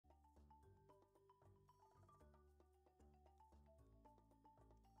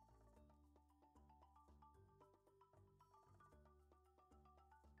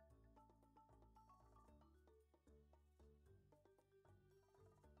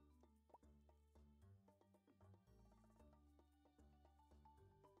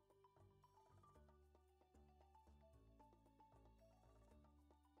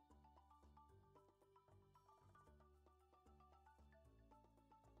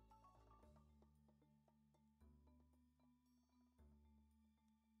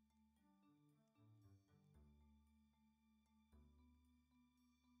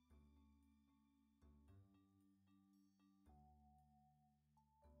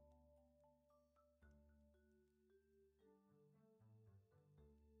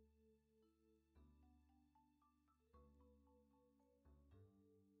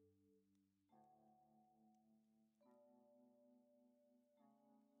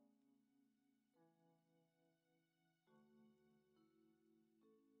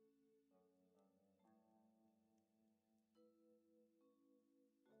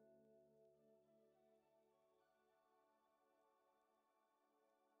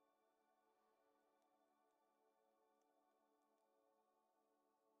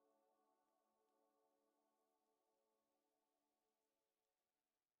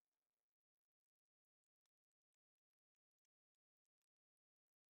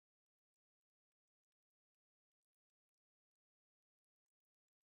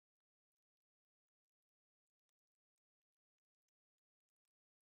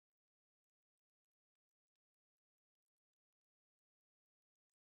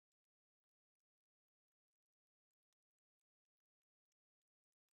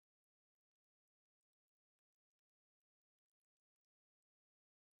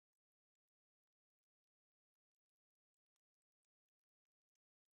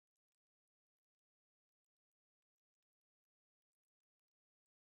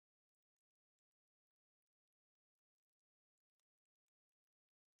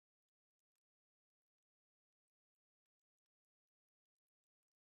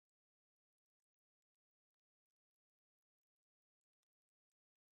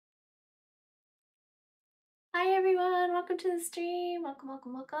Hi everyone, welcome to the stream.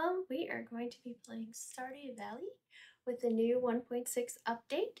 Welcome. We are going to be playing Stardew Valley with the new 1.6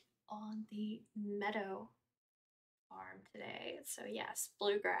 update on the Meadow farm today. So yes,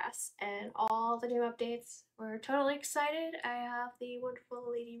 bluegrass and all the new updates. We're totally excited. I have the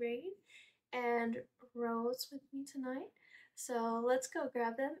wonderful Lady Rain and Rose with me tonight. So let's go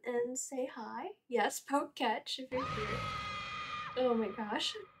grab them and say hi. Yes, poke catch if you're here. Oh my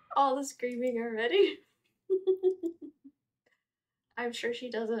gosh, all the screaming already. I'm sure she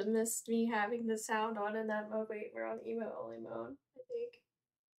doesn't miss me having the sound on in that mode. Wait, we're on emo only mode, I think.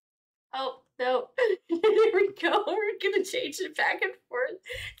 Oh, no. There we go. We're gonna change it back and forth.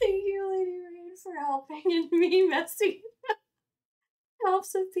 Thank you, Lady Rain, for helping and me messing.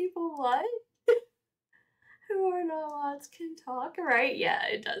 Helps if people what? Who are not mods can talk, right? Yeah,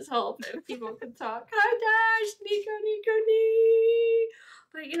 it does help if people can talk. Hi, Dash! Nico!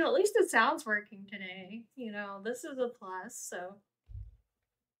 But, you know, at least the sound's working today. You know, this is a plus, so.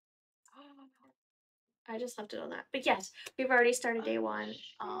 I just left it on that. But yes, we've already started day one.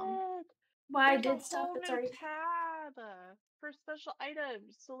 Well, I did stuff that's already tab for special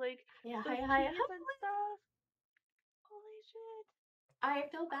items. So like yeah, the hi. keys and stuff. Holy shit! I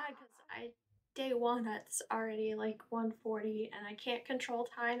feel bad because day one it's already like 1:40 and I can't control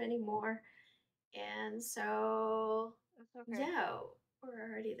time anymore, and so Okay. yeah, we're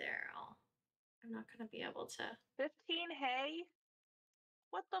already there. I'm not gonna be able to. 15 hay.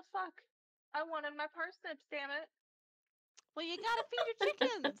 What the fuck? I wanted my parsnips, damn it. Well, you gotta feed your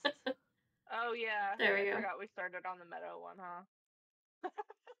chickens. Oh yeah. There we I go. forgot we started on the meadow one, huh?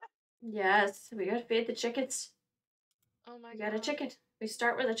 Yes, we gotta feed the chickens. Oh my god. We got a chicken. We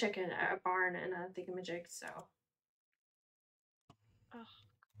start with a chicken, a barn, and a thingamajig, so. Ugh.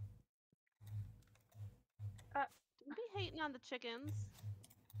 Don't be hating on the chickens.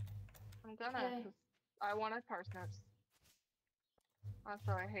 I'm gonna, because I wanted parsnips.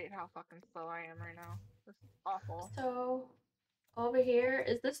 Also, I hate how fucking slow I am right now. This is awful. So, over here,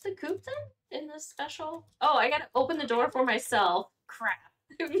 is this the coop then? In this special? Oh, I gotta open the door for myself. Crap.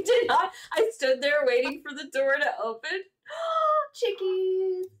 We did not. I stood there waiting for the door to open.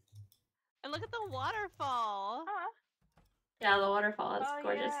 Chickies! And look at the waterfall. Yeah, the waterfall is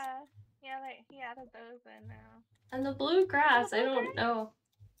gorgeous. Yeah, he added those in now. And the blue grass, I don't know.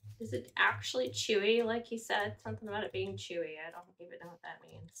 Is it actually chewy? Like he said, something about it being chewy. I don't even know what that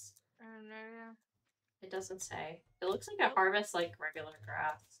means. I don't know. It doesn't say. It looks like a harvest like regular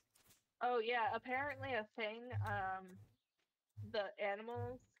grass. Oh yeah, apparently a thing, the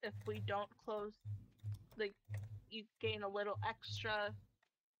animals, if we don't close, like, you gain a little extra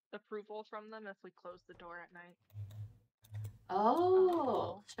approval from them if we close the door at night.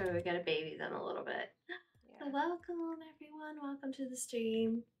 Oh. So we gotta baby them a little bit. Yeah. So welcome everyone, welcome to the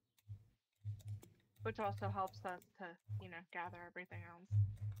stream. Which also helps us to, you know, gather everything else.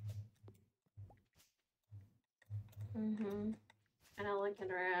 Kind of looking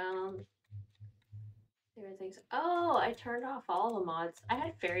around. Everything's. Oh, I turned off all the mods. I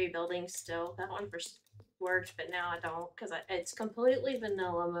had fairy building still. That one first worked, but now I don't because it's completely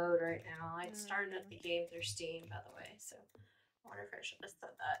vanilla mode right now. I started up the game through Steam, by the way, so I wonder if I should have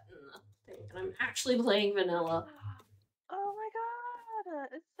said that in the thing. And I'm actually playing vanilla. Oh my god,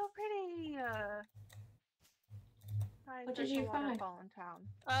 it's so pretty. What did you find? Waterfall in town.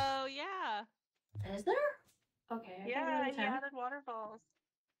 Oh yeah. Is there? Okay. Yeah, he added waterfalls.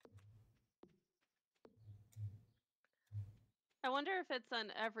 I wonder if it's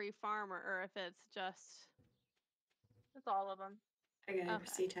on every farm or if it's just. It's all of them. I gotta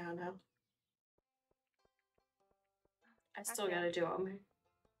see town now. I still Okay. gotta do all my.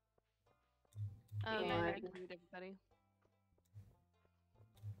 Oh yeah, I can read everybody.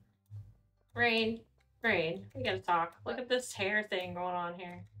 Rain, we gotta talk. Look at this hair thing going on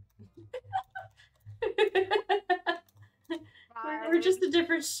here. we're just a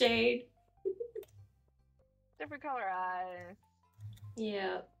different shade. Different color eyes.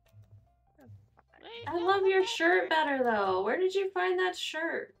 Yeah. Wait, I love your shirt better though. Where did you find that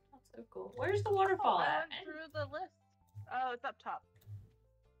shirt? That's so cool. Where's the waterfall at? I went through the list. Oh, it's up top.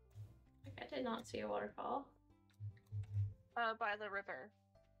 I did not see a waterfall. By the river.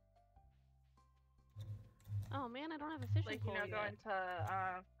 Oh man, I don't have a fishing pole yet. Going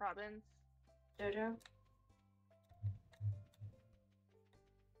to Robin's. Jojo?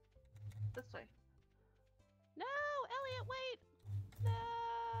 This way. No, Elliot, wait!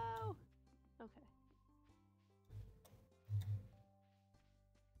 No! Okay.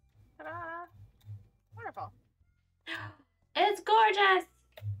 Ta-da! Waterfall. It's gorgeous!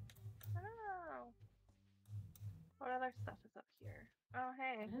 Oh. What other stuff is up here? Oh,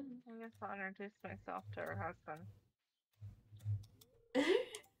 hey. I guess I'll introduce myself to her husband.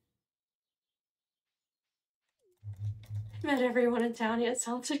 Met everyone in town, yet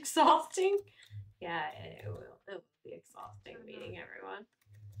sounds exhausting. Yeah, it will. It will be exhausting meeting everyone.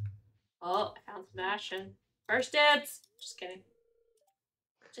 Oh, I found Sebastian. First dibs! Just kidding.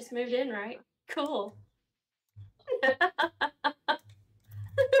 Just moved in, right? Cool.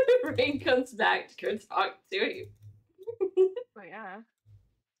 Rain comes back to go talk to you. But yeah.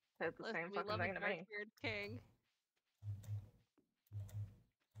 Said the Listen, same we fucking love a thing to me. dark-haired king.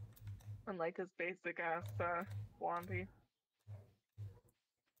 Unlike his basic ass blondie.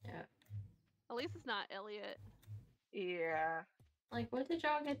 Yeah. At least it's not Elliot. Yeah. Like, what did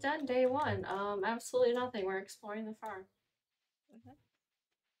y'all get done day one? Absolutely nothing. We're exploring the farm.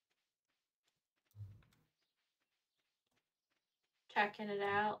 Checking it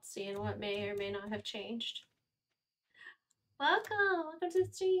out, seeing what may or may not have changed. Welcome to the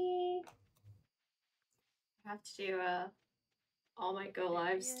stream. I have to do all my go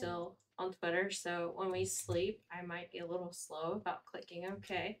lives still on Twitter, so when we sleep, I might be a little slow about clicking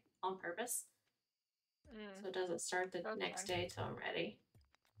OK on purpose. So it doesn't start the next day till I'm ready.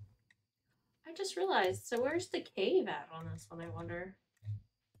 I just realized, so where's the cave at on this one, I wonder?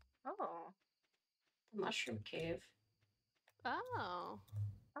 Oh. The mushroom cave. Oh.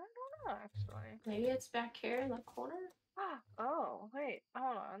 I don't know, actually. Maybe it's back here in the corner? Oh, wait.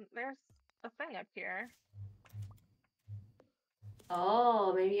 Hold on. There's a thing up here.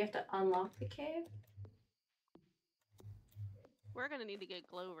 Oh, maybe you have to unlock the cave? We're gonna need to get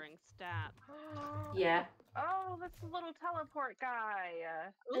glow ring stat. Yeah. Oh, that's the little teleport guy.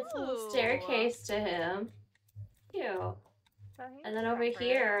 It's a little staircase to him. Cute. So And then over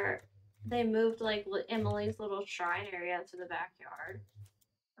here, they moved like Emily's little shrine area to the backyard.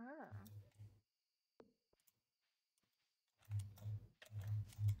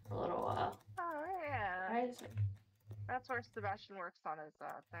 A little Oh yeah. Rising. That's where Sebastian works on his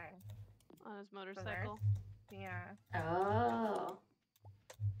thing. On his motorcycle. Yeah. Oh.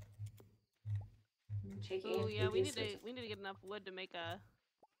 Oh yeah, we need to get enough wood to make a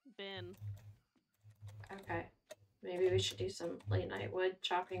bin. Okay. Maybe we should do some late night wood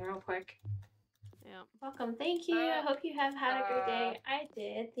chopping real quick. Yeah. Welcome. Thank you. I hope you have had a great day. I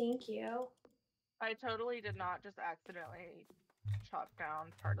did. Thank you. I totally did not just accidentally chop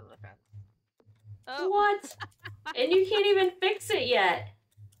down part of the fence. Oh. What? And you can't even fix it yet.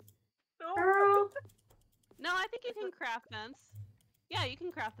 No. Girl. No, I think you can craft fence. Yeah, you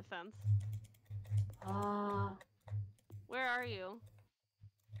can craft the fence. Where are you?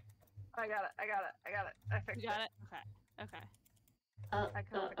 I got it. I fixed it. You got it? Okay. I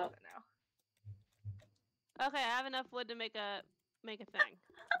can fix it now. Okay, I have enough wood to make a thing.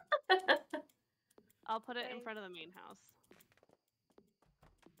 I'll put it in front of the main house.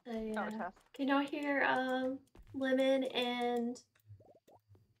 Can y'all hear Lemon and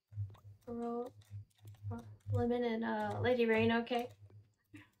Lady Rain okay?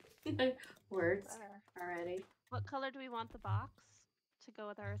 Words already. What color do we want the box to go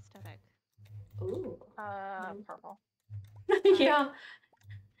with our aesthetic? Ooh. Purple. Yeah.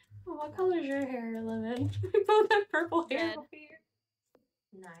 Oh, what color is your hair, Lemon? We both have purple hair over here.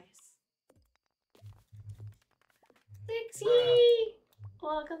 Nice. Sixy!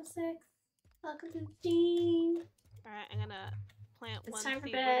 Welcome, Six. Welcome to the team. Alright, I'm gonna plant one time for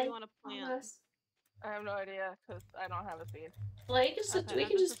seed. bed. Where do you want to plant? Almost. I have no idea because I don't have a seed. Well, we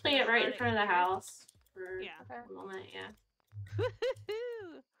can just plant right in front of the house for a moment, yeah.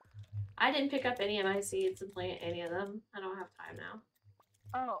 I didn't pick up any of my seeds and plant any of them. I don't have time now.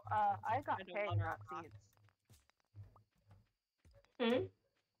 Oh, I got hay, not seeds.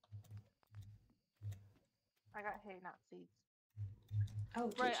 I got hay, not seeds.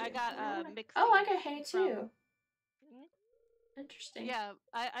 Oh, right. I got mixed. Oh, I got hay too. Interesting. Yeah,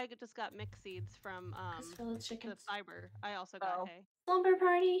 I just got mixed seeds from the fiber. I also got hay. Slumber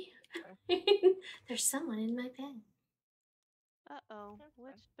party. There's someone in my bed. Uh-oh.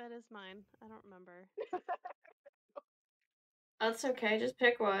 Which bed is mine? I don't remember. That's okay. Just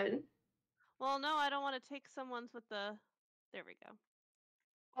pick one. Well, no, I don't want to take someone's with the... There we go.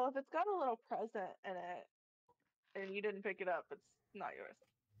 Well, if it's got a little present in it, and you didn't pick it up, it's not yours.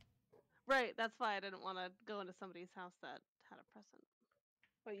 Right, that's why I didn't want to go into somebody's house that had a present.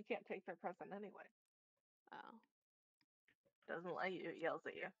 Well, you can't take their present anyway. Oh. Doesn't let you, it yells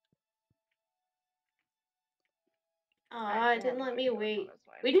at you. Aw, it didn't let me wait.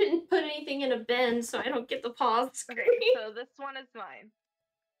 We didn't put anything in a bin, so I don't get the pause screen. Okay, so this one is mine.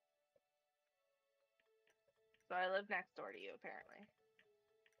 So I live next door to you, apparently.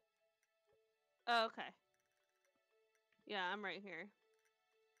 Oh, okay. Yeah, I'm right here.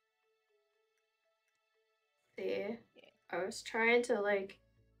 see. I was trying to, like...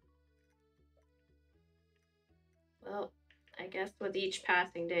 Well, I guess with each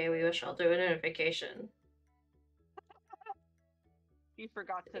passing day, we shall do a notification. You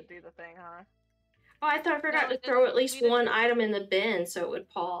forgot to do the thing, huh? Oh, I thought I forgot to throw at least one item in the bin so it would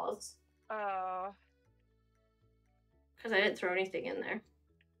pause. Oh. Because I didn't throw anything in there.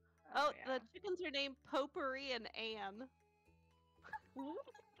 Oh, yeah. The chickens are named Potpourri and Anne.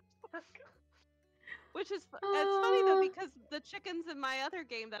 Which is, it's funny though, because the chickens in my other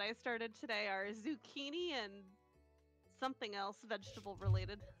game that I started today are zucchini and something else vegetable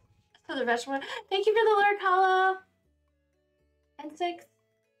related. So the vegetable. Thank you for the lurk, Hollow. And 6.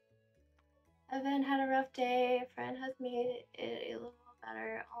 Evan had a rough day. A friend has made it a little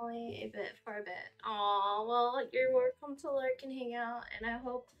better, only a bit for a bit. Aw, well, you're welcome to lurk and hang out, and I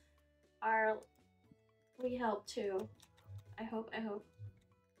hope we help too. I hope.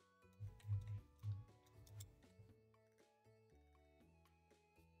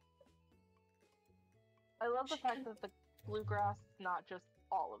 I love the fact that the bluegrass is not just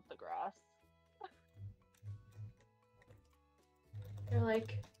all of the grass. They're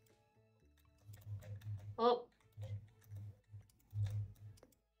like, oh.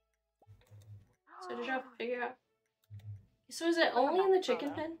 So did y'all figure out? So is it only in the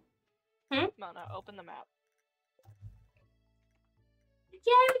chicken pen? Mona, open the map.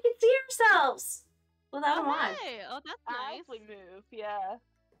 Yeah, we can see ourselves without a mod. Oh, that's nice. As we move, yeah.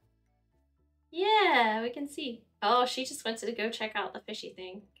 Yeah, we can see. Oh, she just went to go check out the fishy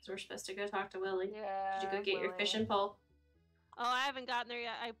thing because we're supposed to go talk to Willie. Yeah. Did you go get your fishing pole? Oh, I haven't gotten there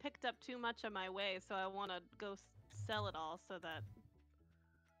yet. I picked up too much on my way, so I want to go sell it all so that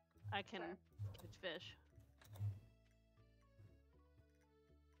I can catch fish.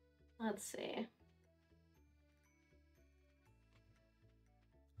 Let's see.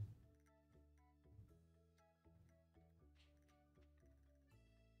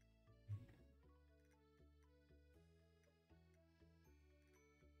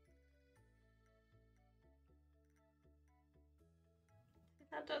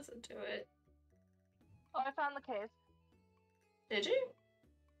 That doesn't do it. Oh, I found the cave. Did you?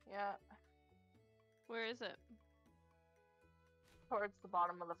 Yeah. Where is it? Towards the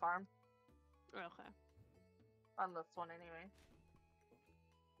bottom of the farm. Okay. On this one, anyway.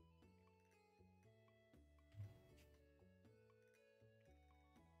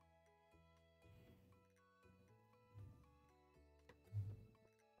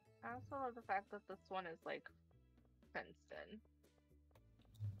 I also love the fact that this one is, like, fenced in.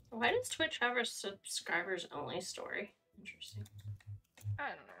 Why does Twitch have a subscribers only story? Interesting. I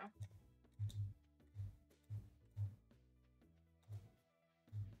don't know.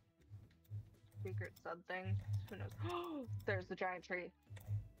 Secret sub thing. Who knows? Oh, there's the giant tree.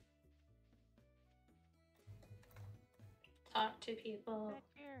 Talk to people. Back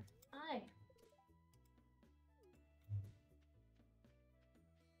here. Hi.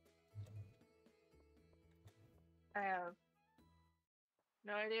 I have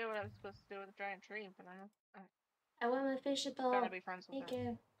no idea what I'm supposed to do with a giant tree, but I want my fishing pole. Gotta be friends with Thank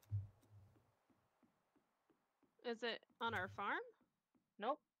you. Is it on our farm?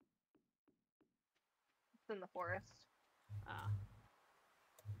 Nope. It's in the forest. Ah.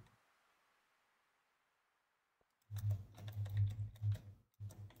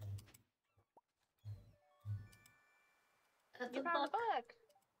 You found a book!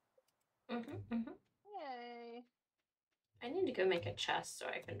 Mm-hmm. Yay. I need to go make a chest so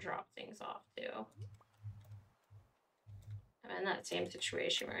I can drop things off too. I'm in that same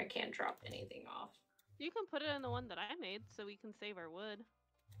situation where I can't drop anything off. You can put it in the one that I made so we can save our wood.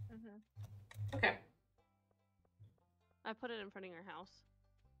 Okay. I put it in front of your house.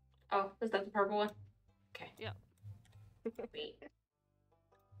 Oh, is that the purple one? Okay. Yep. Wait.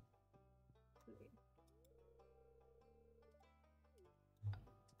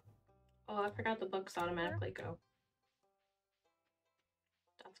 Oh, I forgot the books automatically go.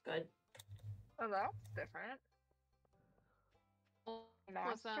 That's good. Oh, that's different.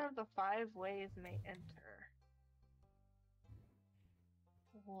 Master of the 5 ways may enter.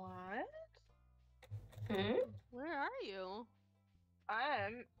 What? Where are you?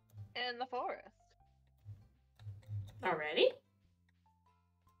 I'm in the forest. Already?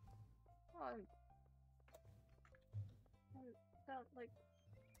 Well, I'm not, like,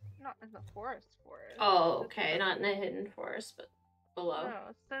 not in the forest. Oh, okay. Not in a hidden forest, but below. No,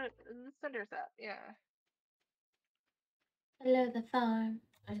 it's the cinder set, yeah. Hello, the farm.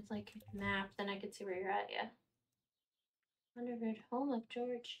 It's like a map, then I can see where you're at, yeah. Wonderful home of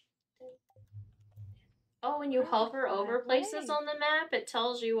George. Oh, when you hover over places on the map, it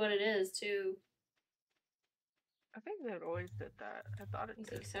tells you what it is, too. I think it always did that. I thought it You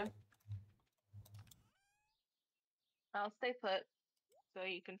did. think so? I'll stay put so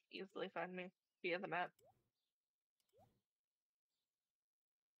you can easily find me via the map.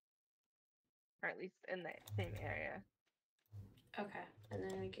 Or at least in the same area. Okay, and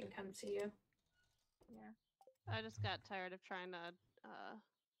then we can come see you. Yeah. I just got tired of trying to.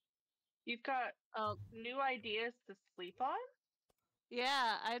 You've got Oh, new ideas to sleep on?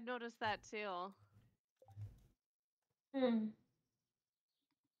 yeah, I noticed that too. Interesting.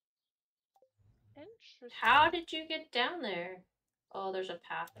 How did you get down there? Oh, there's a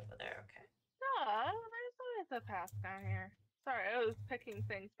path over there. Okay. No, there's always a path down here. Sorry, I was picking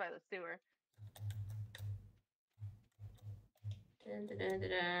things by the sewer.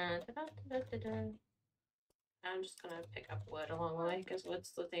 I'm just gonna pick up wood along the way because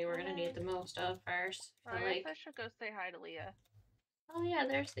wood's the thing we're gonna need the most of first. I guess I should go say hi to Leah. Oh yeah,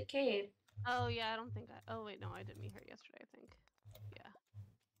 there's the cave. Oh yeah, I don't think I. Oh wait, no, I did meet her yesterday. I think. Yeah.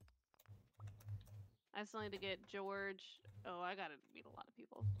 I still need to get George. Oh, I gotta meet a lot of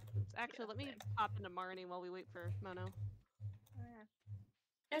people. Oops. Actually, let me hop into Marnie while we wait for Mono. Oh, yeah.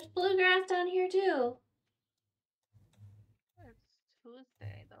 There's bluegrass down here too. It's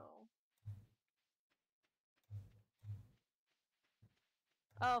Tuesday though.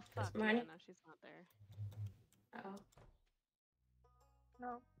 Oh fuck yeah, Marnie? no, she's not there. Oh.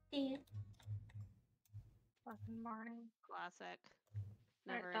 No. Yeah. Fucking Marnie. Classic.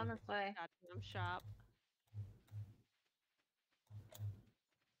 Never Never down in this way. goddamn shop.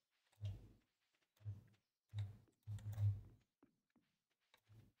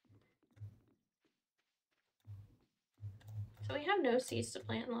 So we have no seeds to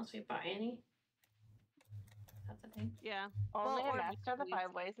plant unless we buy any. That's the thing. Yeah. Only Well, a or master of the weeds.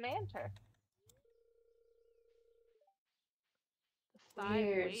 5 ways may enter. The 5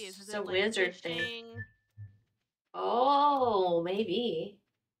 Weird. ways. Is It's a it like wizard fishing? thing. Oh, maybe.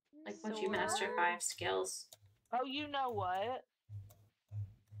 Like once you master Sword. 5 skills. Oh, you know what?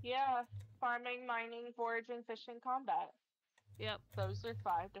 Yeah. Farming, mining, foraging, fishing, combat. Yep. Those are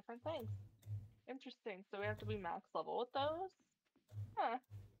 5 different things. Interesting. So we have to be max level with those? Huh.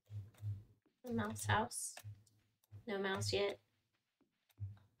 Mouse house. No mouse yet.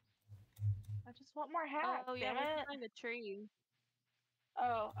 I just want more hacks. Oh yeah, damn we it. can find a tree.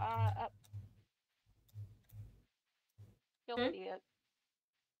 Oh, up. You'll see it.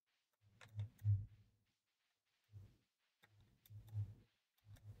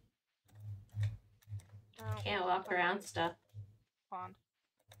 Oh, Can't walk around stuff. Pond.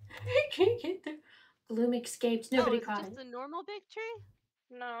 I can't get there. Gloom escaped. Nobody is it caught just it. a normal big tree?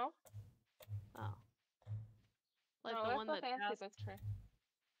 No. Oh. Like No, the it's one a that fancy passed. big tree.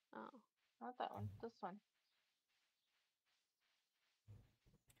 Oh. Not that one. This one.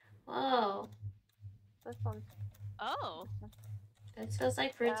 Whoa. This one. Oh. That smells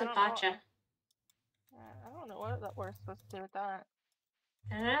like fruits Yeah, of I don't matcha. I don't know what we're supposed to do with that.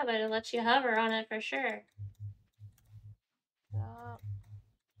 I don't know, but it lets you hover on it for sure. Yeah.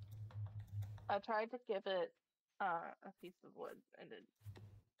 I tried to give it a piece of wood and it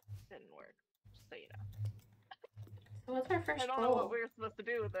didn't work. Just so you know. So what's our first I don't know goal? what we were supposed to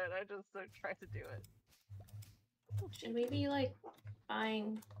do with it. I just tried to do it. Should we be like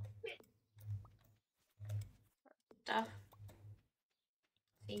buying stuff?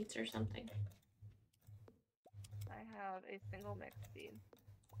 Seeds or something? I have a single mixed seed.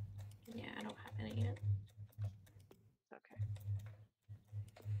 Yeah, I don't have any yet. It's okay.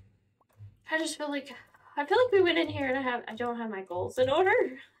 I just feel like we went in here and I don't have my goals in order.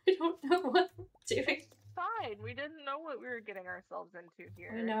 I don't know what I'm doing. Fine. We didn't know what we were getting ourselves into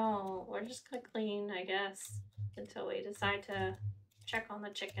here. I know. We're just gonna clean, I guess, until we decide to check on the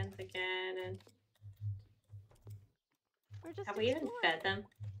chickens again. And We're just have we even fed them?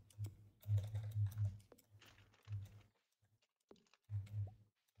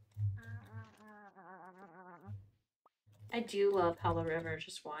 I do love how the river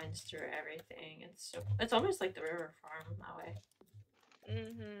just winds through everything. It's almost like the river farm that way.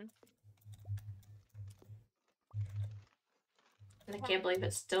 Mm-hmm. And I can't believe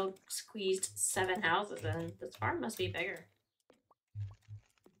it still squeezed 7 houses in. This farm must be bigger.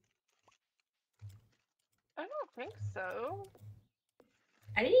 I don't think so.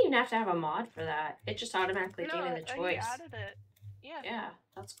 I didn't even have to have a mod for that. It just automatically gave me the choice. He added it. Yeah. Yeah,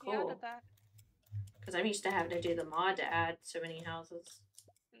 that's He added cool. that. Because I'm used to having to do the mod to add so many houses.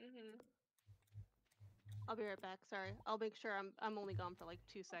 Mm-hmm. I'll be right back. Sorry. I'll make sure I'm only gone for like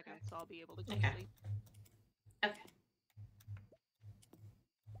 2 seconds, so I'll be able to go Okay. to sleep. Okay.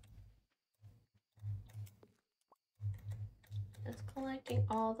 Just collecting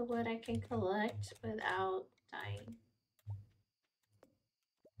all the wood I can collect without dying.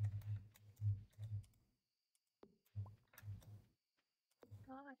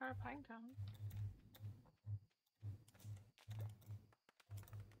 Oh, I got a pine cone.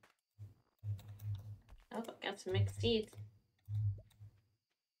 Oh, I got some mixed seeds.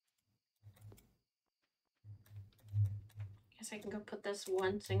 Guess I can go put this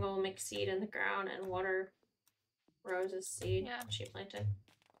one single mixed seed in the ground and water Rose's seed she planted.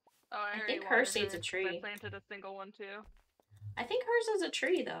 Oh, I think her seed's a tree. I planted a single one too. I think hers is a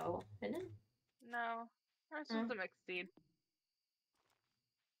tree though, isn't it? No, hers was a mixed seed.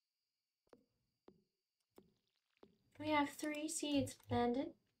 We have 3 seeds planted.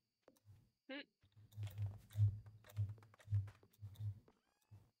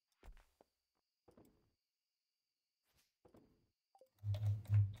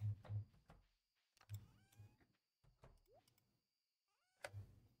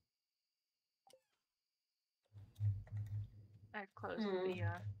 I closed the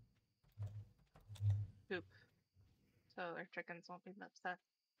coop so their chickens won't be upset.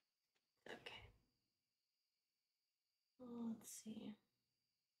 Okay. Well, let's see.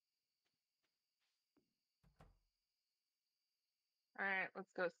 Alright,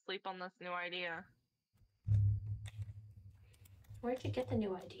 let's go sleep on this new idea. Where'd you get the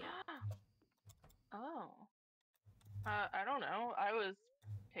new idea? Oh. I don't know. I was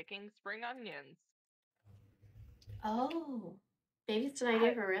picking spring onions. Oh. Maybe it's an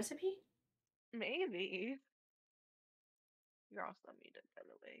idea for a recipe? Maybe. You're also muted, by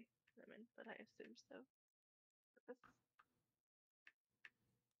the way, Lemon, but I assume so.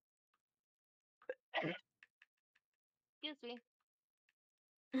 Excuse me.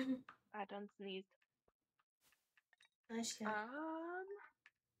 I done sneezed. Nice.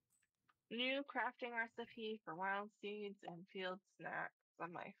 New crafting recipe for wild seeds and field snacks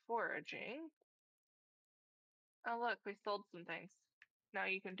on my foraging. Oh look, we sold some things. Now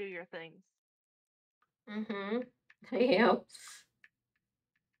you can do your things. Yeah.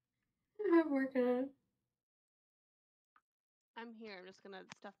 I'm working on it. I'm here. I'm just gonna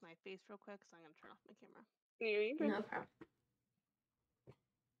stuff my face real quick, so I'm gonna turn off my camera. No problem.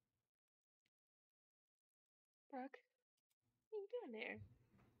 Brooke, what are you doing there?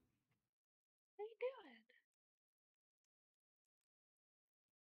 What are you doing?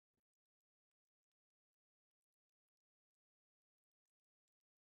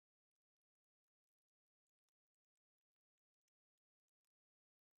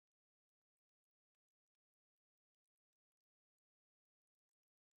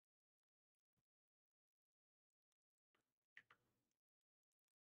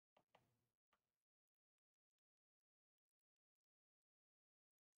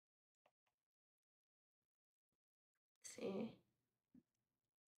 Let's see.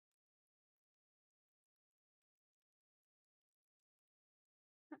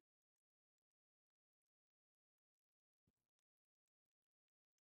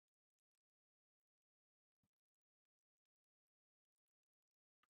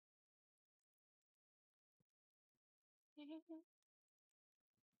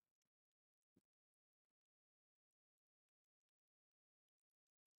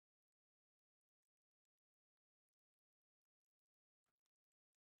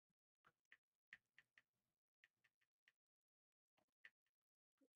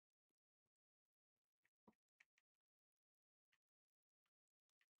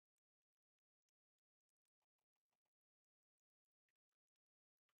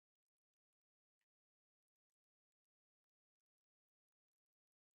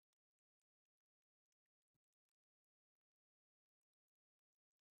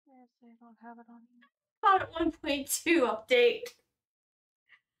 Yes, I don't have it on you. About 1.2 update.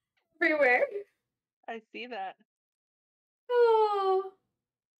 Everywhere. I see that. Oh.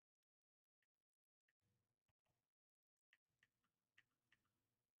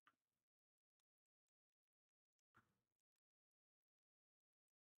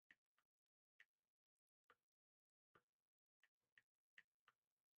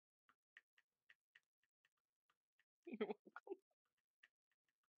 You're welcome.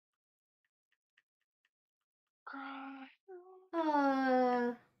 Cry.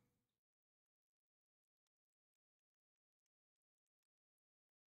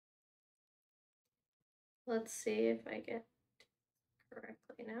 Let's see if I get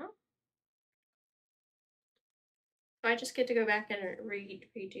correctly now. I just get to go back and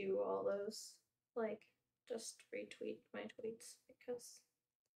redo all those, like, just retweet my tweets because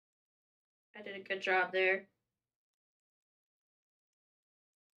I did a good job there.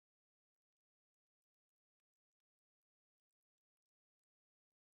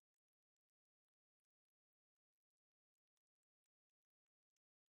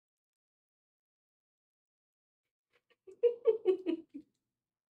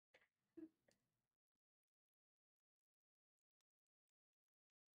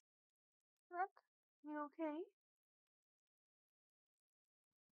 Brooke, you okay?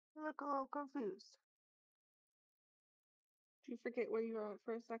 You look a little confused. Did you forget where you were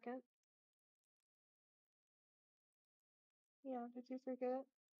for a second? Yeah, did you forget?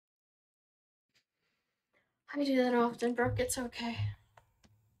 I do that often, Brooke. It's okay.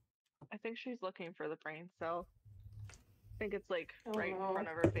 I think she's looking for the brain cell. I think it's like Oh, right in no. front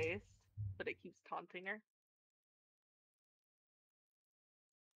of her face, but it keeps taunting her.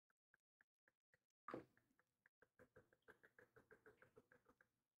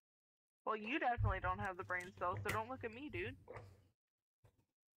 Well, you definitely don't have the brain cell, so don't look at me, dude.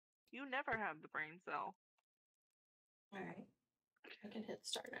 You never have the brain cell. Alright. I can hit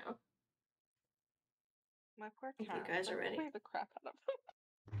start now. My poor If cat. you guys are ready. I the crap out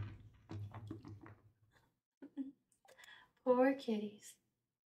of him. Poor kitties.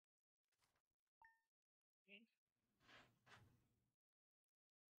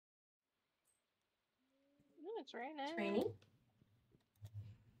 Ooh, it's raining. It's raining.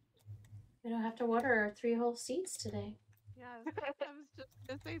 We don't have to water our 3 whole seeds today. Yeah, I was just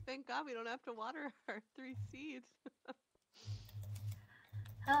gonna say, thank God we don't have to water our 3 seeds.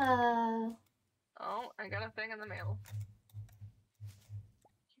 Hello. Oh, I got a thing in the mail.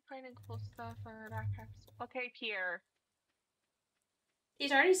 Keep finding cool stuff on our backpacks. Okay, Pierre.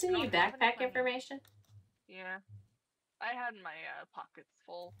 He's already sending you don't have any backpack money. information? Yeah. I had my pockets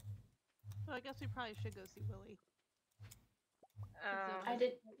full. So I guess we probably should go see Willie. I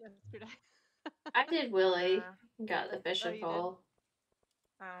did. Yesterday. I did Willie. Yeah. Got the fishing you did? pole.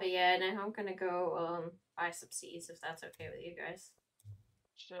 Oh, But yeah, now I'm gonna go buy some seeds if that's okay with you guys.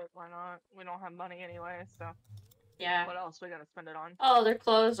 shit, why not? We don't have money anyway, so Yeah. what else we gotta spend it on? Oh, they're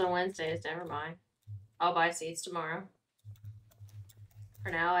closed on Wednesdays. Never mind. I'll buy seeds tomorrow.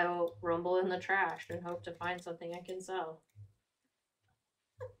 For now, I will rumble in the trash and hope to find something I can sell.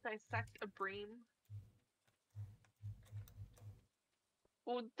 Dissect a bream.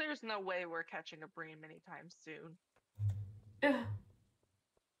 Well, there's no way we're catching a bream anytime soon. Ugh.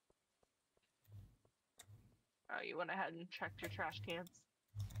 Oh, you went ahead and checked your trash cans.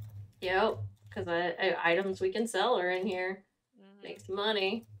 Yep, because items we can sell are in here. Mm-hmm. Make some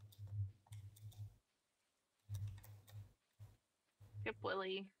money. Skip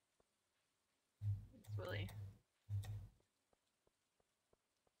Willie. It's Willie.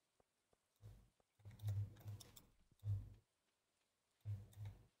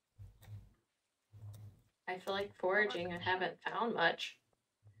 I feel like foraging. I haven't found much.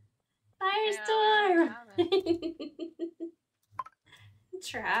 Yeah, Firestorm!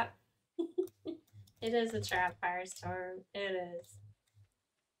 Trap. It is a trap, Firestorm. It is.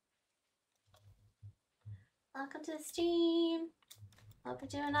 Welcome to the stream. Hope you're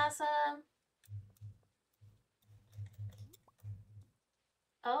doing awesome.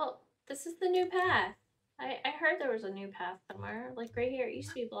 Oh, this is the new path. I heard there was a new path somewhere. Like right here. It used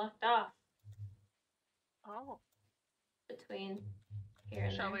to be blocked off. Oh. Between here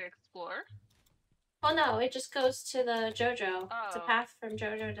and Shall there. we explore? Oh no, it just goes to the JoJo. Oh. It's a path from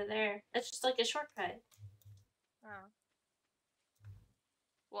JoJo to there. It's just like a shortcut. Oh.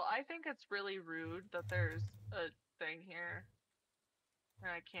 Well, I think it's really rude that there's a thing here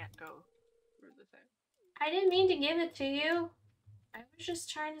and I can't go through the thing. I didn't mean to give it to you. I was just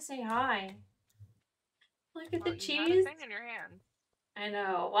trying to say hi. Look at the cheese. You had a thing in your hand. I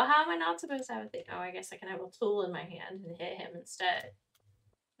know. Well, how am I not supposed to have a thing? Oh, I guess I can have a tool in my hand and hit him instead.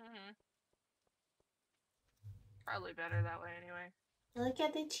 Mm-hmm. Probably better that way anyway. Look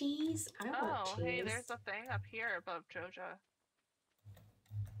at the cheese. I want cheese. Hey, there's a thing up here above JoJo.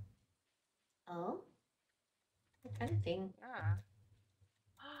 Oh? What kind of thing? Yeah.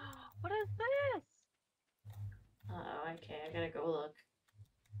 What is this? Oh, okay. I gotta go look.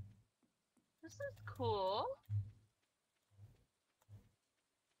 This is cool.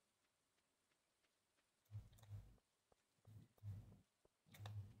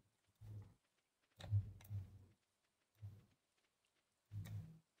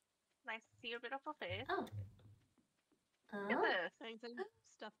 Nice to see your beautiful face. Oh. Look at this. Thanks, and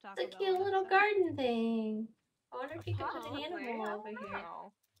stuff Taco It's a Bell cute on little outside. garden thing. I wonder if you could put Oh, an animal over here.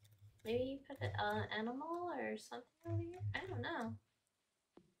 Wow. Maybe you put an animal or something over here? I don't know.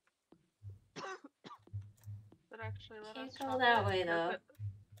 But actually, let Can't us go chop that it. way though.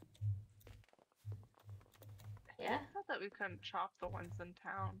 Yeah? I thought that we couldn't chop the ones in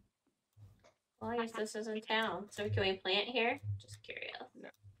town. Well, I guess this is in town. So can we plant here? Just curious. No.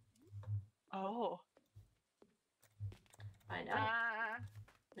 Oh. Find out.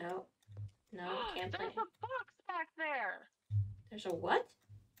 No. No, can't There's plant. a box back there. There's a what?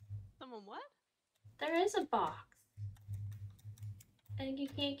 Someone what? There is a box. And you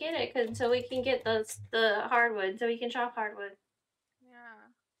can't get it until we can get the hardwood, so we can chop hardwood. Yeah.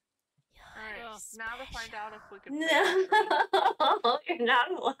 Alright, Ugh. now to find out if we can No, plant a tree. you're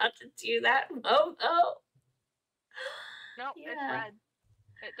not allowed to do that, Momo. Nope, it's Yeah. red.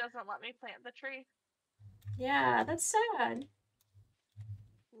 It doesn't let me plant the tree. Yeah, that's sad.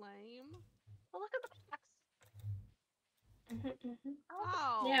 Lame. Well, look at the box.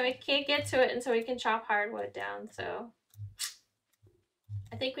 Oh. Yeah, we can't get to it until we can chop hardwood down, so.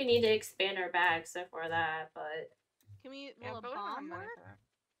 I think we need to expand our bags before that, but. Can we, Yeah, will a but we don't have bomb money work? for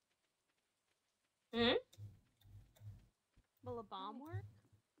that. Will a bomb work?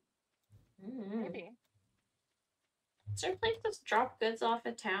 Maybe. Is there a place to drop goods off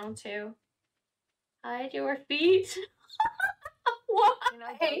of town too? Hide your feet. Why? You know,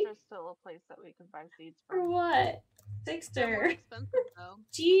 those are still a place that we can buy seeds For from. what? They're more Sixter. expensive though.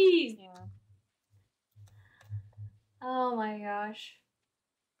 Jeez. Yeah. Oh my gosh.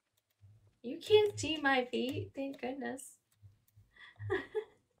 You can't see my feet. Thank goodness.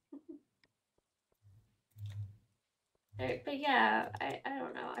 But yeah, I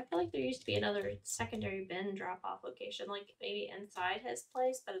don't know. I feel like there used to be another secondary bin drop-off location, like maybe inside his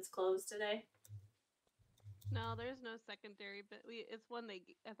place, but it's closed today. No, there's no secondary, but it's when I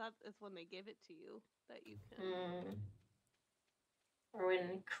thought it's when they give it to you that you can. Or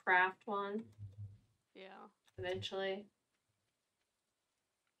when craft one. Yeah. Eventually.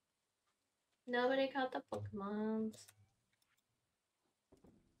 Nobody caught the Pokemons.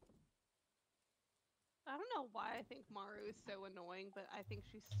 I don't know why I think Maru is so annoying, but I think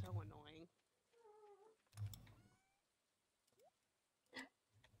she's so annoying.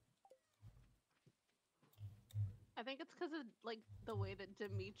 I think it's because of like the way that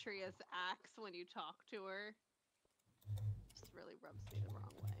Demetrius acts when you talk to her. Just really rubs me the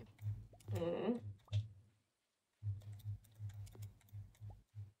wrong way.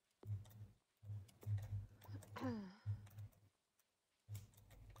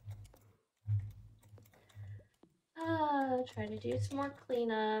 Try to do some more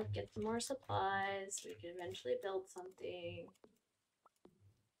cleanup, get some more supplies. We could eventually build something.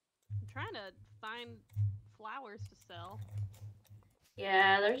 I'm trying to find flowers to sell.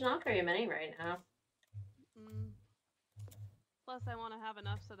 Yeah, there's not very many right now. Plus, I want to have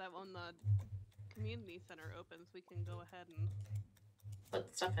enough so that when the community center opens, we can go ahead and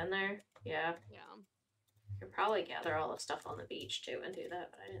put stuff in there. Yeah. Yeah. You could probably gather all the stuff on the beach too and do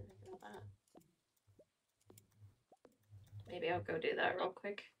that, but I didn't think about that. Maybe I'll go do that real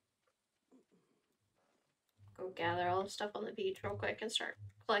quick. Go gather all the stuff on the beach real quick and start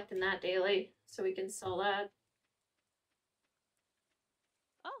collecting that daily so we can sell that.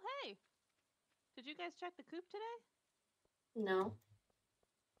 Oh, hey! Did you guys check the coop today? No.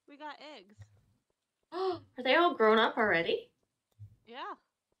 We got eggs. Oh, are they all grown up already? Yeah.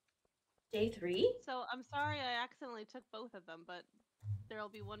 Day 3? So I'm sorry I accidentally took both of them, but there'll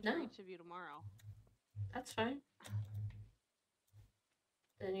be one for each of you tomorrow. That's fine.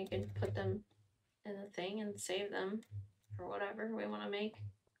 Then you can put them in the thing and save them for whatever we want to make.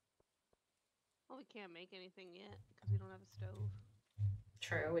 Well, we can't make anything yet because we don't have a stove.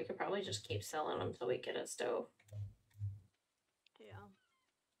 True, we could probably just keep selling them until we get a stove. Yeah.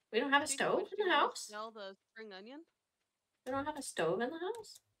 We don't have a stove in the house? Sell the spring onion? We don't have a stove in the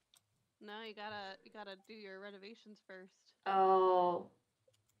house? No, you gotta do your renovations first. Oh.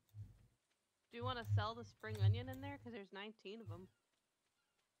 Do you want to sell the spring onion in there? Because there's 19 of them.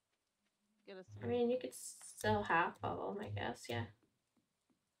 I mean, you could sell half of them, I guess, yeah.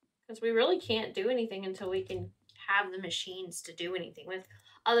 Because we really can't do anything until we can have the machines to do anything with,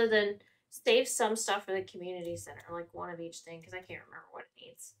 other than save some stuff for the community center, like one of each thing, because I can't remember what it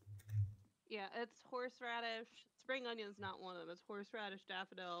needs. Yeah, it's horseradish. Spring onion's not one of them. It's horseradish,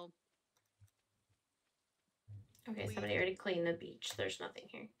 daffodil. Okay, somebody already cleaned the beach. There's nothing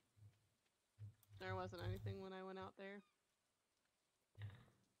here. There wasn't anything when I went out there.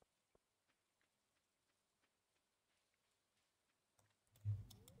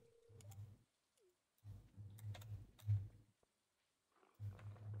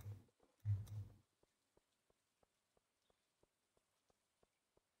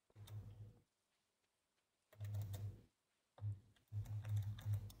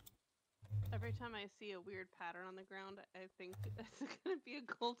 Every time I see a weird pattern on the ground, I think it's gonna be a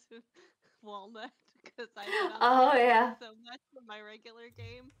golden walnut because I hit on that so much in my regular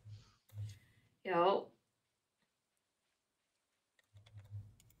game. Yo.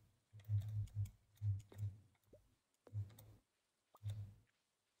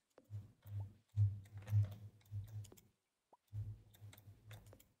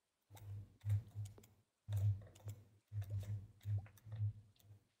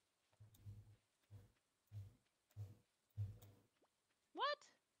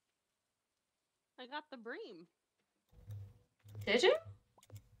 I got the bream. Did you?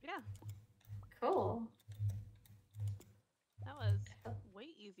 Yeah. Cool. That was way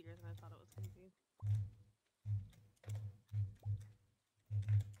easier than I thought it was going to be.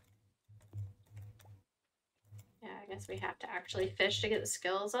 Yeah, I guess we have to actually fish to get the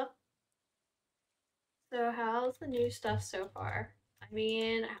skills up. So how's the new stuff so far? I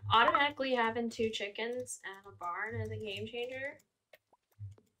mean, automatically having 2 chickens and a barn is a game changer.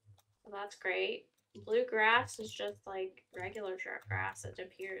 So that's great. Blue grass is just like regular grass. It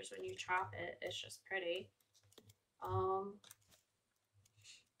appears when you chop it. It's just pretty.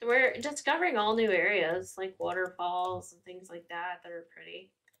 We're discovering all new areas like waterfalls and things like that that are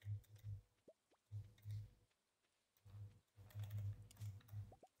pretty.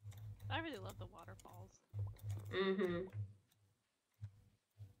 I really love the waterfalls. Mm-hmm.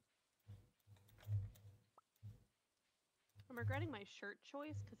 I'm regretting my shirt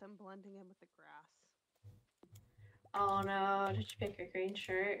choice because I'm blending in with the grass. Oh no, did you pick a green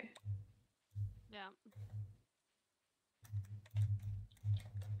shirt? Yeah.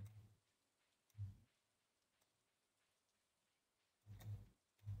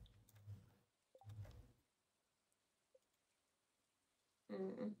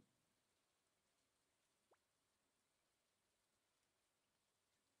 Mm.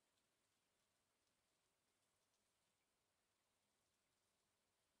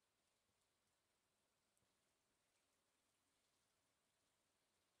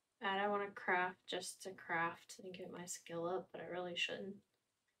 I don't want to craft just to craft and get my skill up, but I really shouldn't.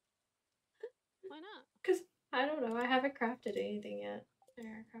 Why not? Because, I don't know, I haven't crafted anything yet.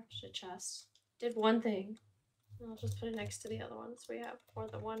 There, I crafted a chest. Did one thing. I'll just put it next to the other ones we have more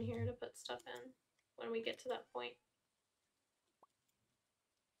than one here to put stuff in when we get to that point.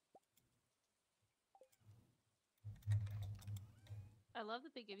 I love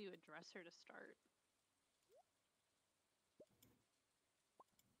that they give you a dresser to start.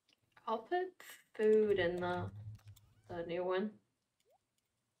 I'll put food in the new one.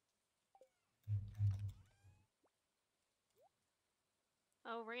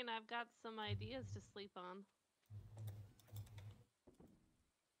 Oh, Rain, I've got some ideas to sleep on.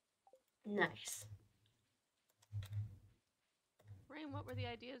 Nice. Rain, what were the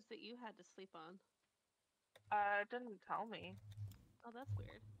ideas that you had to sleep on? It didn't tell me. Oh, that's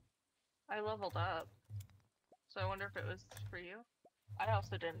weird. I leveled up. So I wonder if it was for you. I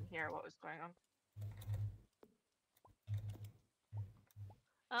also didn't hear what was going on.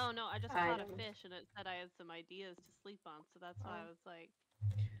 Oh, no, I just caught a fish and it said I had some ideas to sleep on, so that's why I was like,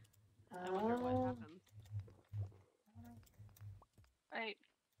 I wonder what happened. I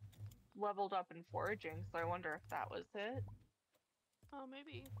leveled up in foraging, so I wonder if that was it. Oh,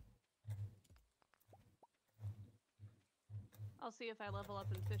 maybe. I'll see if I level up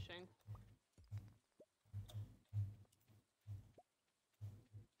in fishing.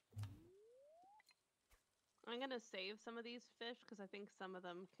 I'm gonna save some of these fish because I think some of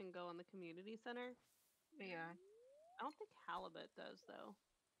them can go in the community center. Yeah. I don't think halibut does, though.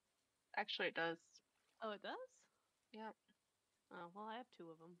 Actually, it does. Oh, it does? Yep. Oh, well, I have 2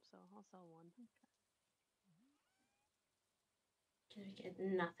 of them, so I'll sell one. Gonna get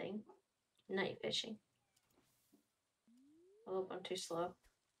nothing. Night fishing. Oh, I'm too slow.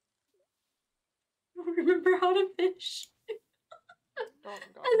 I don't remember how to fish. And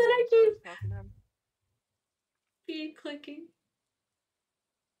then I keep feed clicking.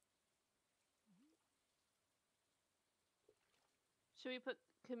 Should we put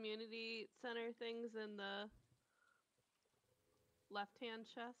community center things in the left-hand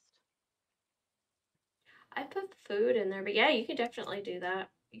chest? I put food in there, but yeah, you can definitely do that.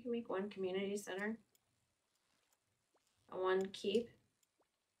 You can make one community center. And one keep.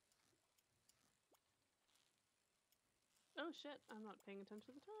 Oh shit, I'm not paying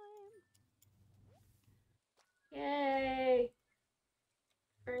attention to the time. Yay!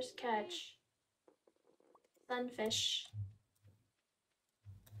 First catch. Sunfish.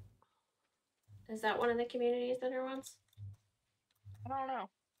 Is that one of the community center ones? I don't know.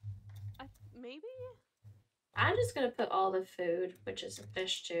 Maybe? I'm just gonna put all the food, which is a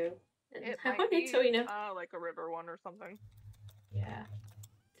fish too. And It I might want be, it so we know. like a river one or something. Yeah.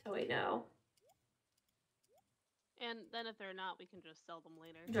 So we know. And then if they're not, we can just sell them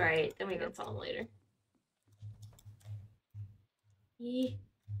later. Right, then we can sell them later. Yee.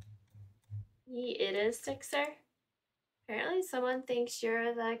 Yee, it is Sixer. Apparently someone thinks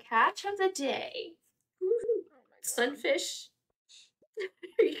you're the catch of the day. Oh Sunfish.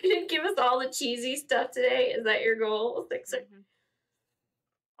 Are you gonna give us all the cheesy stuff today? Is that your goal, Sixer? Mm-hmm.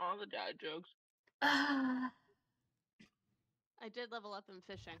 All the dad jokes. I did level up in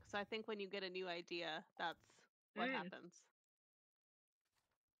fishing, so I think when you get a new idea, that's what happens.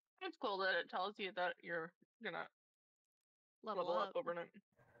 It's cool that it tells you that you're gonna level up overnight.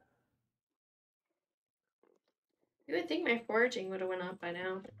 You would think my foraging would have went up by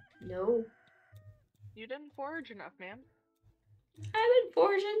now, but no. You didn't forage enough, man. I've been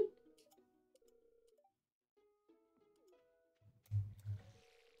foraging.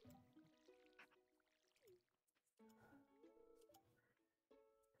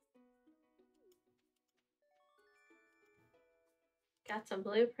 Got some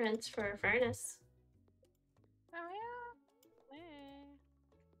blueprints for a furnace. Oh yeah. Hey.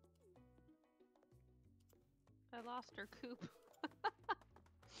 I lost her coop.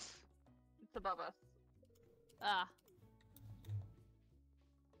 It's above us. Ah.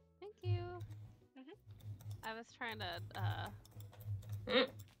 Thank you. I was trying to,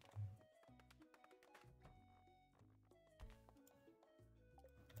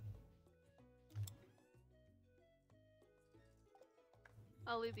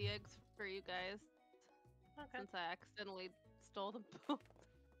 I'll leave the eggs for you guys. Okay. Since I accidentally stole them both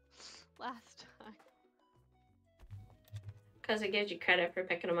last time. Because it gives you credit for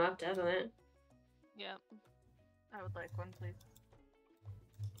picking them up, doesn't it? Yep. I would like one, please.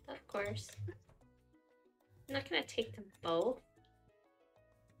 Of course. I'm not gonna take them both.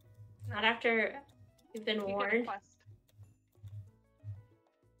 Not after you've been warned.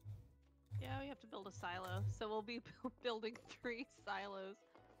 Yeah, we have to build a silo, so we'll be building 3 silos.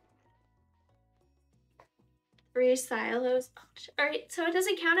 3 silos. Oh, alright, so it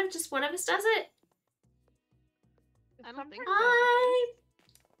doesn't count if just one of us does it? I don't think so. Hi!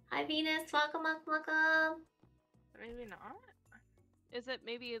 Hi, Venus. Welcome, welcome, welcome. Maybe not. Is it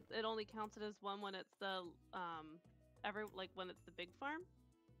maybe it only counts it as one when it's the when it's the big farm?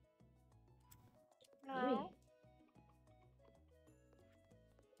 No.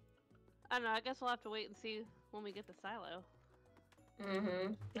 I don't know. I guess we'll have to wait and see when we get the silo.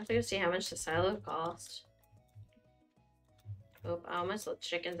 I have to go see how much the silo cost. Oh, I almost let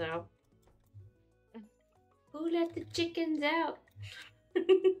chickens out. Who let the chickens out?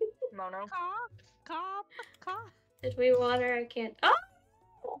 Mono. Cop. Did we water? I can't.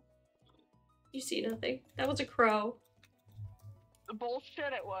 Oh! You see nothing. That was a crow.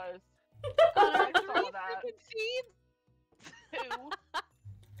 Bullshit it was. I saw that. Seeds. 2.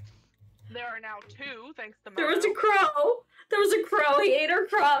 There are now 2, thanks to Mono. There was a crow! There was a crow! He ate our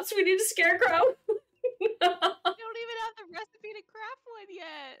crops! We need a scarecrow! We don't even have the recipe to craft one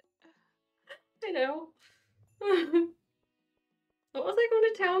yet! I know. What was I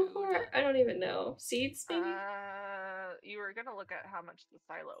going to town for? I don't even know. Seeds, maybe? You were gonna look at how much the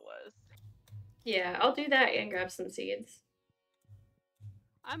silo was. Yeah, I'll do that and grab some seeds.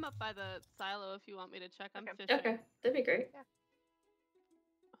 I'm up by the silo if you want me to check. I'm fishing. Okay, that'd be great. Yeah.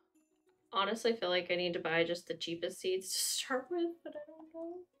 Honestly, I feel like I need to buy just the cheapest seeds to start with, but I don't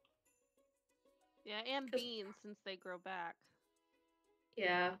know. Yeah, and beans since they grow back.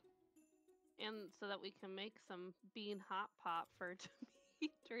 Yeah. And so that we can make some bean hot pot for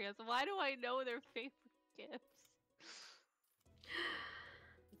Demetrius. Why do I know their favorite gifts?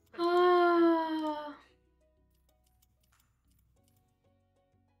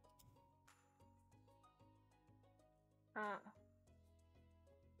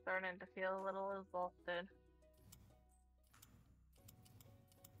 Starting to feel a little exhausted.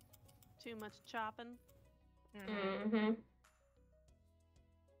 Too much chopping. At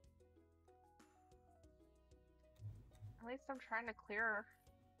least I'm trying to clear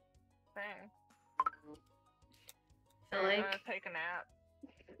thing. Feel like... I'm gonna take a nap.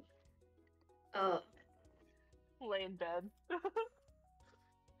 Oh. Lay in bed. I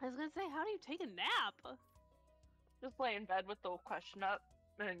was gonna say, how do you take a nap? Just lay in bed with the question up,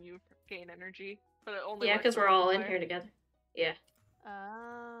 and you gain energy. But it only because we're all in here together. Yeah.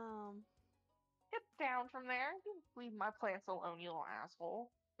 Get down from there. You leave my plants alone, you little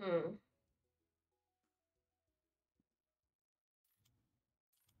asshole.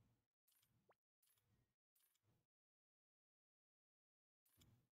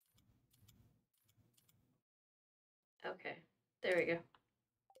 Okay. There we go.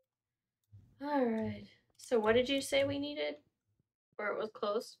 Alright. So what did you say we needed? Or it was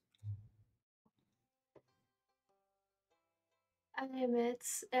close? I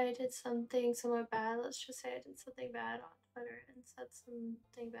did something somewhat bad. Let's just say I did something bad on Twitter and said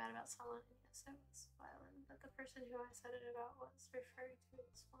something bad about someone. Yes, I was violent, but the person who I said it about was referring to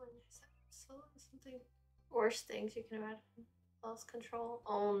this woman who said something worse things you can imagine. Lost control.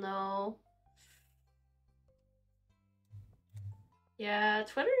 Oh no. Yeah,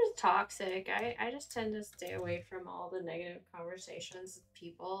 Twitter is toxic. I just tend to stay away from all the negative conversations with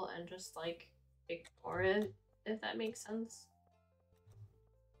people and just like ignore it, if that makes sense.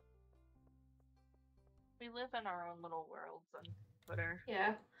 We live in our own little worlds on Twitter.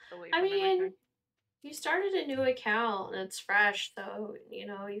 Yeah. Away I from mean, everything. you started a new account and it's fresh, so you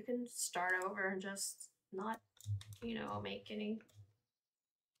know, you can start over and just not, you know, make any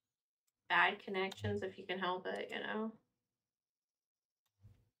bad connections if you can help it, you know.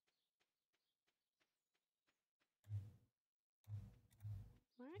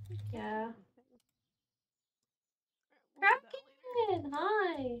 Why aren't you catching Yeah. anything? Alright, we'll do that later. Kraken,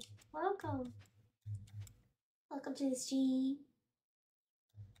 hi. Welcome. Welcome to the stream.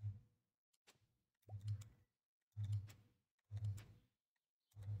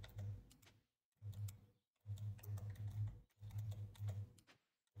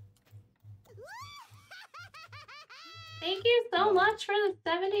 Thank you so much for the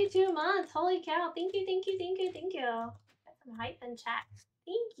 72 months. Holy cow. Thank you, thank you, thank you, thank you. Got some hype in chat.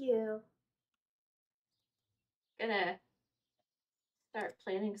 Thank you. Gonna start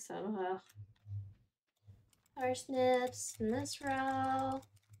planting some parsnips in this row.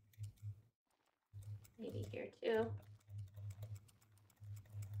 Maybe here too.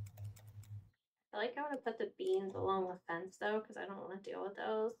 I like I want to put the beans along the fence though, because I don't want to deal with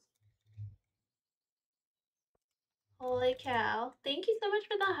those. Holy cow. Thank you so much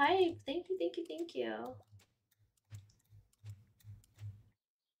for the hype. Thank you, thank you, thank you.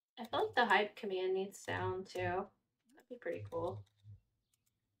 I feel like the hype command needs sound too. That'd be pretty cool.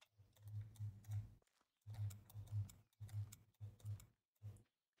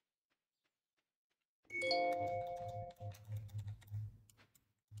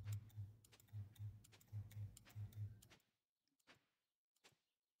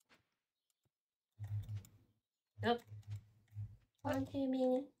 Yep. 1, 2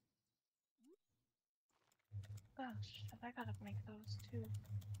 minutes. Oh shit, I gotta make those too.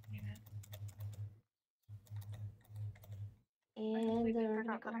 Yeah. I And completely then we're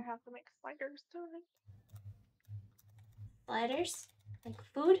gonna forgot go that I have to make sliders tonight. sliders, like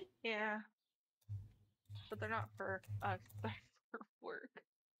food. Yeah. But they're not for us, they're for work.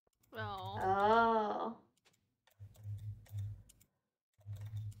 Oh. Oh.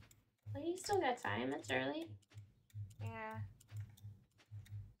 Well, you still got time. It's early. Yeah.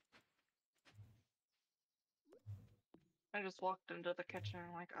 I just walked into the kitchen and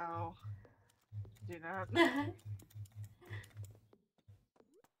I'm like, oh, do that.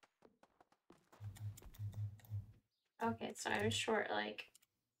 Okay, so I'm short like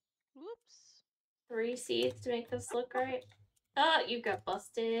Whoops. 3 seeds to make this look right. Oh, you got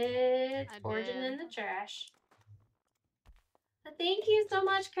busted. I Foraging did. in the trash. But thank you so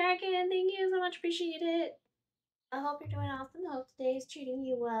much, Kraken. Thank you so much. Appreciate it. I hope you're doing awesome. I hope today is treating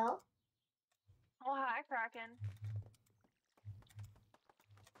you well. Oh, hi, Kraken.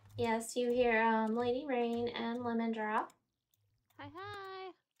 Yes, you hear Lady Rain and Lemon Drop. Hi,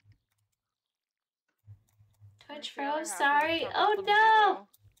 hi. Twitch Where's the other froze. half of the Sorry. Oh troublesome no! duo?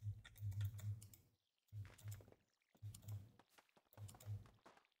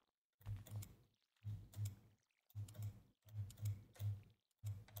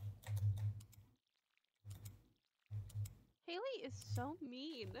 Haley is so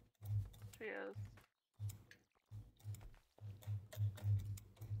mean. She is.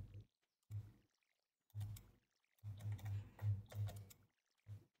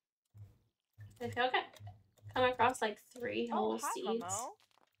 I feel like I come across like 3 Oh, whole hi, seeds. Momo.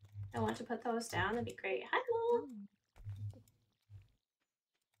 I want to put those down. That'd be great. Hi, Momo.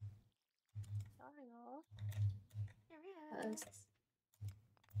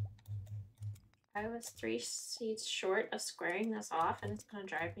 I was 3 seeds short of squaring this off, and it's gonna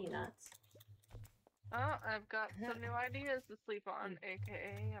drive me nuts. Oh, I've got some new ideas to sleep on,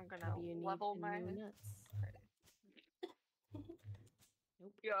 aka I'm gonna level my nuts.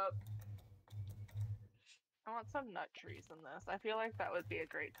 Nope. Yup. I want some nut trees in this. I feel like that would be a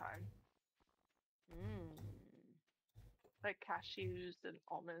great time. Like cashews and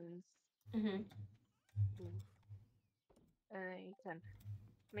almonds. Mm-hmm. And then you can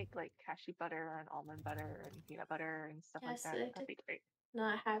make like cashew butter and almond butter and peanut butter and stuff like Yes, that. That'd be great.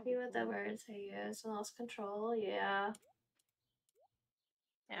 not happy with the words I used. Lost control. Yeah.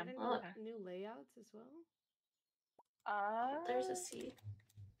 Yeah. New layouts as well? There's a seed.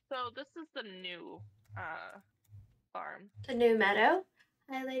 So this is the new farm. The new meadow.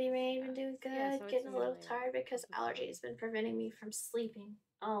 Hi, Lady Rain. Been doing good. Yeah, so it's Getting a a new little layout tired because of the allergies been preventing me from sleeping.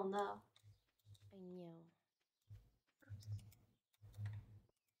 Oh no. I know.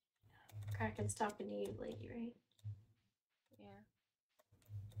 Kraken's talking to you, Lady Rain. Yeah.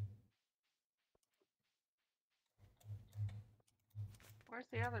 Where's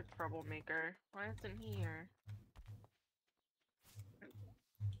the other troublemaker? Why isn't he here?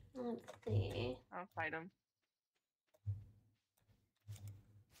 Let's see. I'll fight him.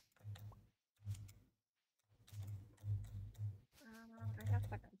 I guess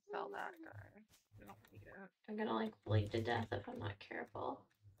I can sell that guy. I don't need it. I'm gonna like bleed to death if I'm not careful.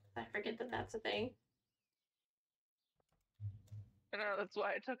 I forget that that's a thing. I know, that's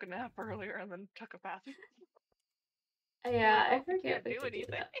why I took a nap earlier and then took a bath. Yeah, I Like, oh, forget we can't do could do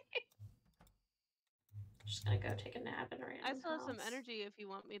anything. that. I'm just gonna go take a nap in a random I still have some house. energy if you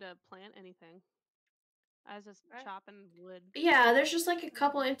want me to plant anything. I was just Right. chopping wood. Yeah, there's just like a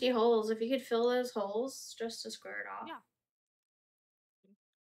couple empty holes. If you could fill those holes just to square it off. Yeah.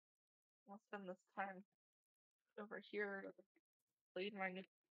 I'll spend this time over here to lead my new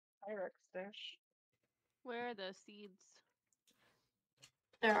Pyrex dish. Where are the seeds?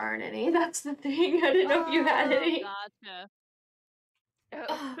 There aren't any. That's the thing. I didn't know if you had any. Gotcha.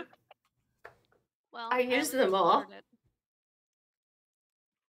 Ugh. Well, I at used least them all. watered it.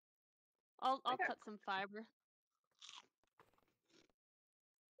 I'll Okay. cut some fiber.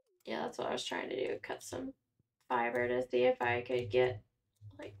 Yeah, that's what I was trying to do. Cut some fiber to see if I could get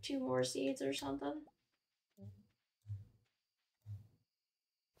like 2 more seeds or something.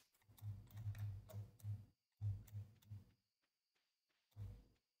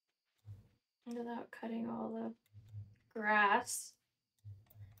 Without cutting all the grass.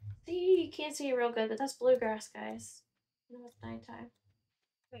 See, you can't see it real good, but that's bluegrass, guys. I know it's nighttime.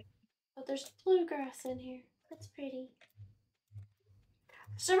 But there's bluegrass in here. That's pretty.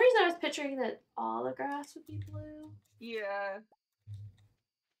 For some reason, I was picturing that all the grass would be blue. Yeah.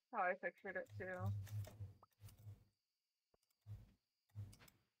 How I pictured it too.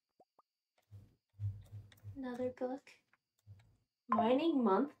 Another book. Mining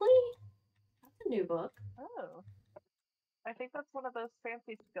Monthly? That's a new book. Oh. I think that's one of those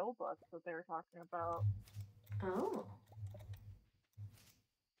fancy skill books that they were talking about. Oh.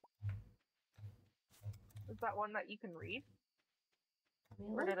 Is that one that you can read? Let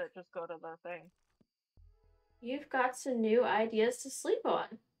me Or look. did it just go to the thing? You've got some new ideas to sleep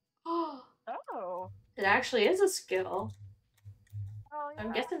on. Oh. Oh. It actually is a skill. Oh, yeah.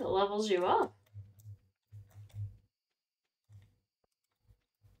 I'm guessing it levels you up.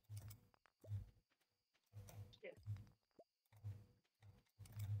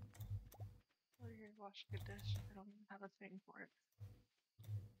 Oh, here's wash good dish. I don't even have a thing for it.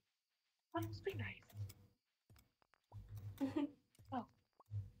 That must be nice. Oh.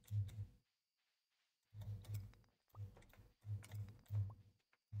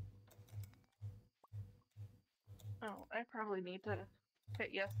 Oh, I probably need to hit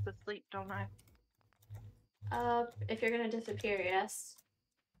yes to sleep, don't I? If you're gonna disappear, yes.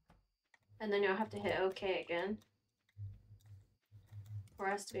 And then you'll have to hit OK again. For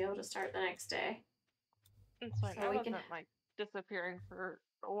us to be able to start the next day. It's fine. So I we wasn't can- like disappearing for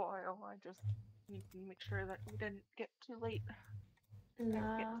a while. I just need to make sure that we didn't get too late.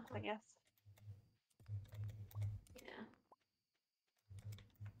 No. Say yes. Yeah.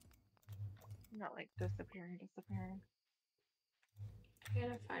 Not like disappearing. I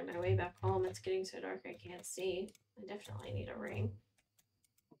gotta find my way back home. It's getting so dark I can't see. I definitely need a ring.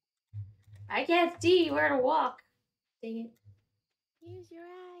 I can't see where to walk. Dang it. Use your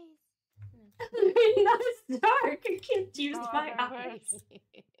eyes. No, it's dark. I can't use Oh, my I eyes.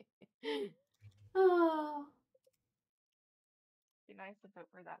 Oh. Be nice if it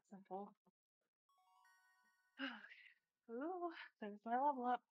were that simple. Ooh, there's my level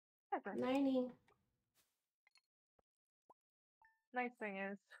up. Ever. 90. Nice thing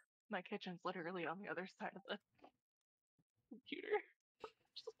is, my kitchen's literally on the other side of the computer.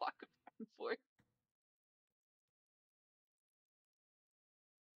 Just walking back and forth.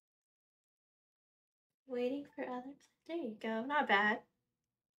 Waiting for other. There you go. Not bad.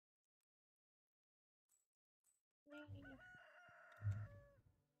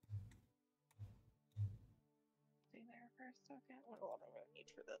 Stay there for a second. What do I need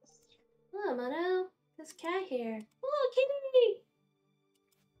for this? Oh, Mono. This cat here. Oh, kitty!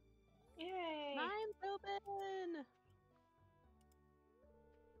 Yay! Mine's open.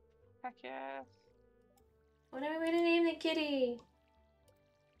 Heck yes. What are we gonna name the kitty?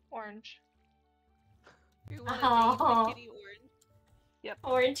 Orange. You want to name Oh. the kitty orange? Yep.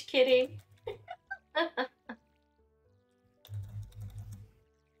 Orange kitty.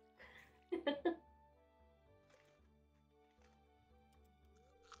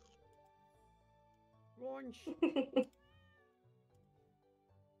 Orange.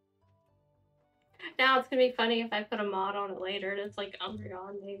 Now it's gonna be funny if I put a mod on it later and it's like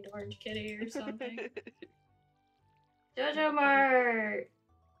Umbreon named Orange Kitty or something. Jojo Mart!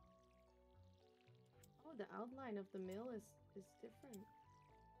 Oh, the outline of the mill is different.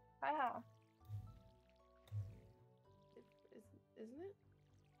 Ah. Isn't it?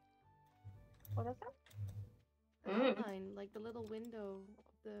 What is it? The outline, like the little window of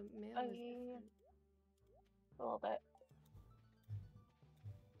the mill is different. A little bit.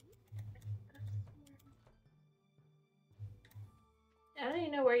 I don't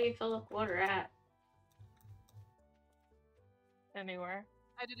even know where you fill up water at. Anywhere.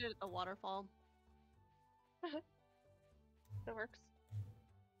 I did it at a waterfall. That works.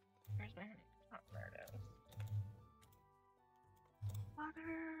 Where's my honey? Oh, there it is.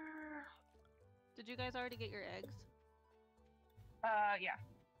 Water. Did you guys already get your eggs? Yeah.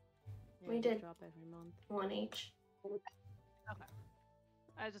 Yeah, We they did. drop every month. 1 each. Okay.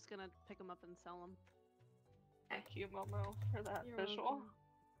 I was just gonna pick them up and sell them. Thank you, Momo, for that You're visual. welcome.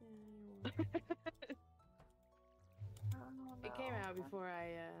 Yeah, you're welcome. Oh, It came out no. before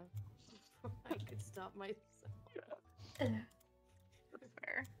I could stop myself. That's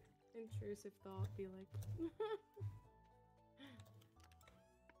fair. Intrusive thought, be like.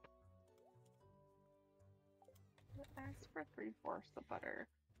 Ask for 3/4 the butter.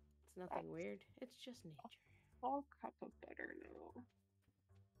 It's nothing weird. It's just nature. Whole cup of butter, no.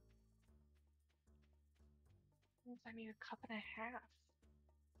 Means I need 1.5 cups.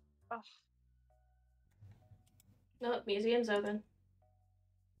 Ugh. No, museum's open.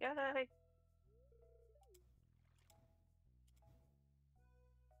 Yeah, that.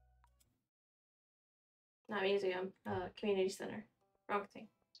 Not museum. Community center. Wrong thing.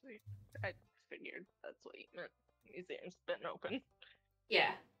 Sweet. I figured that's what you meant. Museum's been open.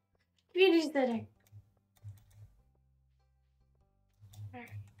 Yeah. Community center. Alright.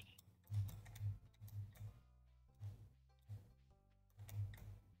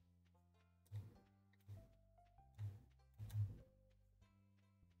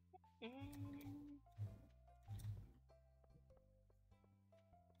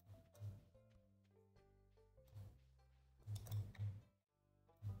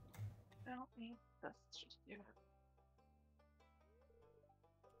 I don't need this just yet.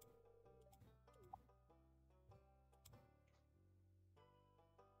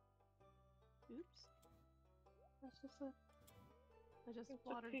 Oops. That's just a I just It's a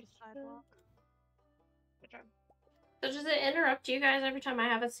watered the piece of- sidewalk. good job. So does it interrupt you guys every time I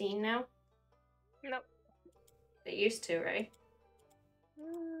have a scene now? Nope. It used to, right?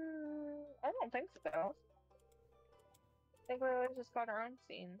 I don't think so. I think we always just got our own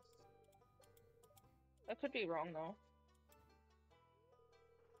scenes. I could be wrong though.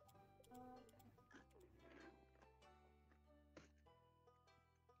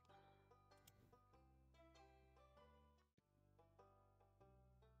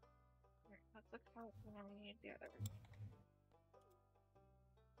 Right, that's the count, and then we need the other one.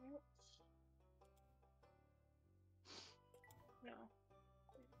 Oops. No.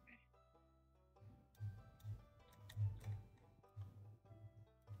 Okay.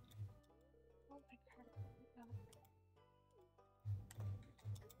 Oh my god.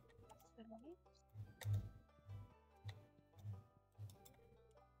 That's the light.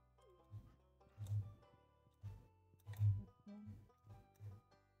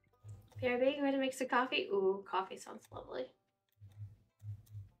 PRB, you ready to make some coffee? Ooh, coffee sounds lovely. It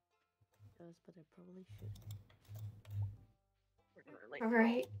does, but I probably should. We're gonna like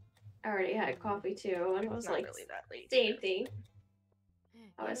Alright. I already had coffee too, and I was not like, really that late. same thing.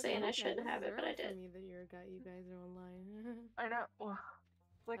 I Yeah, was saying I that's shouldn't have it, but I early for did. me that you guys are online. I know. Well,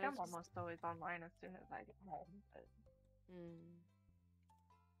 like I I'm was just- almost always online as soon as I get home, but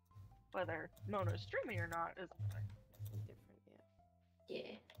whether Mono's streaming or not is Different, yeah.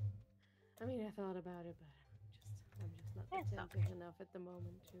 Yeah. I mean, I thought about it, but I'm just not It's attentive okay. enough at the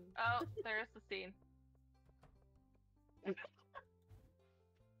moment to. Oh, there's the scene.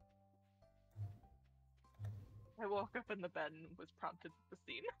 I woke up in the bed and was prompted with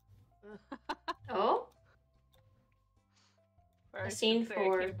the scene. Oh? Where A I should scene say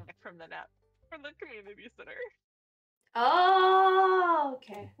for- I came back from the nap from the community center. Oh,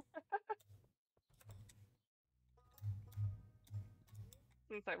 okay.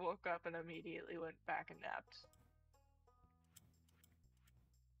 Since I woke up and immediately went back and napped.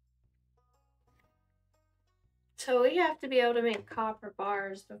 So we have to be able to make copper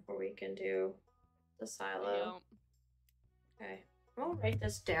bars before we can do the silo. Okay. I'll write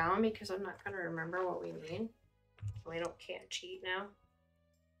this down because I'm not going to remember what we need. Can't cheat now.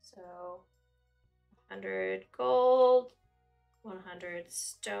 So 100 gold, 100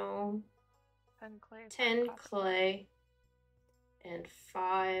 stone, 10 clay. 10 clay, and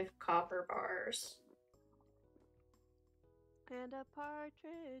 5 copper bars. And a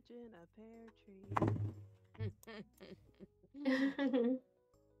partridge in a pear tree.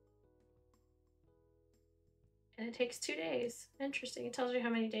 And it takes 2 days. Interesting. It tells you how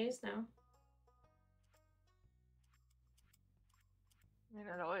many days now. I mean,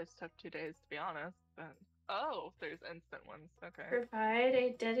 it always took 2 days to be honest, but oh, there's instant ones. Okay. Provide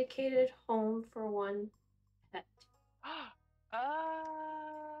a dedicated home for one pet.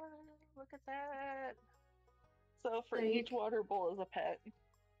 Look at that. So for So you each water bowl is a pet.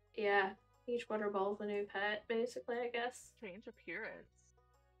 Yeah, each water bowl is a new pet, basically, I guess. Change appearance.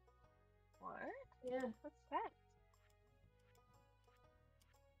 What? Yeah. What's that?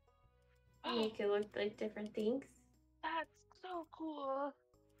 Make it look like different things. That's so cool.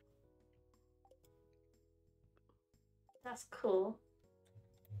 That's cool.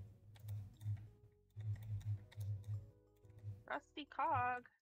 Rusty cog.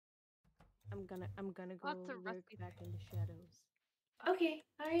 I'm gonna go Lots of lurk rusty back in the shadows. Okay,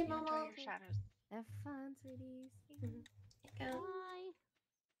 alright, You Mama. enjoy your shadows. Have fun, sweeties. Go. Bye.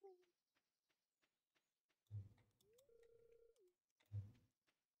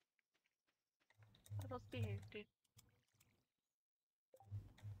 Little speed, dude.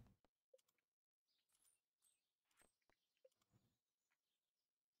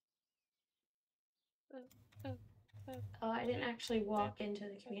 Oh, I didn't actually walk into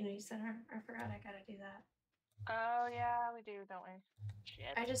the community center. I forgot I gotta do that. Oh yeah, we do, don't we?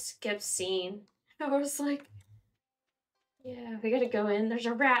 Shit. I just skipped scene. I was like, yeah, we gotta go in. There's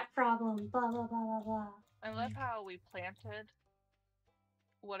a rat problem. Blah, blah, blah, blah, blah. I love how we planted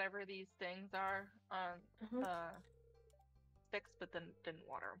whatever these things are on sticks, but then didn't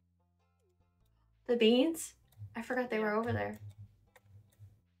water them. The beans? I forgot they were Yeah. over there.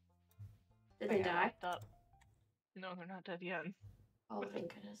 Did they die? Wrapped up. No, they're not dead yet. Oh,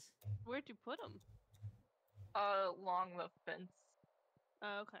 thank goodness. Where'd you put them? Along the fence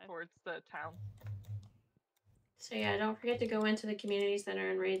Oh, okay. towards the town. So yeah, don't forget to go into the community center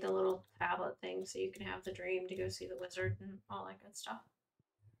and read the little tablet thing so you can have the dream to go see the wizard and all that good stuff.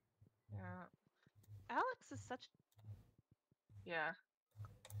 Yeah. Alex is such Yeah.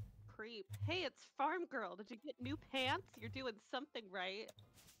 a creep. Hey, it's Farm Girl. Did you get new pants? You're doing something right.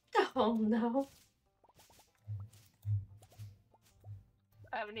 Oh no.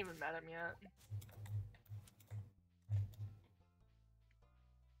 I haven't even met him yet.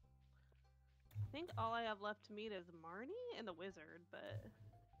 I think all I have left to meet is Marnie and the wizard, but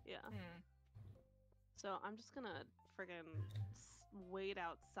yeah. So I'm just gonna friggin' wait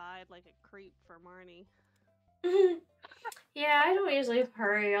outside like a creep for Marnie. Yeah, I don't usually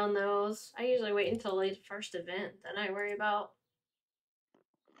hurry on those. I usually wait until the first event, then I worry about.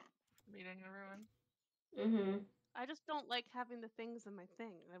 Meeting everyone. Mm-hmm. I just don't like having the things in my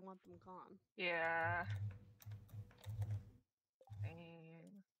thing. I want them gone. Yeah.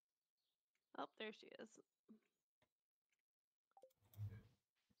 Oh, there she is.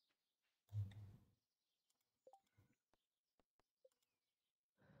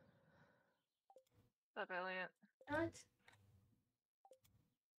 What's up, Elliot? What?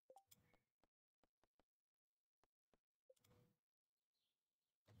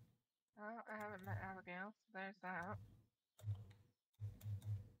 Oh, I haven't met Abigail, so there's that.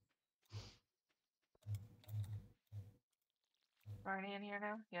 Barney in here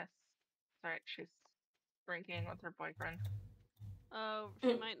now? Yes. Sorry, she's drinking with her boyfriend. Oh,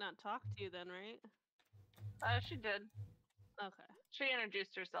 she might not talk to you then, right? She did. Okay. She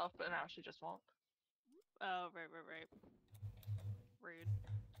introduced herself, but now she just won't. Oh, right. Rude.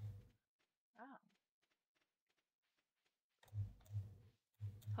 Oh.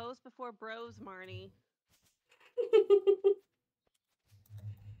 Hose before bros, Marnie.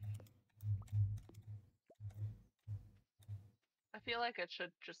 I feel like it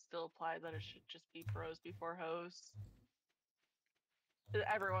should just still apply that it should just be bros before hoes.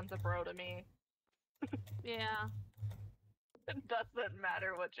 Everyone's a bro to me. Yeah. It doesn't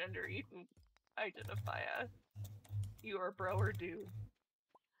matter what gender you identify as. You are bro or dude.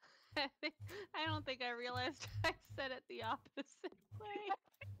 I don't think I realized I said it the opposite way.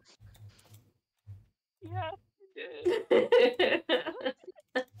 Yeah, you did.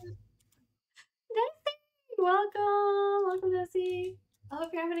 Nessie! Welcome, Nessie. I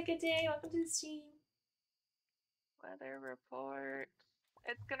hope you're having a good day. Welcome to the stream. Weather report.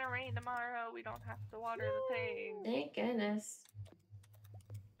 It's gonna rain tomorrow. We don't have to water the thing. Thank goodness.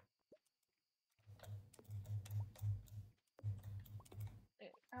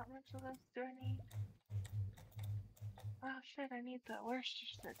 How much of this do I need? Oh shit, I need the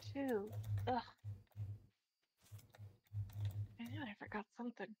Worcestershire too. Ugh. I knew I forgot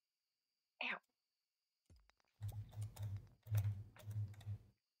something. Ow.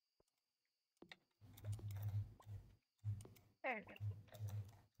 There you go.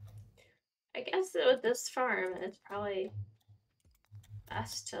 I guess that with this farm, it's probably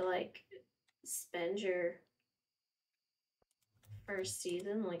best to like spend your first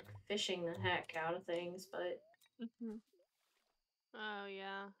season like fishing the heck out of things, but Oh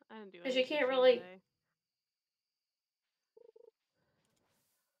yeah, I didn't do because any you can't fishing really. today.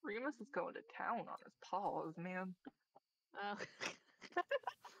 Remus is going to town on his paws, man. Oh. Look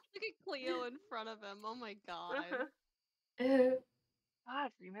at Cleo in front of him. Oh my god. God,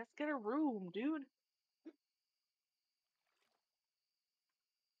 Remus, get a room, dude.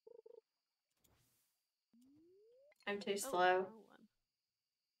 I'm too Oh, slow. wrong one.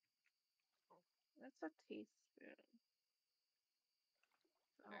 That's a teaspoon.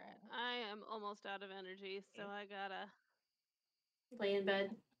 Alright, I am almost out of energy, so I gotta. Lay in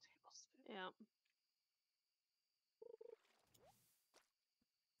bed. Yeah.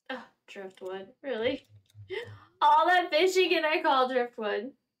 Oh, driftwood. Really? All that fishing and I call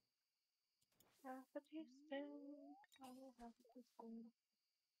driftwood. Half a teaspoon. Half a teaspoon.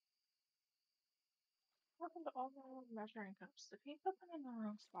 What happened to all my measuring cups? Did he put them in the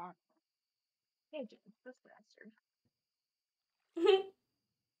wrong spot? Hey, dude, this bastard.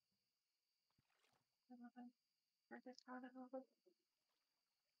 Where's this spot?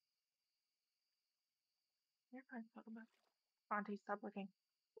 You're fine, Pokemon. Auntie, stop looking.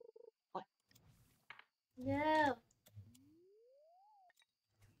 What? No.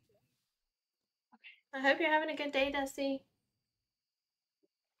 I hope you're having a good day, Dusty.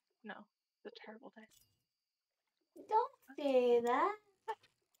 No, it's a terrible day. Don't say that.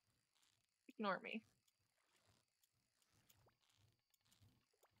 Ignore me.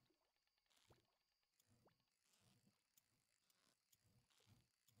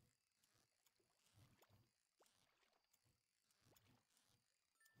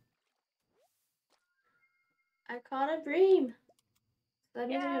 I caught a dream. So that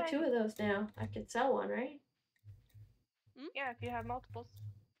means I have Yay! 2 of those now. I could sell one, right? Yeah, if you have multiples.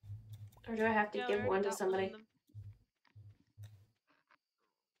 Or do I have to Yeah, we give already one to got somebody? one in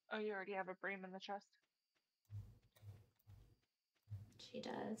Oh, you already have a bream in the chest? She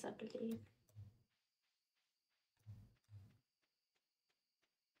does, I believe.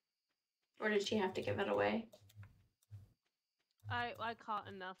 Or did she have to give it away? I caught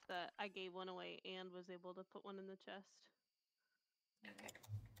enough that I gave one away and was able to put one in the chest. Okay.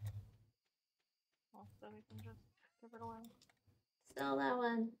 Well, so we can just give it away. Sell that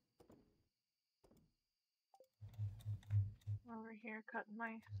one. Over here, cutting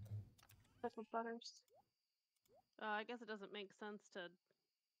my pickled butters. I guess it doesn't make sense to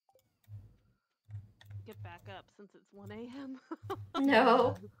get back up since it's 1 a.m.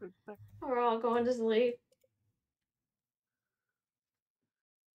 No. We're all going to sleep.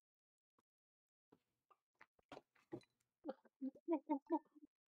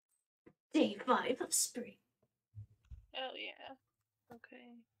 Day 5 of spring. Oh yeah.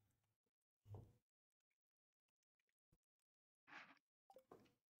 Okay.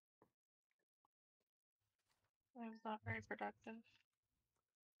 I was not very productive.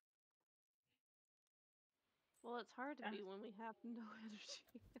 Well, it's hard to Yeah. be when we have no energy.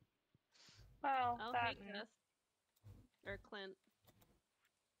 Well, Oh, that hey, and Tess. Or Clint.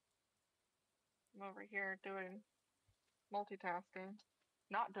 I'm over here doing multitasking.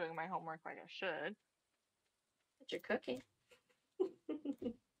 Not doing my homework like I should. But you're cooking. But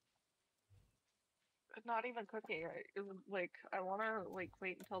not even cooking. It was like I wanna like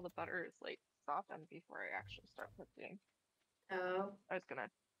wait until the butter is like softened before I actually start cooking. Oh. I was gonna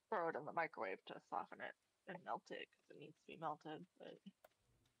throw it in the microwave to soften it and melt it because it needs to be melted, but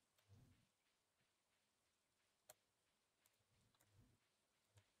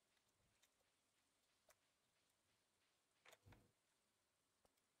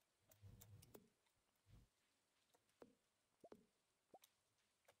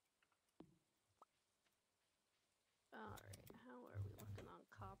Alright, how are we looking on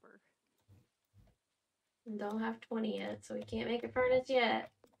copper? Don't have 20 yet, so we can't make a furnace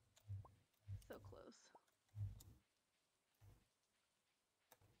yet. So close.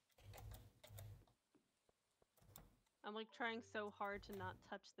 I'm like trying so hard to not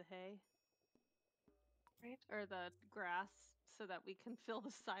touch the hay. right? Or the grass so that we can fill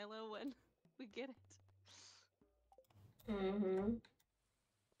the silo when we get it. Mm-hmm.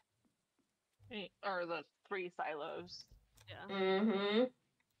 Or the 3 silos. Yeah. Mm-hmm.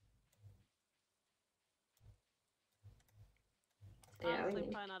 Yeah, Honestly,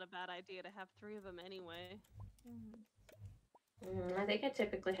 probably not a bad idea to have 3 of them anyway. I think I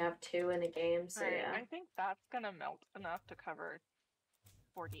typically have 2 in a game, so Right, yeah. I think that's gonna melt enough to cover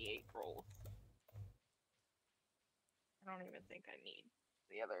 48 rolls. I don't even think I need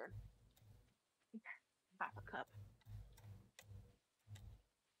the other half a cup.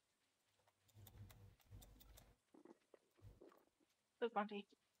 Look, Monty.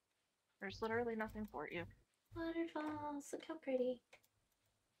 There's literally nothing for you. Waterfalls, look how pretty.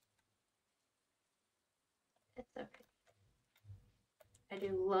 It's so pretty. I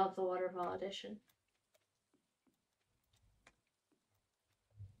do love the waterfall edition.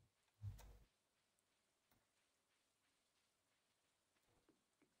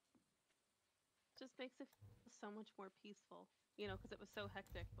 Just makes it feel so much more peaceful, you know, because it was so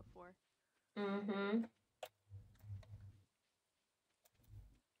hectic before. Mm-hmm.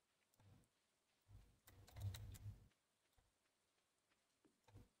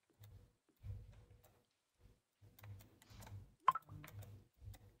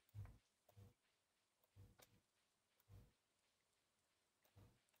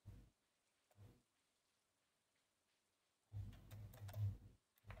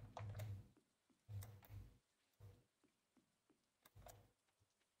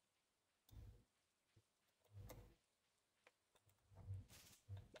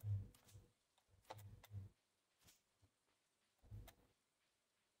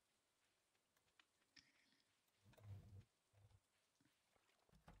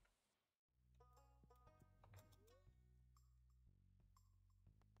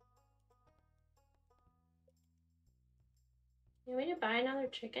 You want me to buy another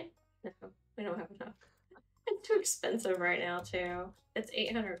chicken? No, we don't have enough. It's too expensive right now, too. It's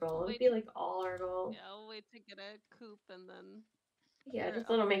 800 gold. It'd be like all our gold. Yeah, I'll wait to get a coop and then. Yeah, just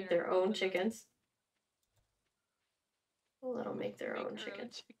let them make their own chickens. We'll let them make their own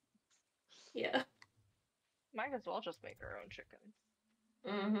chickens. Yeah. Might as well just make our own chickens.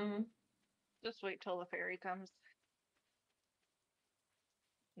 Mm-hmm. Just wait till the fairy comes.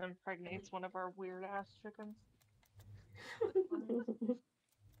 Then impregnates one of our weird ass chickens.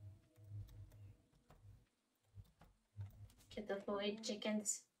 Get the void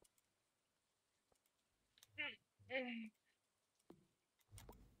chickens.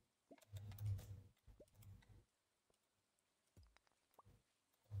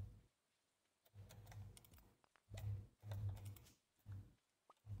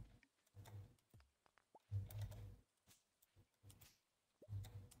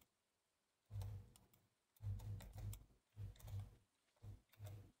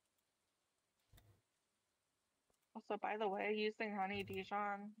 Also, by the way, using honey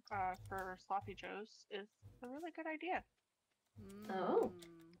Dijon for sloppy joes is a really good idea. Oh.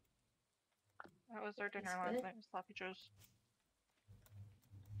 That was our dinner That's last night, was sloppy joes.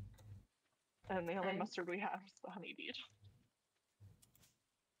 And the only mustard we have is the honey Dijon.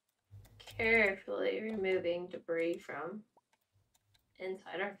 Carefully removing debris from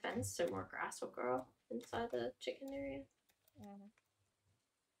inside our fence so more grass will grow inside the chicken area.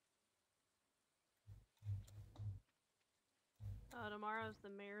 Oh, tomorrow's the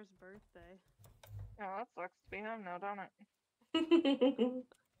mayor's birthday. Oh, that sucks to be him now, don't it?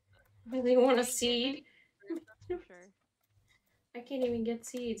 Really want a seed? That's for sure. I can't even get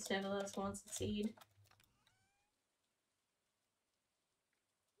seeds. Nevertheless wants a seed.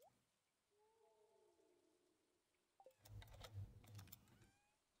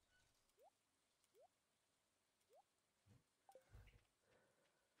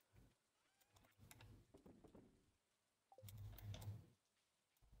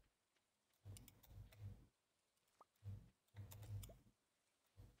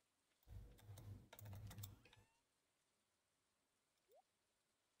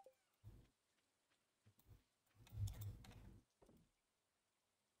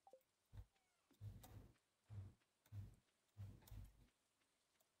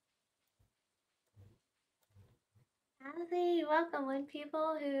 Allie, welcome. When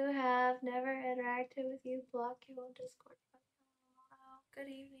people who have never interacted with you block you on Discord. Wow, good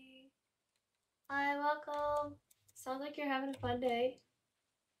evening. Hi, welcome. Sounds like you're having a fun day.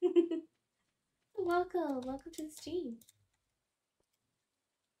 Welcome to the stream.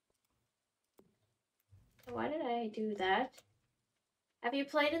 Why did I do that? Have you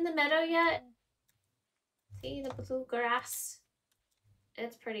played in the meadow yet? See the blue grass?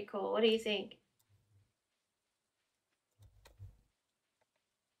 It's pretty cool. What do you think?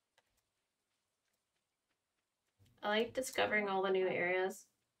 I like discovering all the new areas.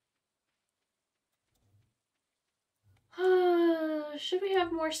 Should we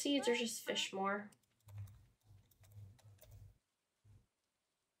have more seeds or just fish more?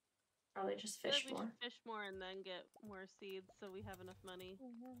 Probably just fish more. Fish more and then get more seeds so we have enough money.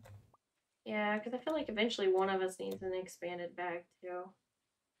 Yeah, because I feel like eventually one of us needs an expanded bag too.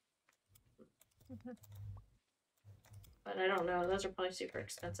 But I don't know. Those are probably super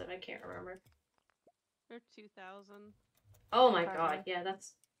expensive. I can't remember. They're 2,000. Oh my god, yeah,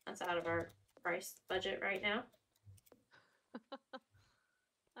 that's out of our price budget right now.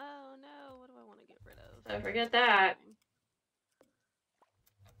 Oh no, what do I want to get rid of? So forget that.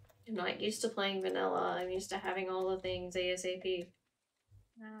 I'm not used to playing vanilla. I'm used to having all the things ASAP.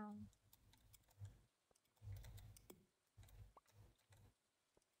 No.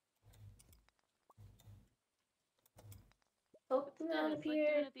 Pokemon It's like appeared. doing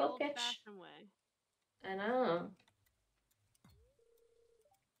it the Poketch. old-fashioned way. I know.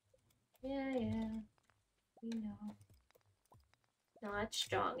 Yeah. We know. Not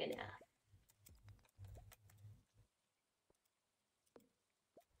strong enough.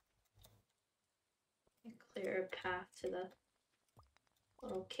 Clear a path to the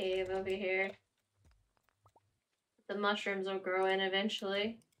little cave over here. The mushrooms will grow in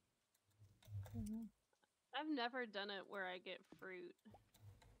eventually. I've never done it where I get fruit.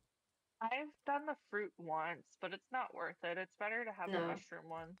 I've done the fruit once, but it's not worth it. It's better to have the mushroom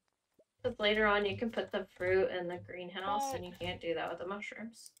one. Because later on you can put the fruit in the greenhouse and you can't do that with the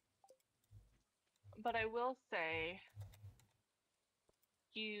mushrooms. But I will say,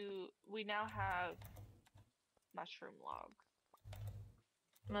 we now have mushroom logs.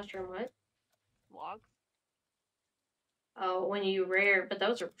 Mushroom what? Logs? Oh, when you rare, but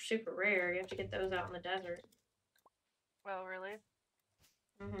those are super rare. You have to get those out in the desert. Oh, really?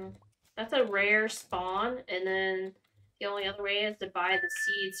 That's a rare spawn, and then the only other way is to buy the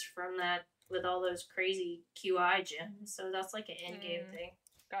seeds from that with all those crazy QI gems. So that's like an in-game thing.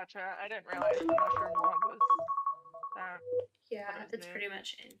 Gotcha. I didn't realize the mushroom log was that. Yeah, it's pretty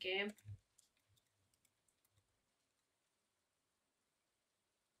much in-game.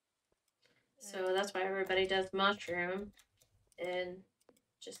 So that's why everybody does mushroom and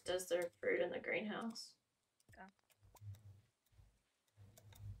just does their fruit in the greenhouse. Yeah.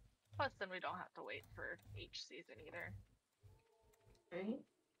 Plus, then we don't have to wait for each season either. Right?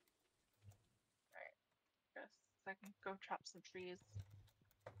 Right. Guess I can go chop some trees.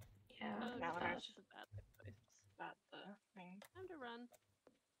 Yeah. Oh, now that that's a bad place. Got the thing. Time to run.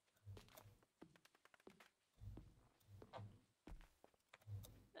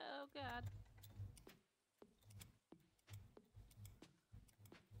 Oh god.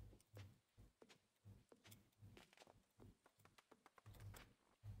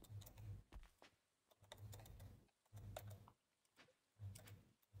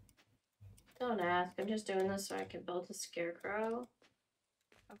 Don't ask. I'm just doing this so I can build a scarecrow.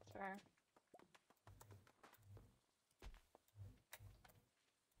 That's fair.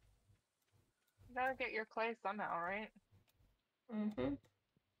 You gotta get your clay somehow, right?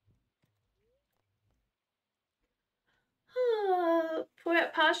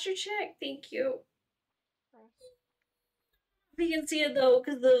 Posture check. Thank you. You can see it though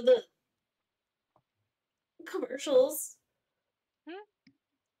because of the commercials.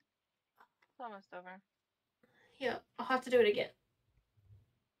 It's almost over. Yeah, I'll have to do it again.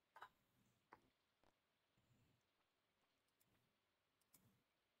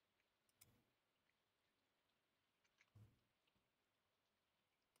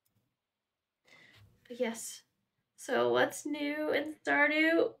 But yes. So what's new in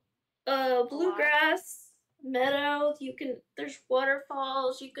Stardew? Bluegrass meadow. There's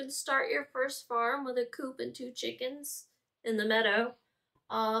waterfalls. You can start your first farm with a coop and 2 chickens in the meadow.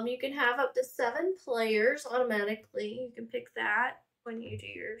 You can have up to 7 players automatically. You can pick that when you do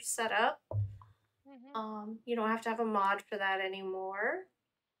your setup. You don't have to have a mod for that anymore.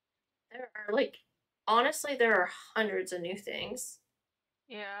 There are honestly, there are hundreds of new things.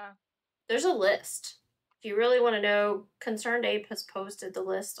 Yeah. There's a list. If you really want to know, Concerned Ape has posted the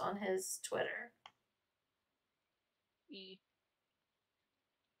list on his Twitter.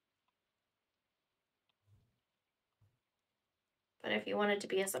 But if you want it to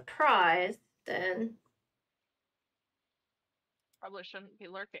be a surprise, then... Probably shouldn't be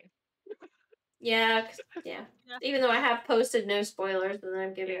lurking. Yeah. Even though I have posted no spoilers, and then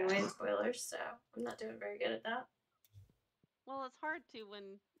I'm giving away spoilers, so I'm not doing very good at that. Well, it's hard to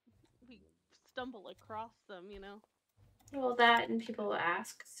when we stumble across them, you know? Well, that and people will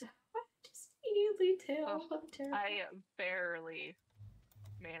ask, so I just immediately tell. Oh, I barely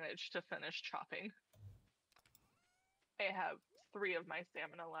managed to finish chopping. I have 3 of my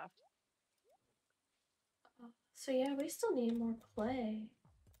stamina left. So yeah, we still need more clay.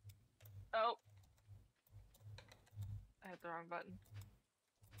 Oh. I hit the wrong button.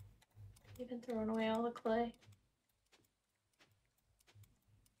 You've been throwing away all the clay.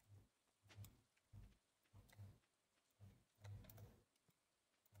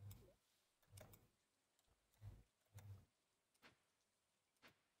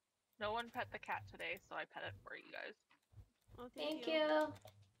 No one pet the cat today, so I pet it for you guys. Oh, Thank you.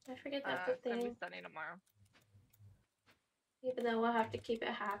 I forget that's a It's gonna be thing. sunny tomorrow. Even though we'll have to keep it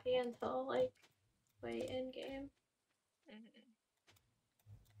happy until like way in game.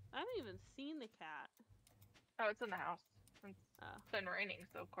 I haven't even seen the cat. Oh, it's in the house. It's been raining,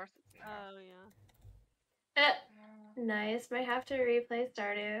 so of course it's in the house. Oh yeah. Nice. Might have to replay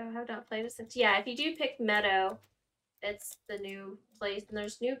Stardew. I have not played it since. Yeah, if you do pick Meadow, it's the new place, and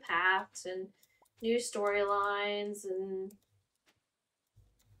there's new paths and new storylines and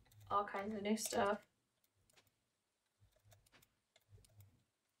all kinds of new stuff.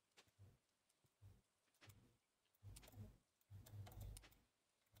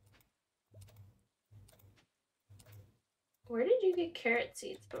 Where did you get carrot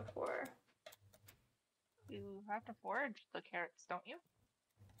seeds before? You have to forage the carrots, don't you?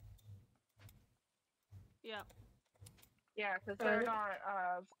 Yeah. Yeah, because they're not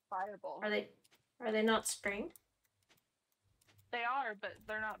viable. Are they not spring? They are, but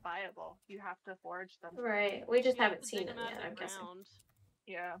they're not viable. You have to forage them. Right. We just haven't seen them yet, I'm guessing.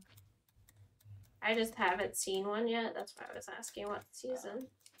 Yeah. I just haven't seen one yet. That's why I was asking what season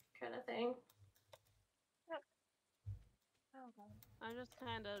kind of thing. Yep. Okay. I'm just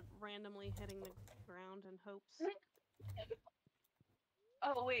kind of randomly hitting the ground in hopes.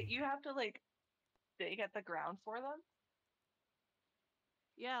 Oh, wait, you have to, like, dig at the ground for them?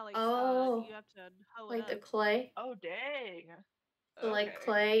 Yeah, like, you have to hoe it like up. the clay? Oh, dang. So, like,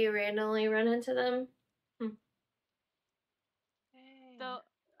 clay, you randomly run into them? Dang. So,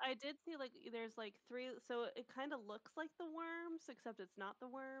 I did see, like, there's, like, 3, so it kind of looks like the worms, except it's not the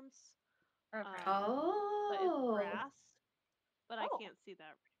worms. Okay. But it's grass. But I can't see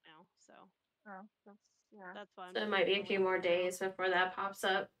that right now, so. Oh, yeah. That's why I'm So it might be a few more days before that pops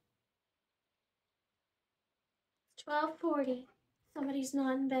up. 12:40. Somebody's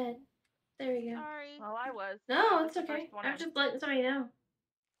not in bed. There we go. Sorry. Well, I was. No, it's okay. I'm just letting somebody know.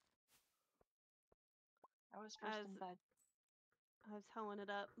 I was first in bed. I was hoeing it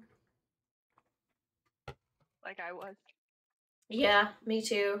up. Like I was. Yeah, me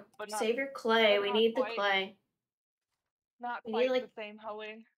too. Save your clay. We need the clay. Not quite the same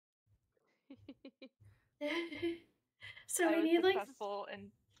hoeing. So I we need like successful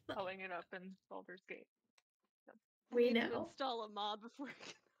in hoeing it up in Baldur's Gate. So. We need to install a mod before we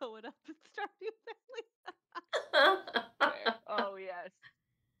can hoe it up and Stardew Valley. Oh yes.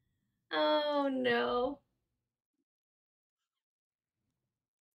 Oh no.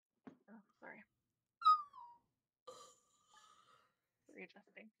 Oh, sorry.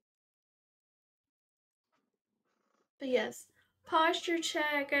 Readjusting. But yes, posture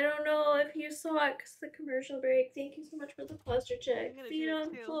check. I don't know if you saw it because the commercial break. Thank you so much for the posture check. Feet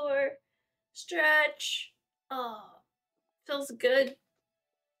on the floor. Stretch. Oh, feels good.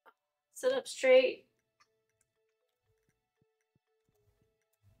 Sit up straight.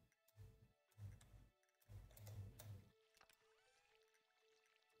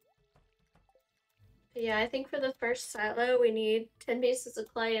 But yeah, I think for the first silo we need 10 pieces of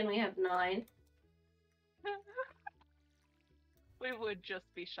clay and we have 9. We would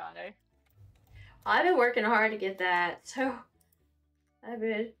just be shy. I've been working hard to get that, so I've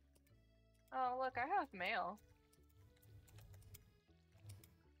been. Oh look, I have mail.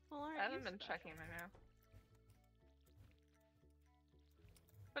 Well, I haven't been checking my mail.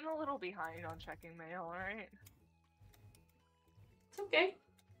 Been a little behind on checking mail, alright? It's okay.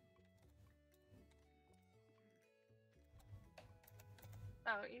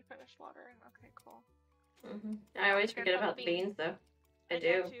 Oh, you finished watering. Okay, cool. I always forget about the beans, though. I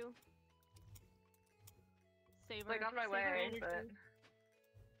do. Got you. Like on my way, but.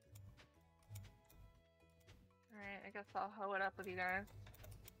 Alright, I guess I'll hoe it up with you guys.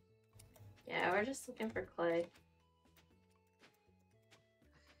 Yeah, we're just looking for clay.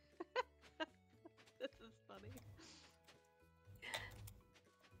 This is funny.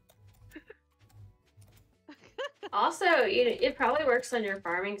 Also, it probably works on your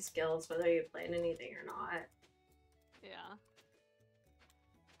farming skills, whether you plant anything or not. Yeah.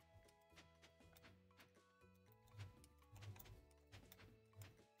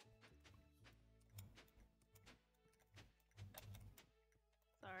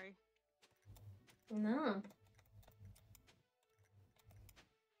 Sorry. No.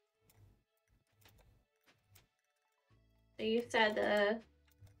 So you said the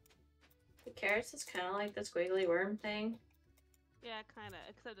carrots is kind of like the squiggly worm thing? Yeah, kind of,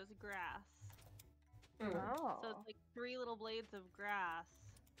 except it's grass. Oh. So it's like 3 little blades of grass.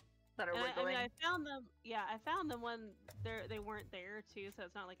 That are wiggling. I mean, I found them. Yeah, I found them when they weren't there too, so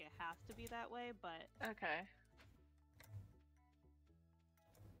it's not like it has to be that way. But okay.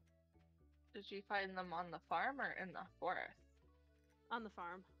 Did you find them on the farm or in the forest? On the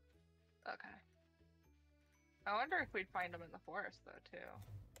farm. Okay. I wonder if we'd find them in the forest though too.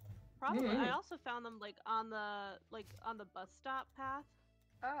 Probably. Mm. I also found them on the bus stop path.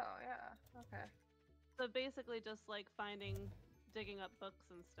 Oh yeah. Okay. So basically just digging up books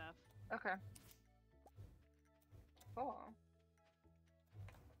and stuff. Okay. Cool.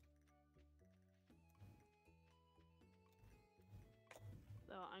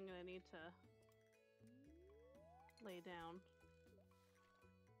 So I'm gonna need to lay down.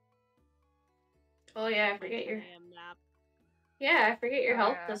 Oh yeah, I My forget 10 your a.m. nap. Yeah, I forget your Oh,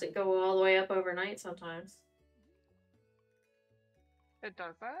 health yeah. doesn't go all the way up overnight sometimes. It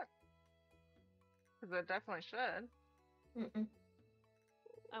does that? Because it definitely should. Mm-mm.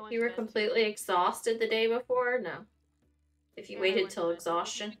 I went You to were bed completely exhausted the day before? No. If you I waited went to till bed. I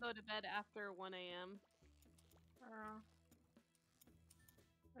exhaustion. usually go to bed after 1 a.m.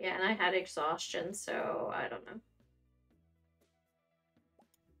 Yeah, and I had exhaustion, so I don't know.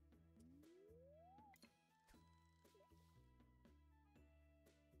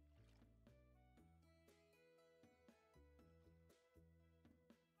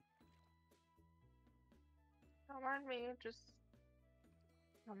 Don't mind me, just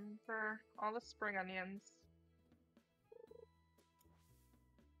for all the spring onions.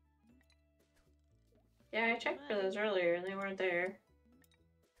 Yeah, I checked for those earlier and they weren't there.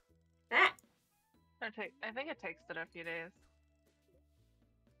 Ah! I think it takes it a few days.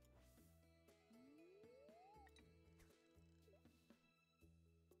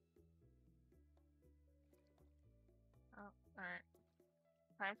 Oh, alright.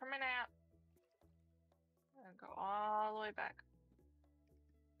 Time for my nap. And go all the way back.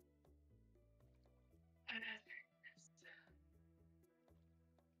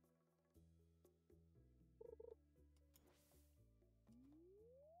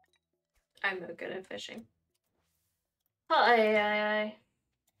 I'm no good at fishing. Hi.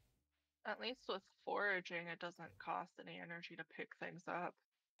 At least with foraging, it doesn't cost any energy to pick things up.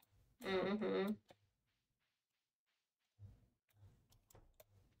 Mm-hmm.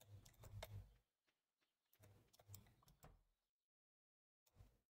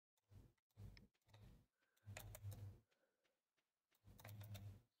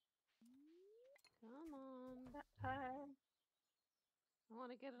 Come on. That time. I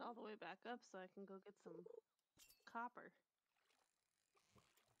want to get it all the way back up so I can go get some copper.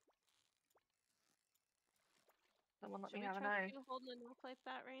 Someone let Should me we have a trust knife. you holding a knife like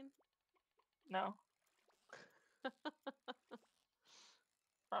that, Rain? No,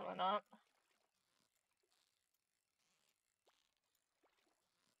 probably not.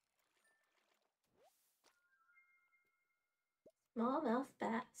 Smallmouth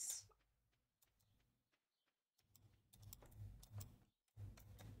bass.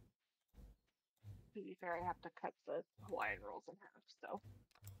 To be fair, I have to cut the Hawaiian rolls in half, so.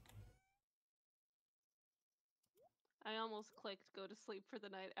 I almost clicked go to sleep for the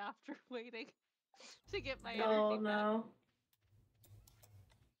night after waiting to get my Oh energy back. no.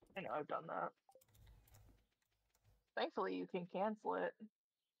 I know I've done that. Thankfully, you can cancel it.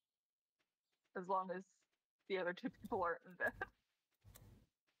 As long as the other two people aren't in bed.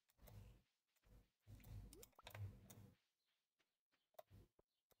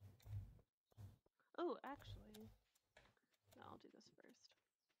 Oh, actually, no, I'll do this first.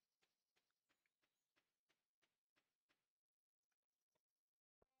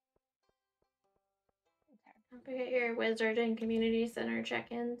 Don't forget your wizard and community center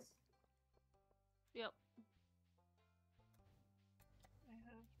check-ins. Yep. I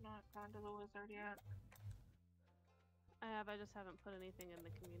have not gone to the wizard yet. I just haven't put anything in the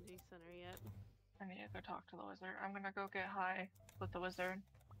community center yet. I need to go talk to the wizard. I'm gonna go get high with the wizard.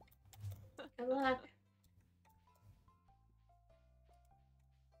 Good luck.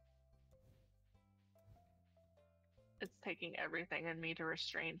 It's taking everything in me to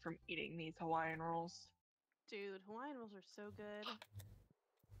restrain from eating these Hawaiian rolls. Dude, Hawaiian rolls are so good.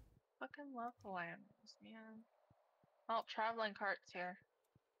 Fucking love Hawaiian rolls, man. Oh, traveling carts here.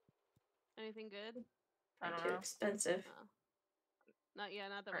 Anything good? I don't Too know. expensive. Oh. Not yet,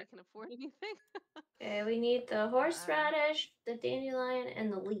 not that Right. we can afford anything. Okay, we need the horseradish, the dandelion,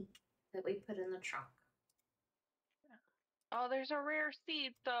 and the leek that we put in the trunk. Oh, there's a rare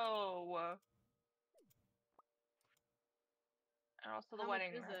seed though. And also the How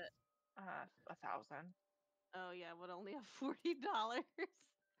wedding. much is it? 1,000. Oh yeah, would only have $40.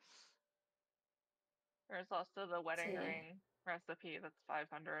 There's also the wedding See. ring recipe that's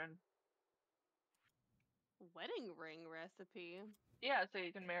 500. Wedding ring recipe. Yeah, so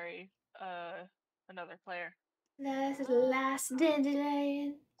you can marry another player. That's the last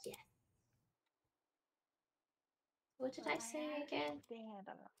dandelion. Yeah. What did I say again? Yes.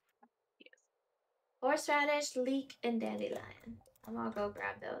 Horseradish, leek, and dandelion. I'm gonna go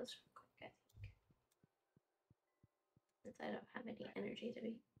grab those real quick, I think. Since I don't have any energy to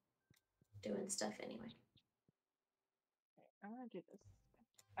be doing stuff anyway. I'm gonna do this.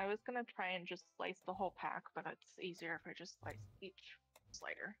 I was gonna try and just slice the whole pack, but it's easier if I just slice each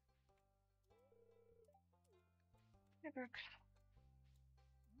slider.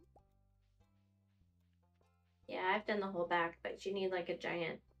 Yeah, I've done the whole back, but you need like a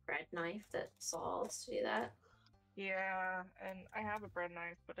giant bread knife that saws to do that. Yeah, and I have a bread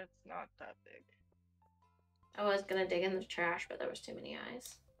knife, but it's not that big. I was gonna dig in the trash, but there was too many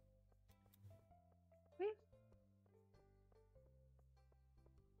eyes.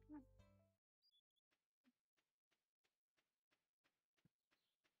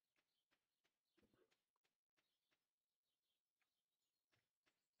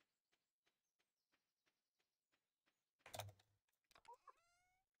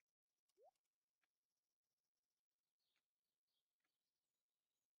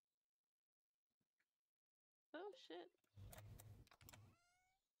 Oh shit.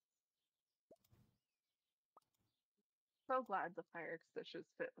 So glad the fire extinguishers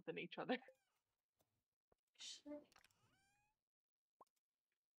fit within each other.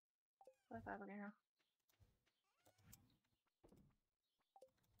 What's happening here?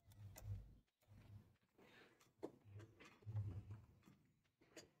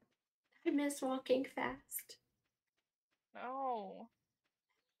 I miss walking fast. No.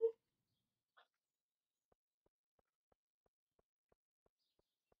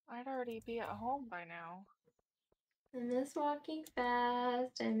 I'd already be at home by now. I miss walking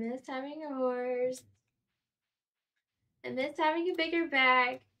fast. I miss having a horse. I miss having a bigger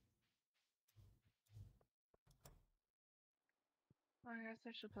bag. I guess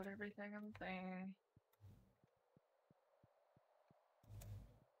I should put everything in the thing.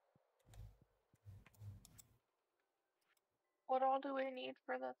 What all do we need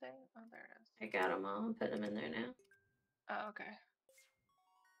for the thing? Oh, there it is. I got them all. I'm putting them in there now. Oh, okay.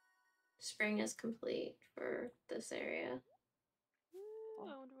 Spring is complete for this area. Ooh,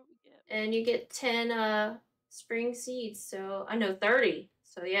 I wonder what we get. And you get 10 spring seeds. So I know 30.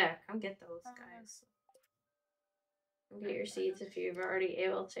 So yeah, come get those guys. Come get your seeds if you've already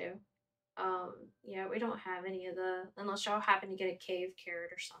able to. Yeah, we don't have any of the, unless y'all happen to get a cave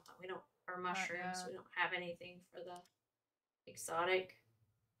carrot or something. We don't, or mushrooms. We don't have anything for the exotic.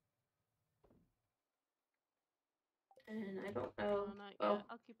 And I don't know. No, not Well, yet.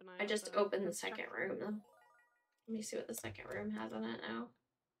 I'll keep an eye I out, just though. opened the second room though. Let me see what the second room has on it now.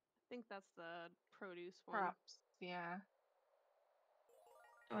 I think that's the produce one. Props, yeah.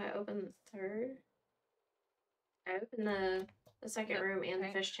 Oh, I opened the third. I opened the second room and the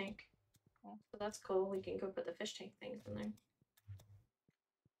fish tank. Cool. So that's cool. We can go put the fish tank things in there.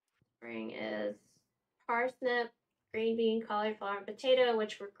 Spring is parsnip, green bean, cauliflower, and potato,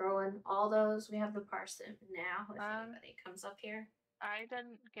 which we're growing all those. We have the parsnip now if anybody comes up here. I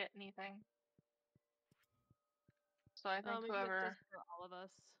didn't get anything. So I think maybe whoever... it's just for all of us.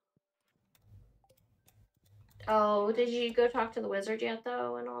 Oh, did you go talk to the wizard yet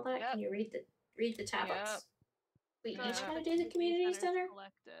though and all that? Yep. Can you read the tablets? Yep. We So each gotta do the community center?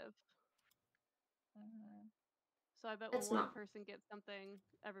 Collective. Mm-hmm. So I bet It's when one not. person gets something,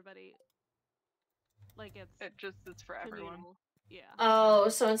 everybody like it's for everyone. Yeah. Oh,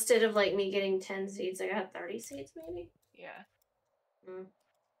 so instead of like me getting 10 seeds, I got 30 seeds maybe? Yeah. Mm.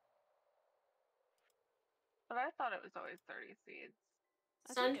 But I thought it was always 30 seeds.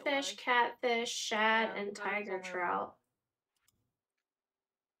 Sunfish, catfish, shad, and tiger trout.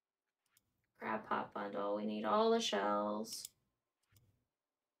 Crab pot bundle. We need all the shells.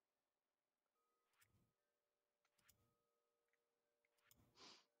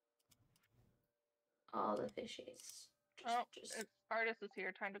 All the fishies. Artist is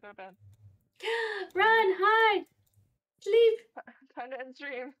here. Time to go to bed. Run, hide, sleep. Time to end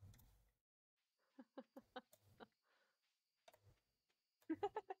stream.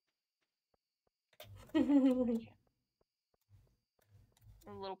 The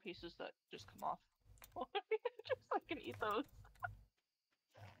little pieces that just come off. Just so I can eat those.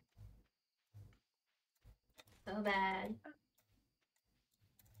 So bad.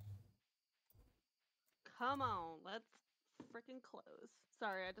 Come on, let's freaking close.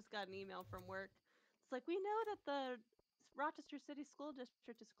 Sorry, I just got an email from work. It's like, we know that the Rochester City School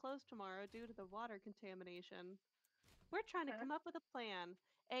District is closed tomorrow due to the water contamination. We're trying to come up with a plan.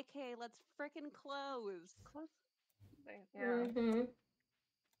 AKA, let's freaking close. Yeah. Mm-hmm.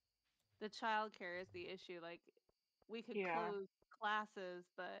 The childcare is the issue. Like, we could close classes,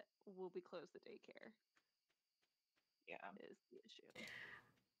 but will we close the daycare? Yeah. is the issue.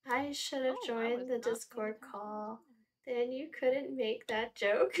 I should have Oh, I was joined the not paying Discord attention this call. time. Then you couldn't make that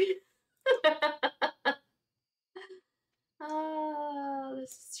joke. Oh,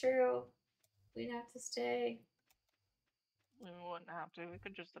 this is true. We'd have to stay. We wouldn't have to. We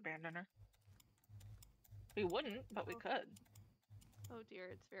could just abandon her. We wouldn't, but we could. Oh dear,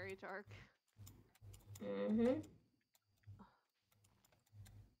 it's very dark. Mm-hmm.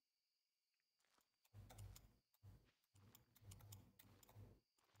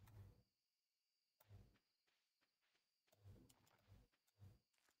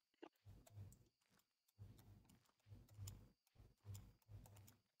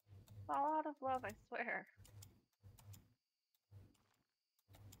 All out of love, I swear.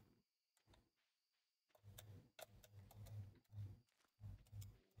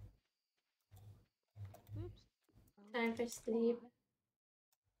 Oops. Time for sleep.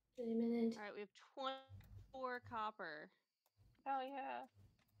 Wait a minute. Alright, we have 24 copper. Hell yeah. I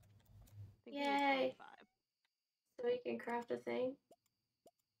think we Yay! need 25. So we can craft a thing.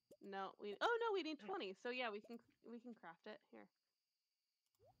 No, we need 20. So yeah, we can craft it. Here.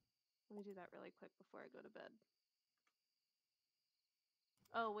 Let me do that really quick before I go to bed.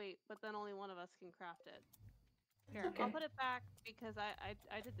 Oh wait, but then only one of us can craft it. Here, Okay. I'll put it back because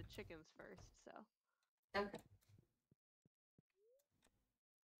I did the chickens first, so. Okay.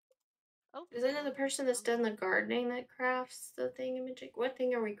 Oh. Is it the person that's done the gardening that crafts the thingamajig? What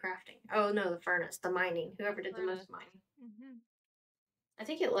thing are we crafting? Oh no, the furnace, the mining. Whoever did the most mining. Mm-hmm. I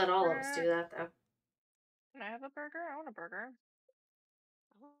think it let all of us do that though. Can I have a burger? I want a burger.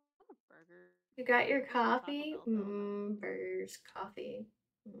 I want a burger. You got your I want Taco coffee? Bell, though, but Burgers, coffee.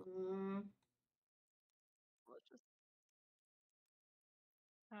 delicious.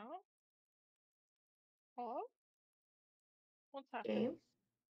 Oh? Hello? What's happening? Game.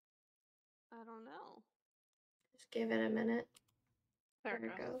 I don't know. Just give it a minute. There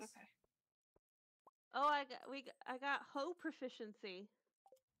There it goes. Okay. Oh, I got hoe proficiency.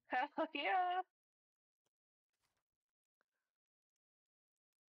 Hell yeah!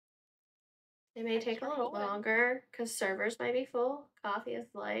 It may take a Extra little hoeing. longer because servers might be full. Coffee is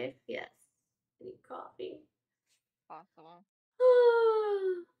life. Yes. I need coffee. Possible.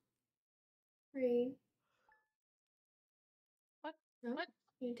 Green. What? No, What?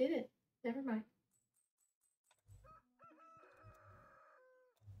 you did it. Never mind.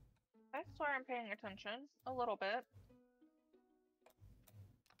 I swear I'm paying attention. A little bit.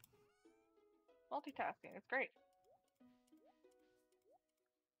 Multitasking is great.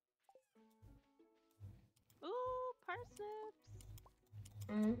 Ooh, parsnips.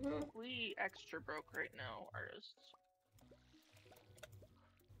 Mm-hmm. We extra broke right now, artists.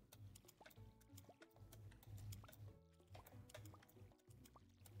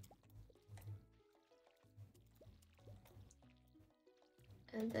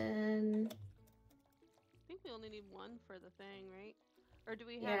 And then I think we only need one for the thing, right? Or do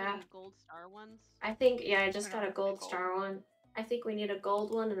we have any gold star ones? I think, yeah, I just We got don't a have any gold star one. I think we need a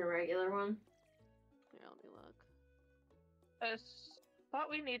gold one and a regular one. Here, let me look. I thought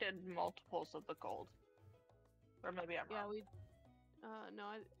we needed multiples of the gold. Or maybe I'm wrong. No,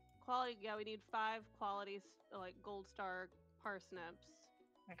 quality, yeah, we need 5 qualities, like gold star parsnips.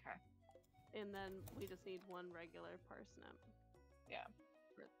 Okay. And then we just need 1 regular parsnip. Yeah.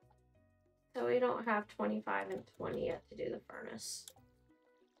 So we don't have 25 and 20 yet to do the furnace.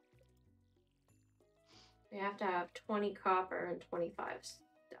 We have to have 20 copper and 25 stone.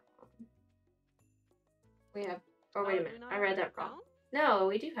 We have, oh wait a minute, I read that wrong. No,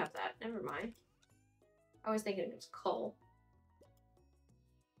 we do have that, never mind. I was thinking it was coal.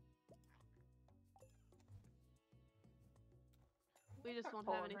 We just won't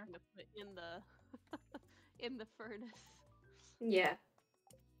have anything to put in the in the furnace. Yeah.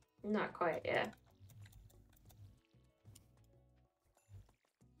 Not quite, yeah.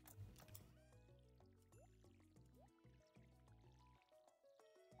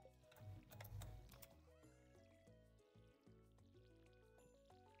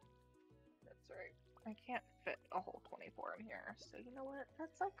 That's right. I can't fit a whole 24 in here, so you know what?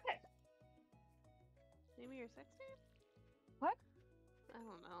 That's okay. Maybe you're 60? What? I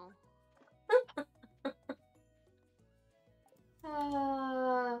don't know.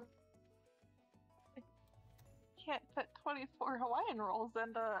 Can't fit 24 Hawaiian rolls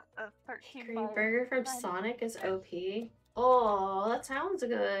into a 13 Green burger from Sonic is OP. Oh, that sounds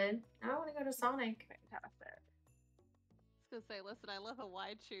good. I want to go to Sonic. Fantastic. I was gonna say, listen, I love a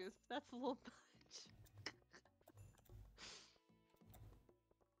wide shoes. That's a little much.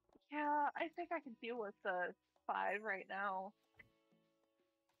 Yeah, I think I can deal with the 5 right now.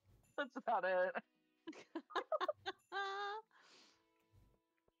 That's about it.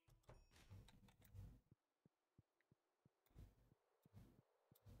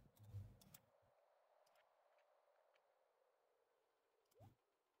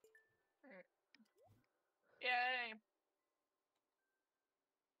 Yay!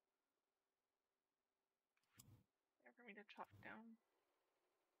 Time for me to chop down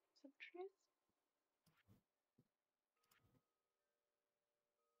some trees.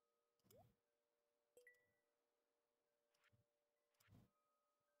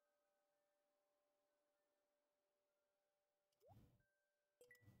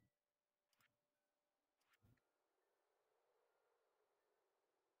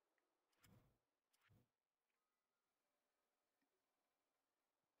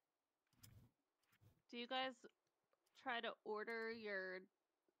 Do you guys try to order your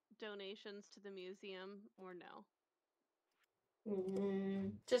donations to the museum or no?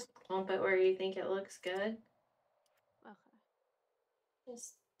 Just clump it where you think it looks good. Okay.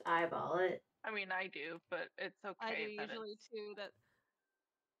 Just eyeball it. I mean, I do, but it's okay. I do that usually it's... too. That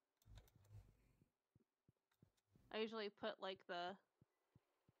I usually put like the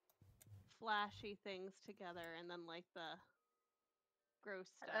flashy things together and then like the gross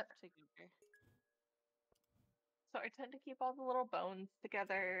stuff together. So I tend to keep all the little bones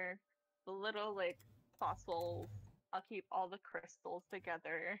together, the little like fossils. I'll keep all the crystals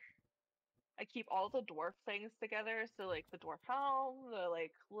together. I keep all the dwarf things together, so like the dwarf helm, the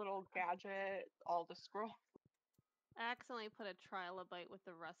like little gadget, all the scrolls. I accidentally put a trilobite with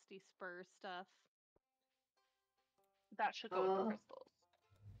the rusty spur stuff. That should go with the crystals.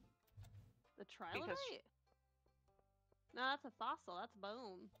 The trilobite? No, that's a fossil. That's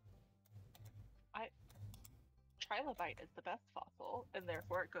bone. Trilobite is the best fossil, and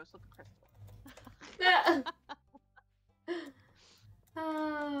therefore it goes with the crystal.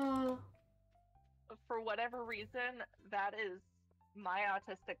 Oh. For whatever reason, that is my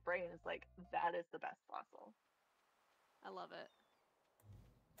autistic brain is like, that is the best fossil. I love it.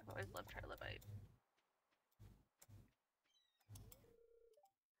 I've always loved trilobite.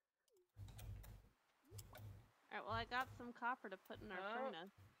 Alright, well I got some copper to put in our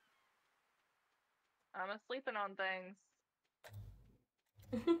furnace. I'm sleeping on things.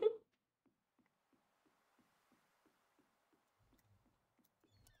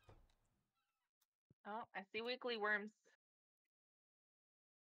 Oh, I see wiggly worms.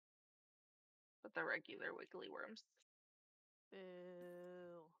 But they're regular wiggly worms. Boo.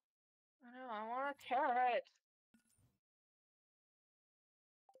 I know, I want a carrot.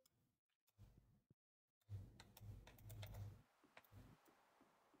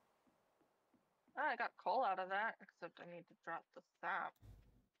 Oh, I got coal out of that, except I need to drop the sap.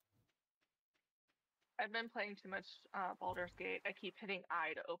 I've been playing too much Baldur's Gate. I keep hitting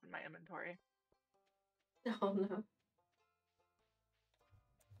I to open my inventory. Oh no.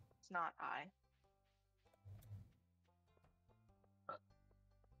 It's not I.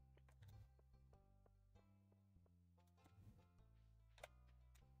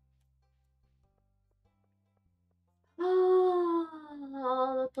 Oh,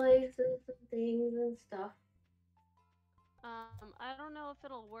 all the places and things and stuff. I don't know if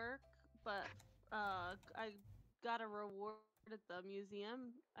it'll work, but I got a reward at the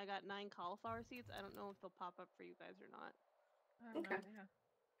museum. I got 9 cauliflower seeds. I don't know if they'll pop up for you guys or not. I have no idea.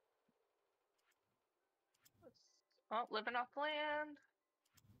 Oh, living off the land.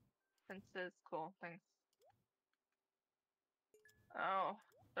 Fences, cool, thanks. Oh,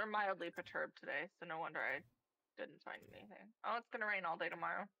 they're mildly perturbed today, so no wonder I didn't find anything. Oh, it's gonna rain all day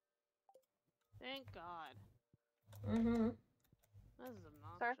tomorrow. Thank God. This is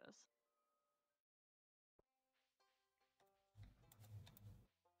obnoxious. Sir?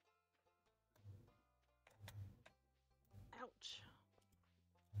 Ouch.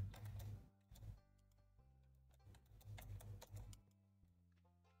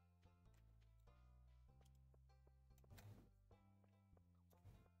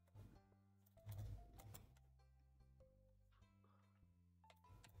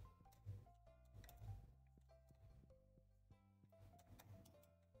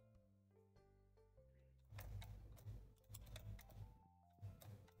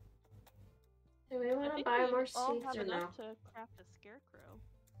 Do we want to buy more seeds or no? To craft a scarecrow.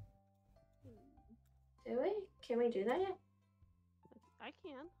 Do we? Can we do that yet? I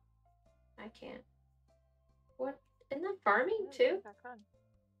can. I can't. What? Isn't that farming too?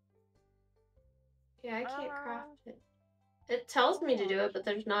 Yeah, I can't craft it. It tells me to do it, but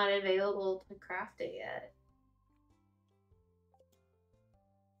there's not available to craft it yet.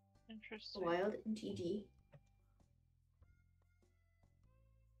 Interesting. Wild GG.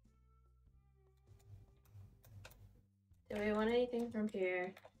 Do we want anything from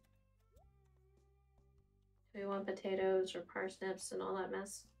here? Do we want potatoes or parsnips and all that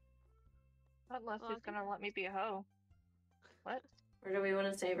mess? Unless he's gonna let me be a hoe. What? Or do we want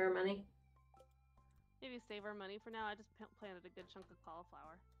to save our money? maybe save our money for now. I just planted a good chunk of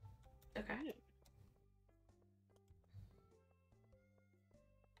cauliflower. Okay.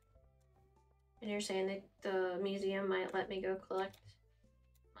 And you're saying that the museum might let me go collect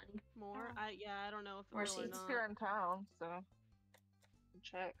money? More? I don't know if it More will seeds. or It's not. here in town, so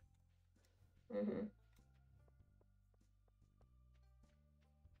check. Mm-hmm.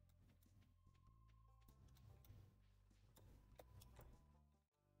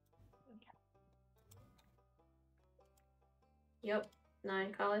 Yep,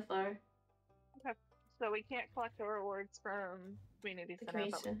 9 cauliflower. Okay. So we can't collect the rewards from Community The Center,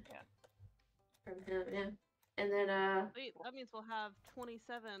 but community yeah. from him, yeah. And then Wait, that means we'll have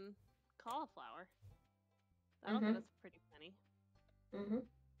 27 cauliflower. That'll get us a pretty penny.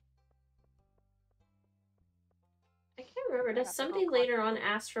 I can't remember. Does somebody later on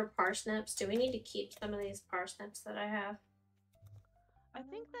ask for parsnips? Do we need to keep some of these parsnips that I have? I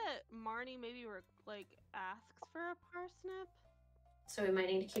think that Marnie maybe asks for a parsnip. So we might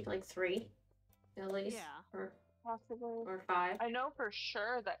need to keep like 3 at least. Yeah. Or Possibly. Or 5. I know for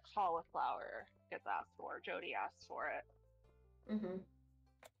sure that cauliflower gets asked for. Jody asked for it.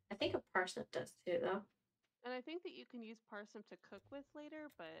 I think a parsnip does too, though. And I think that you can use parsnip to cook with later,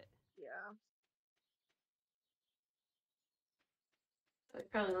 but yeah. But we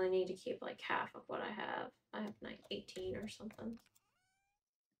probably only need to keep like half of what I have. I have like 18 or something.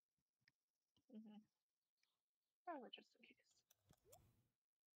 Probably just in case.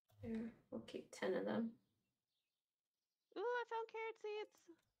 Here, we'll keep 10 of them. Ooh, I found carrot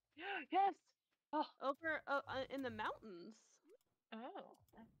seeds. Yes. Oh. Over in the mountains. Oh.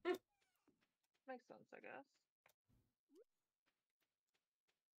 Makes sense, I guess.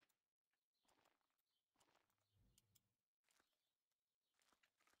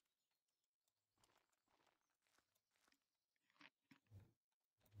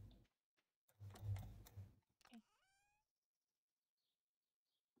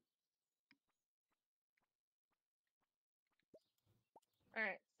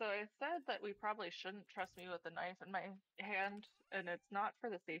 Alright, so I said that we probably shouldn't trust me with a knife in my hand, and it's not for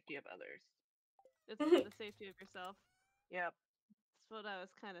the safety of others. It's for the safety of yourself. Yep. That's what I was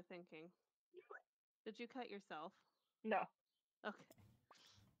kind of thinking. Did you cut yourself? No.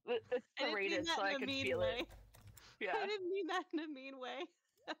 Okay. It's serrated, so I can feel it. Yeah. I didn't mean that in a mean way.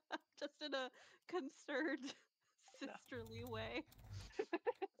 Just in a concerned, sisterly way.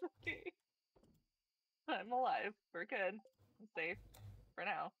 Okay. I'm alive. We're good. I'm safe. For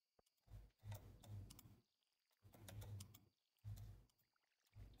now.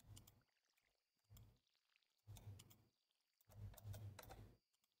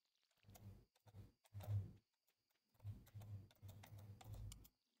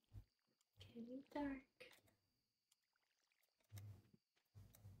 Getting dark.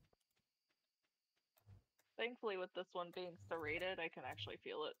 Thankfully, with this one being serrated, I can actually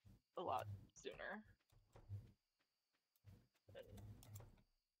feel it a lot sooner than,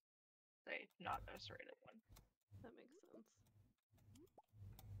 say, not a serrated one. That makes sense.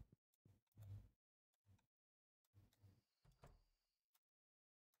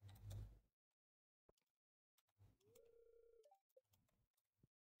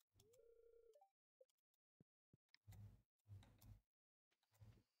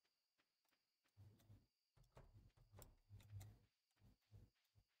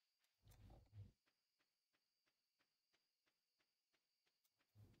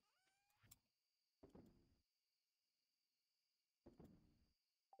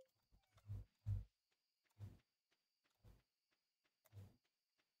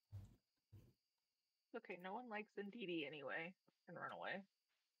 Okay, no one likes Indeedee anyway. And run away.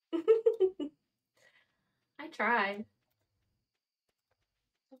 I tried.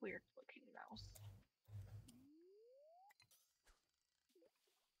 It's a weird looking mouse.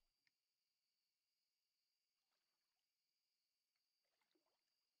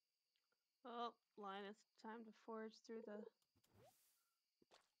 Well, Linus, time to forage through the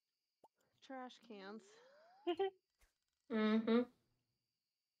trash cans.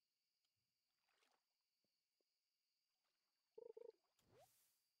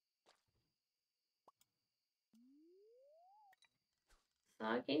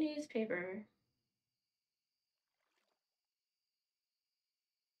 Soggy newspaper.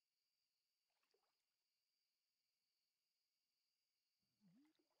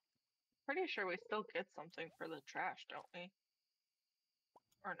 Pretty sure we still get something for the trash, don't we?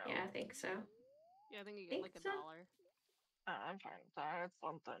 Or no? Yeah, I think so. Yeah, I think you get like $1. I'm fine with that. It's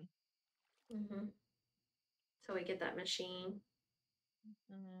something. So we get that machine.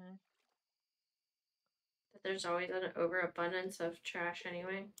 Mm-hmm. But there's always an overabundance of trash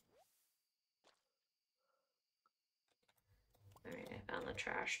anyway. Alright, I found the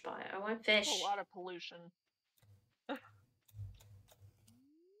trash spot. I want A fish. lot of pollution.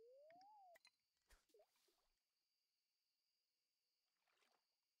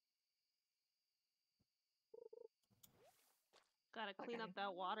 Gotta clean up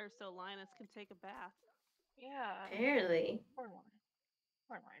that water so Linus can take a bath. Yeah. Apparently. Poor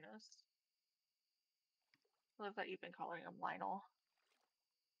Linus. I love that you've been calling him Lionel.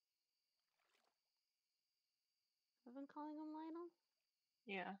 I've been calling him Lionel?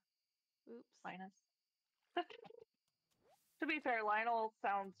 Yeah. Oops. Linus. To be fair, Lionel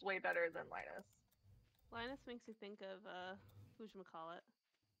sounds way better than Linus. Linus makes me think of, who'chamacallit.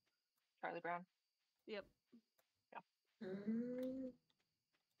 Charlie Brown. Yep.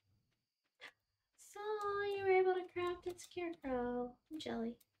 So you were able to craft a scarecrow. I'm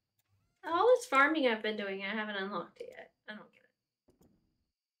jelly. All this farming I've been doing, I haven't unlocked it yet. I don't get it.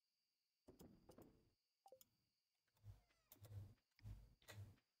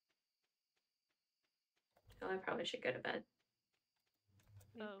 Oh, I probably should go to bed.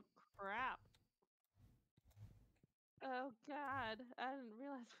 Oh, crap. Oh, God. I didn't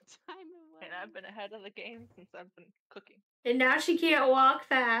realize what time it was. And I've been ahead of the game since I've been cooking. And now she can't walk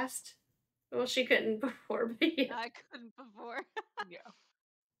fast. Well, she couldn't before, but yeah. I couldn't before. Yeah.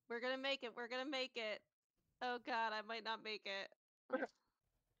 We're gonna make it. We're gonna make it. Oh, God. I might not make it.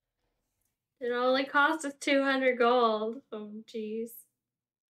 It only cost us 200 gold. Oh, jeez.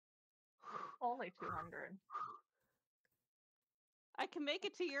 Only 200. I can make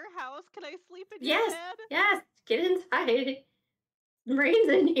it to your house. Can I sleep in your Yes, bed? yes. Get inside. Rain's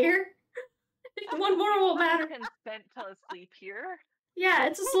in here. One more won't matter. Consent to sleep here. Yeah,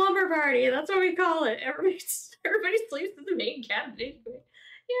 it's a slumber party. That's what we call it. Everybody sleeps in the main cabin anyway.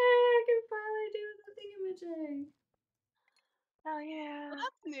 Yay, I can finally do the thingamajig. Oh yeah. Well,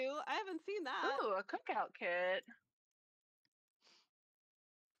 that's new. I haven't seen that. Ooh, a cookout kit.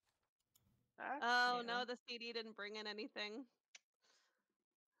 That's Oh, new. no, the CD didn't bring in anything.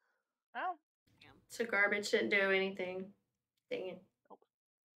 Oh. Damn. So garbage didn't do anything. Dang it. Nope.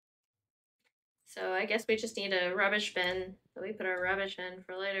 So I guess we just need a rubbish bin that we put our rubbish in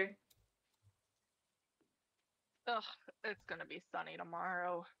for later. Ugh, it's gonna be sunny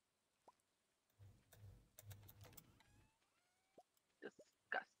tomorrow.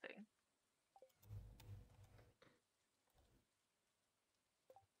 Disgusting.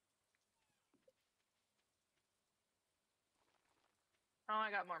 Oh,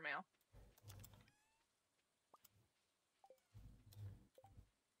 I got more mail.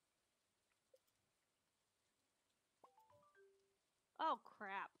 Oh,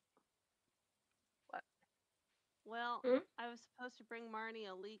 crap. What? Well, I was supposed to bring Marnie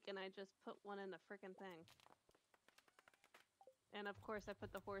a leek, and I just put one in the frickin' thing. And of course, I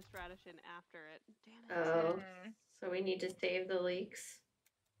put the horseradish in after it. Damn it. Oh, so we need to save the leeks.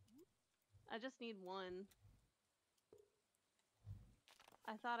 I just need one.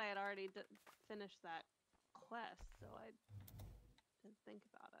 I thought I had already finished that quest, so I didn't think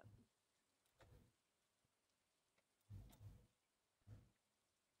about it.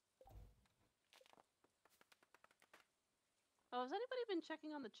 Oh, has anybody been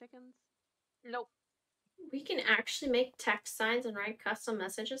checking on the chickens? Nope. We can actually make text signs and write custom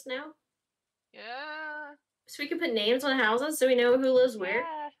messages now? Yeah. So we can put names on houses so we know who lives where?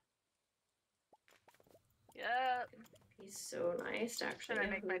 Yeah. He's so nice to actually Should I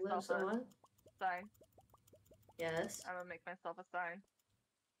know make who myself lives a on. sign? Yes. I'm gonna make myself a sign.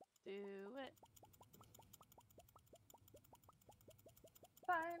 Do it.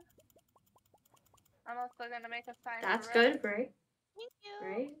 Sign. I'm also gonna make a sign. That's for good, Bray. Thank you.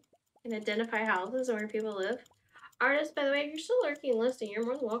 Right? And identify houses and where people live. Artist, by the way, if you're still lurking and listening, you're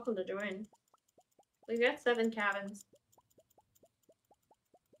more than welcome to join. We've got 7 cabins.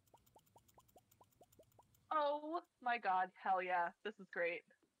 Oh my god, hell yeah. This is great.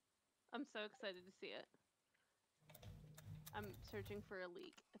 I'm so excited to see it. I'm searching for a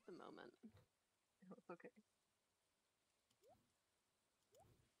leak at the moment. It's okay.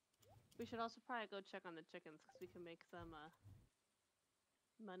 We should also probably go check on the chickens because we can make some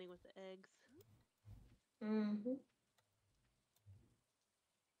money with the eggs. Mm-hmm.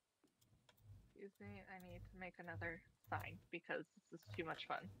 Excuse me, I need to make another sign because this is too much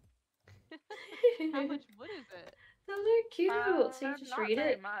fun. How much wood is it? Those are cute. So you just not read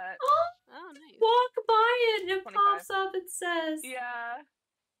very it. Much. Oh, nice. Walk by it and it 25. pops up and says. Yeah.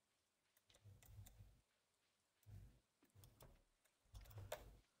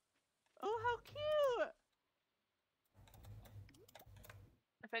 Oh, how cute!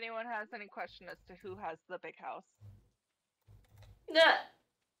 If anyone has any question as to who has the big house, Yeah.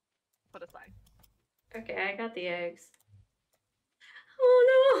 put a sign. Okay, I got the eggs. Oh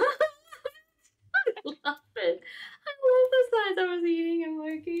no! I love it. I love the signs I was eating and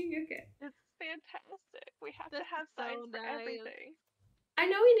looking. Okay. It's fantastic. We have to That's have so signs for nice. everything. I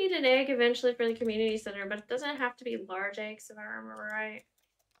know we need an egg eventually for the community center, but it doesn't have to be large eggs if I remember right.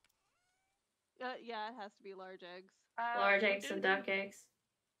 Yeah, it has to be large eggs. Large eggs and duck eggs.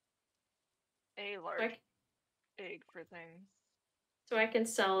 A large egg for things. So I can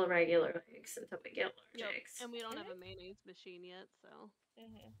sell regular eggs until we get large eggs. And we don't have a mayonnaise machine yet, so.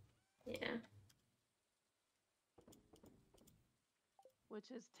 Yeah.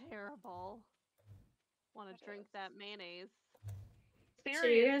 Which is terrible. Want to drink that mayonnaise.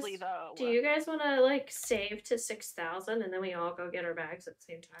 Seriously, though. Do you guys want to, like, save to 6,000 and then we all go get our bags at the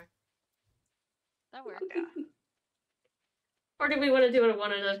same time? That works. Yeah. Or do we want to do it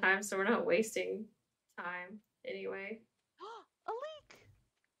one at a time so we're not wasting time anyway? A leak!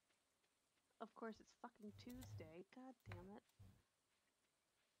 Of course, it's fucking Tuesday. God damn it.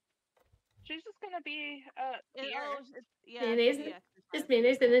 She's just gonna be mayonnaise. Is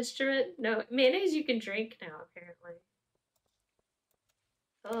mayonnaise an instrument? No, mayonnaise you can drink now apparently.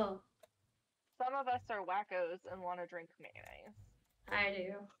 Oh. Some of us are wackos and want to drink mayonnaise. I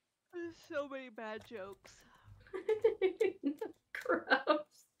do. There's so many bad jokes.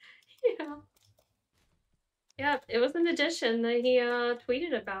 Gross. Yeah. Yeah, it was an addition that he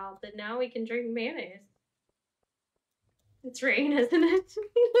tweeted about that now we can drink mayonnaise. It's rain, isn't it?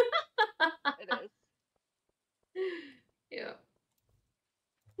 It is. Yeah.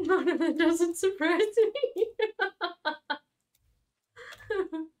 None of it doesn't surprise me.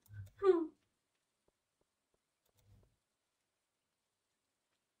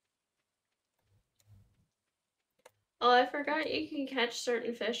 Oh, I forgot you can catch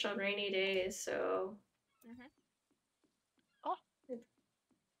certain fish on rainy days, so... Oh!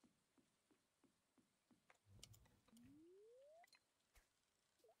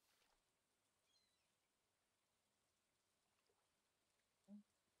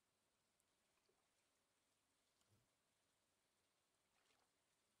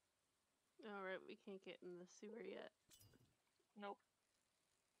 Alright, we can't get in the sewer yet. Nope.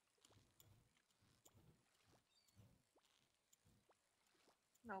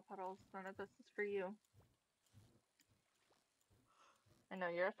 No, Puddles, none of this is for you. I know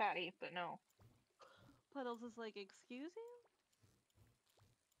you're a fatty, but no. Puddles is like, excuse you?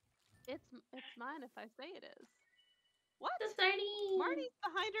 It's mine if I say it is. What? The sardine! Marty's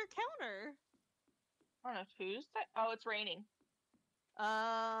behind her counter! On a Tuesday? Oh, it's raining.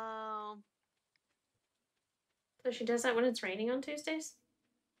 So she does that when it's raining on Tuesdays?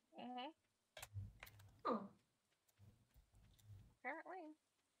 Oh. Apparently.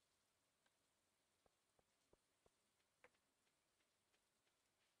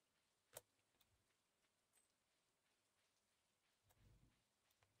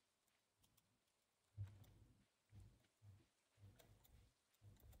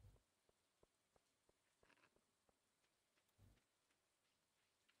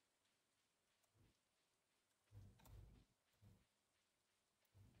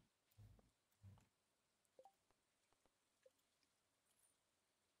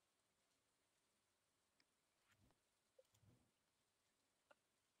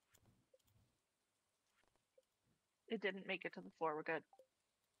 It didn't make it to the floor. We're good.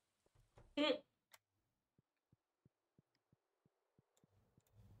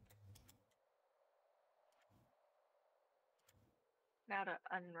 Now to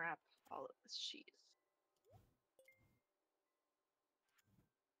unwrap all of this cheese.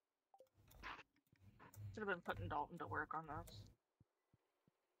 Should have been putting Dalton to work on this.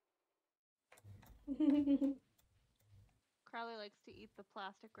 Crowley likes to eat the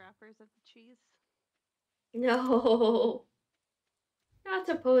plastic wrappers of the cheese. No. Not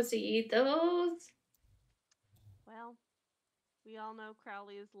supposed to eat those. Well, we all know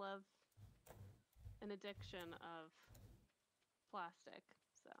Crowley's love an addiction of plastic,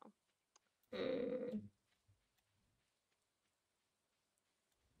 so.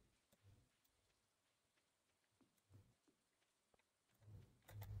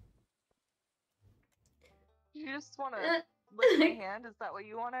 You just want to lick my hand? Is that what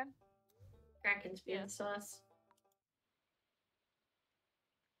you wanted? Kraken's being sus.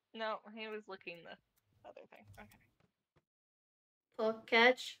 No, he was licking the other thing. Okay. Pull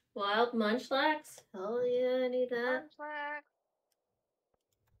catch wild munchlax. Hell yeah, I need that. Munchlax.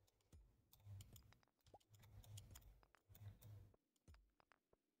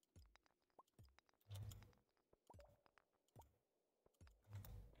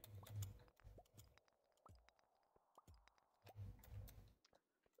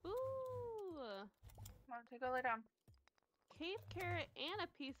 Ooh. Come on, go lay down. cave carrot and a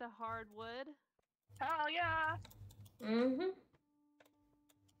piece of hardwood. Hell yeah! Mm-hmm.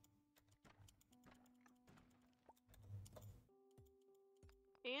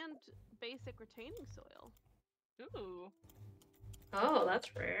 And basic retaining soil. Ooh. Oh,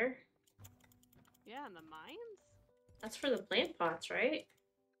 that's rare. Yeah, in the mines? That's for the plant pots, right?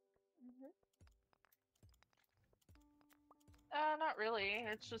 Not really.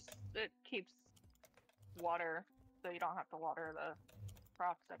 It's just, it keeps water, so you don't have to water the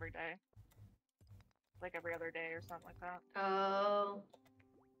crops every day. Like every other day or something like that. Oh.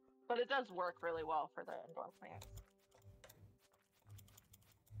 But it does work really well for the indoor plants.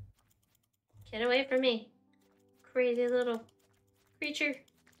 Get away from me. Crazy little creature.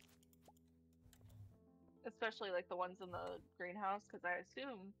 Especially like the ones in the greenhouse, because I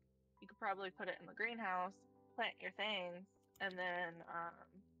assume you could probably put it in the greenhouse, plant your things, and then,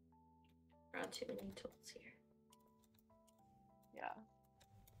 Not too many tools here. yeah.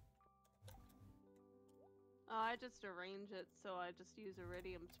 Oh, I just arrange it so I just use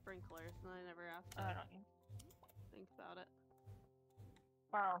iridium sprinklers and I never have to I don't know. think about it.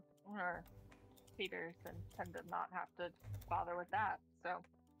 Well, we're feeders and tend to not have to bother with that, so.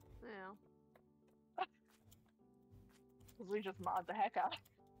 Yeah. Because we just mod the heck out.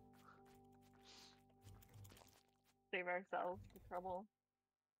 Save ourselves the trouble.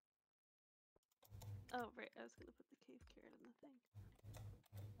 Oh, right. I was gonna put the cave carrot in the thing.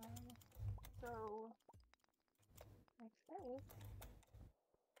 So, next phase,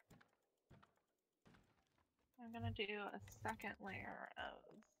 I'm gonna do a second layer of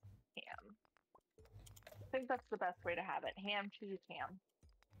ham. I think that's the best way to have it. Ham, cheese, ham.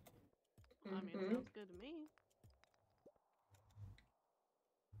 I mean, it sounds good to me.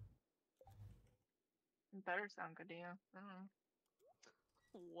 It better sound good to you. I don't know.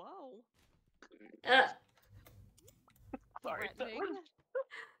 Whoa. Sorry. Threatening.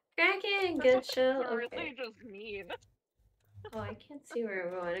 Cracking, good show. It's Okay. really just mean. Oh, I can't see where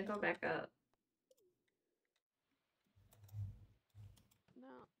I'm going. I go back up.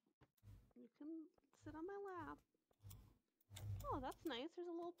 No. You can sit on my lap. Oh, that's nice. There's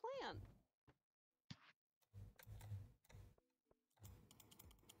a little plant.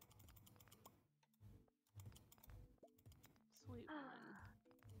 Sweet one.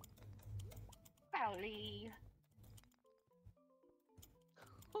 Howley.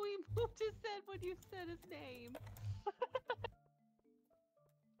 Oh, he moved his head when you said his name.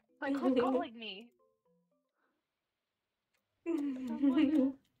 Like, who's calling me?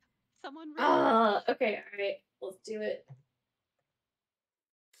 Someone Okay, alright. Let's do it.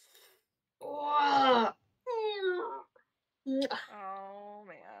 Whoa. Oh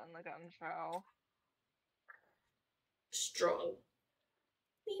man, the gun show. Strong.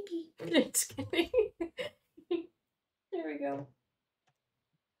 Maybe. Just kidding. There we go.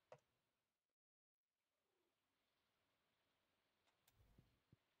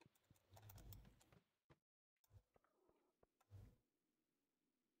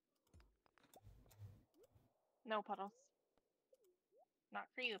 No puddles. Not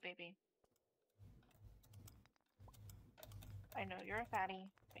for you, baby. I know you're a fatty,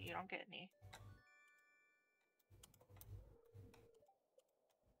 but you don't get any.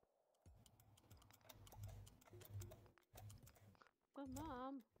 But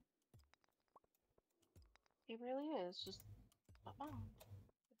Mom. He really is just, but Mom,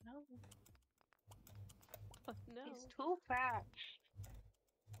 no. But no. He's too fat.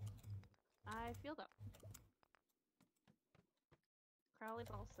 I feel that.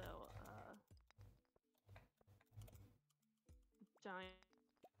 Crowley's also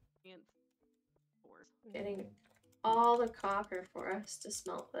giant force. Getting all the copper for us to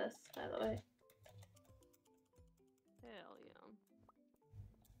smelt this, by the way. Hell yeah.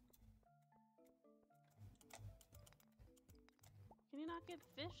 Can you not get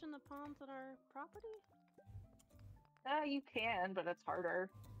fish in the ponds on our property? You can, but it's harder.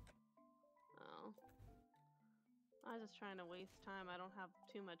 Oh. I was just trying to waste time. I don't have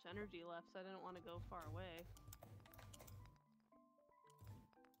too much energy left, so I didn't want to go far away.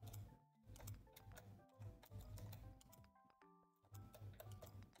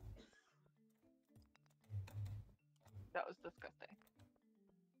 That was disgusting.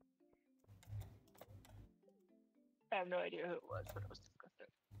 I have no idea who it was, but it was disgusting.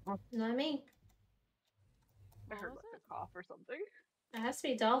 Not me. I What heard was like it? a cough or something. It has to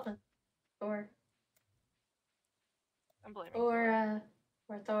be Dolphin. Or I'm blaming Thor.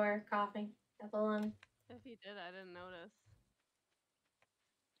 or Thor coughing at the lung. If he did, I didn't notice.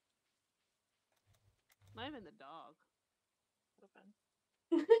 Might have been the dog. Would've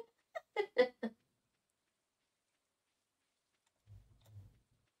been.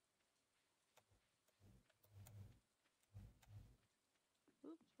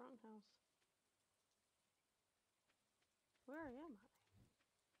 house. Where am I?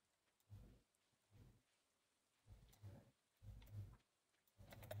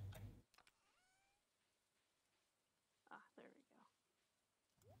 Ah, there we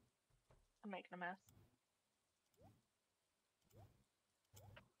go. I'm making a mess.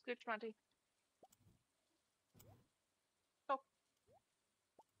 Scooch, Monty. Go.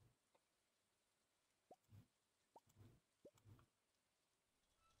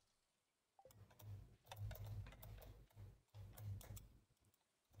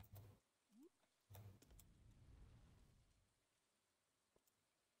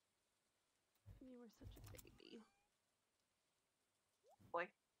 You were such a baby. Boy.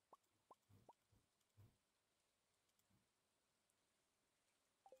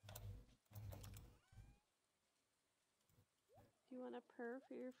 Do you want a purr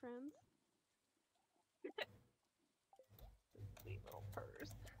for your friends? Sweet little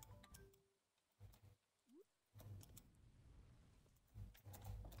purrs.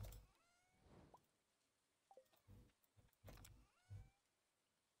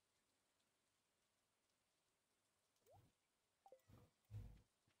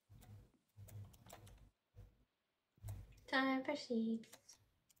 Time for seeds.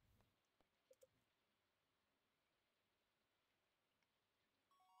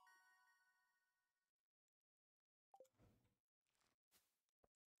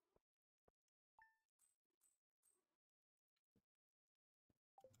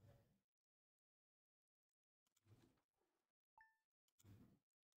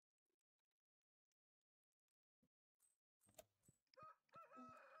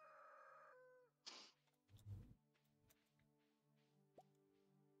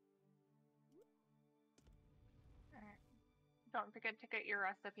 Don't forget to get your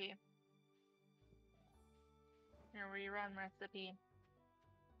recipe. Your rerun recipe.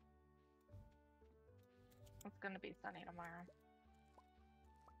 It's gonna be sunny tomorrow.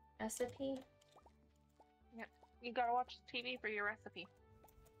 Recipe? Yep. You gotta watch TV for your recipe.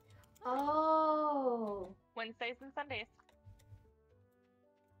 Oh. Wednesdays and Sundays.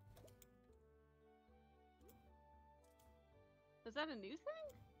 Is that a new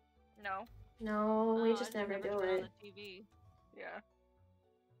thing? No. No, we Oh, just I never do turn on it. the TV. Yeah.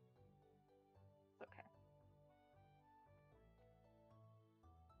 It's okay.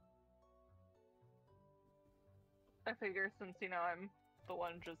 I figure since, you know, I'm the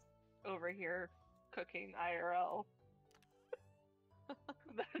one just over here cooking IRL,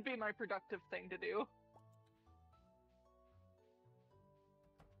 that'd be my productive thing to do.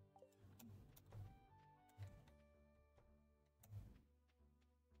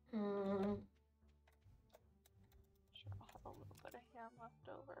 Sure, I'll have a little bit of ham left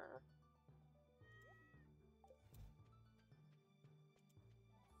over.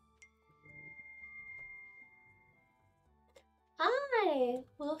 Hi,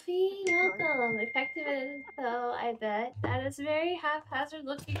 Wolfie. Welcome. Effective info, I bet. That is very haphazard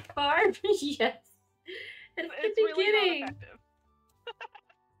looking farm. Yes. It's the really not beginning. effective.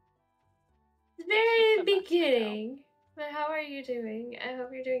 It's very just a mess beginning. But how are you doing? I hope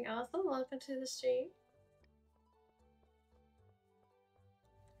you're doing awesome. Welcome to the stream.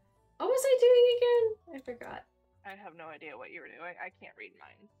 What was I doing again? I forgot. I have no idea what you were doing. I can't read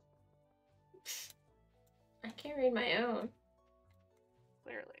mine. I can't read my own.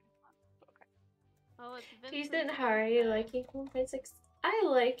 Clearly. Okay. Oh, it's Decent. Vincent's How are you? birthday. Liking 1.6? I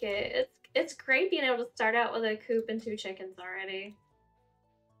like it. It's great being able to start out with a coop and 2 chickens already.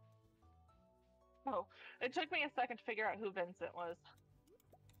 Oh, it took me a second to figure out who Vincent was.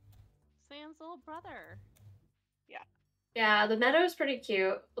 Sam's little brother. Yeah. Yeah, the meadow is pretty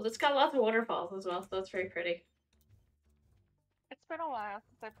cute. Well, it's got lots of waterfalls as well, so it's very pretty. It's been a while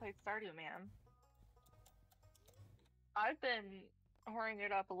since I played Stardew, man. I've been whoring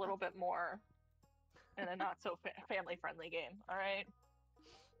it up a little bit more in a not so family-friendly game, alright?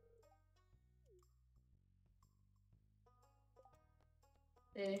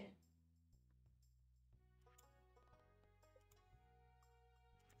 Eh.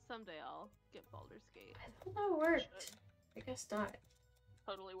 Someday I'll get Baldur's Gate. I thought that worked. Should. I guess not.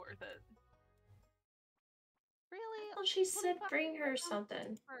 Totally worth it. Really? Well, she said 25 bring her grams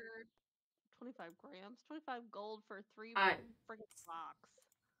something. For 25 grams? 25 gold for 3 I'm freaking blocks.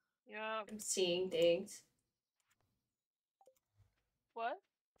 Yeah. seeing things. What?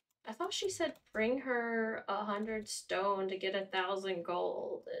 I thought she said bring her 100 stone to get 1,000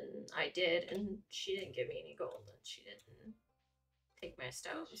 gold, and I did, and she didn't give me any gold, and she didn't take my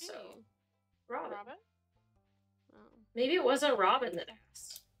stone, Who's she? so... Robin. Oh. Maybe it wasn't Robin that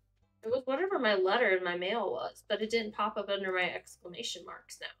asked. It was whatever my letter in my mail was, but it didn't pop up under my exclamation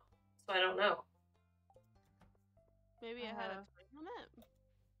marks now. so I don't know. Maybe it had a time on it.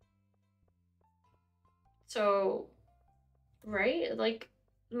 So, right? Like,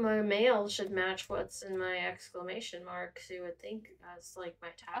 my mail should match what's in my exclamation marks, you would think, as, like, my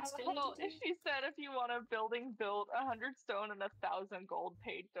task. Well, she said if you want a building built, 100 stone and 1,000 gold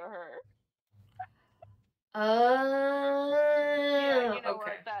paid to her. Yeah, you know okay.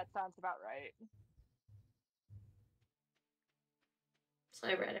 what? That sounds about right. So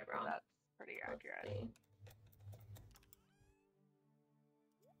I read it wrong. That's pretty accurate.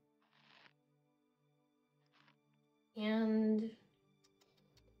 And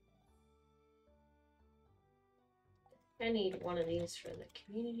I need one of these for the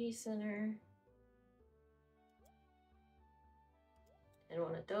community center. And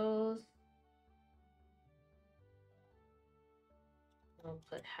one of those. I'll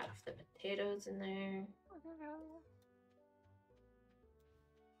put half the potatoes in there.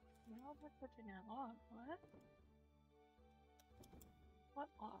 No, we're putting in a log. What? What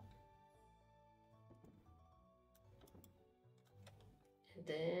log? And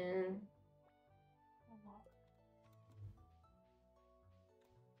then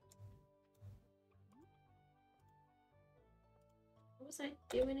what was I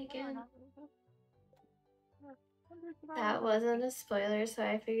doing again? That wasn't a spoiler, so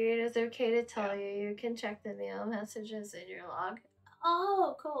I figured it was okay to tell you. You can check the mail messages in your log.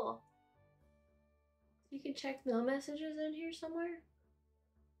 Oh, cool. You can check mail messages in here somewhere?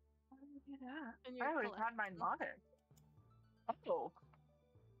 How do you do that? I always had mine modded. Oh.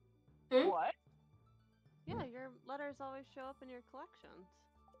 Hmm? What? Yeah, your letters always show up in your collections.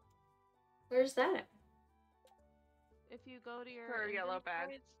 Where's that? If you go to your yellow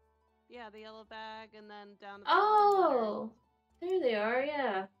bag. Yeah, the yellow bag, and then down at the Oh, there they are,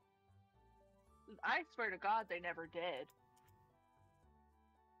 yeah. I swear to God, they never did.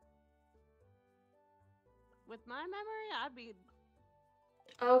 With my memory, I'd be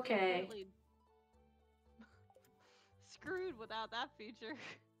okay. completely screwed without that feature.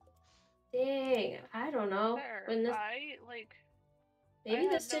 Dang, I don't know. There, When this, maybe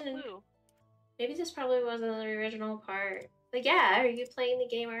this didn't. Clue. Maybe this probably wasn't the original part. Like, yeah, are you playing the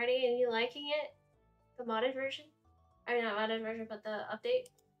game already and you liking it? The modded version? I mean, not modded version, but the update?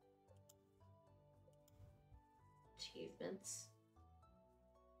 Achievements.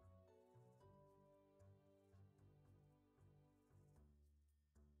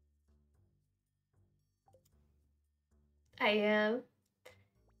 I am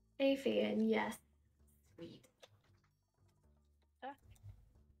a fan, yes. Sweet.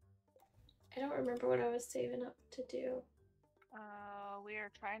 I don't remember what I was saving up to do. We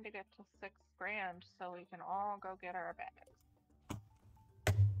are trying to get to 6 grand so we can all go get our bags.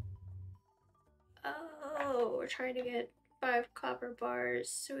 Oh, we're trying to get 5 copper bars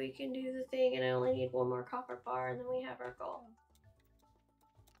so we can do the thing, and I only need 1 more copper bar, and then we have our goal.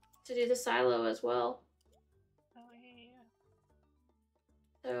 To do the silo as well. Oh, yeah.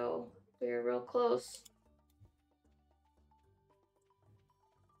 So, we're real close.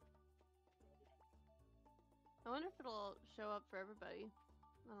 I wonder if it'll show up for everybody.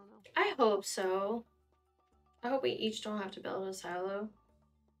 I don't know. I hope so. I hope we each don't have to build a silo.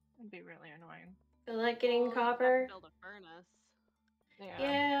 It'd be really annoying. Feel like getting copper? Build a furnace.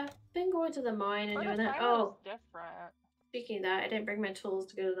 Yeah, been going to the mine and doing that. Oh, different. Speaking of that, I didn't bring my tools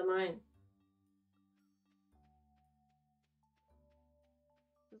to go to the mine.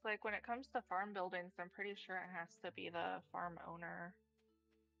 It's like when it comes to farm buildings, I'm pretty sure it has to be the farm owner.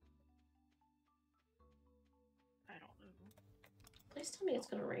 I don't know. Please tell me it's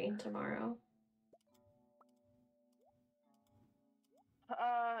gonna rain tomorrow.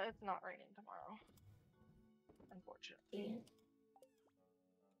 It's not raining tomorrow. Unfortunately.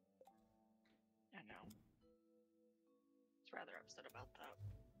 I know. It's rather upset about that.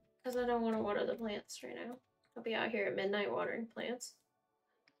 Because I don't want to water the plants right now. I'll be out here at midnight watering plants.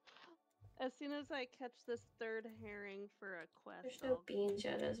 As soon as I catch this 3rd herring for a quest. There's no beans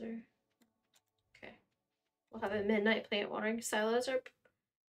yet, is there? Okay. We'll have a midnight plant watering. Silos are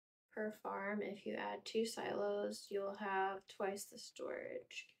per farm. If you add 2 silos, you'll have twice the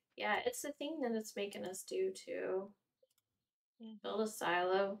storage. Yeah, it's the thing that it's making us do too. Build a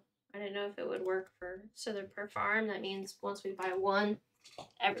silo. I didn't know if it would work for so they're per farm. That means once we buy 1,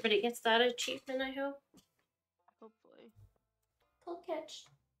 everybody gets that achievement, I hope. Hopefully. Cool catch.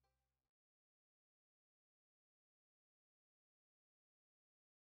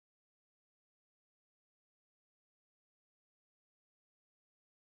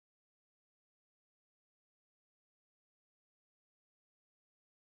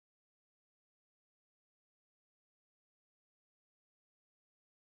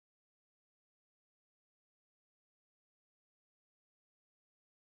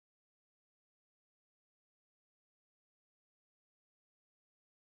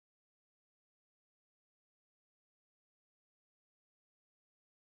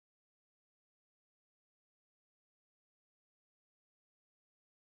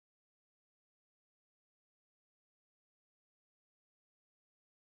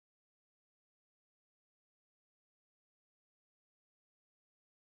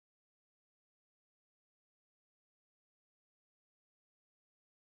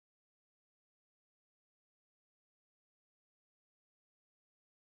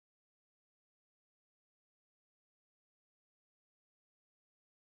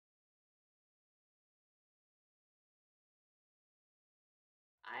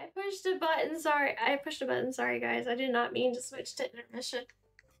 I pushed a button, sorry. I pushed a button, sorry guys. I did not mean to switch to intermission.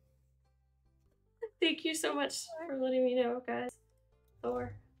 Thank you so much for letting me know, guys.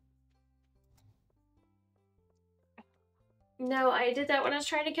 Thor. No, I did that when I was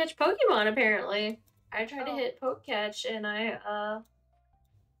trying to catch Pokemon, apparently. I tried to hit Poke Catch and I,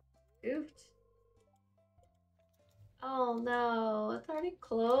 goofed. Oh no, it's already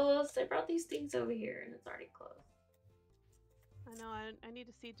closed. I brought these things over here and it's already closed. I know, I need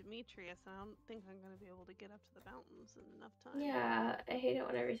to see Demetrius. I don't think I'm going to be able to get up to the mountains in enough time. Yeah, I hate it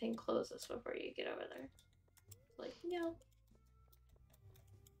when everything closes before you get over there. It's like, no.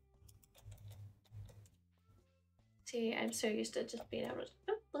 See, I'm so used to just being able to,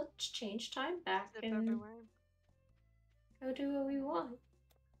 oh, let's change time back Zip and everywhere. go do what we want.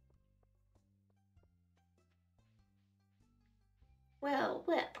 Well,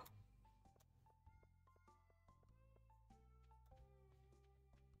 well.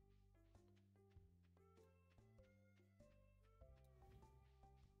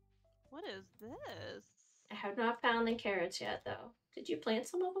 What is this? I have not found the carrots yet, though. Did you plant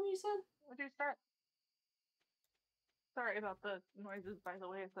some of them, you said? What did you start? Sorry about the noises, by the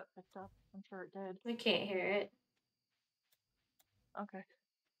way, if that picked up. I'm sure it did. I can't hear it. Okay.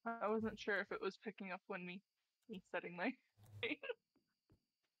 I wasn't sure if it was picking up when me setting my...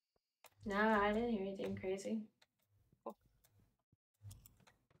 No, I didn't hear anything crazy. Cool.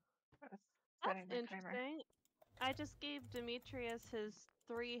 That's interesting. I just gave Demetrius his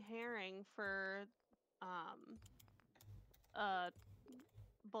 3 herring for a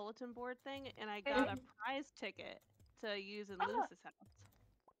bulletin board thing, and I got a prize ticket to use in Lewis's house.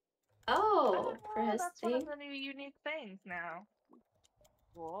 Oh, for his that's thing? one of the new unique things now.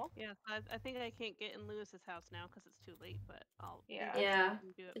 Cool. Yes, I think I can't get in Lewis's house now because it's too late, but I'll Yeah,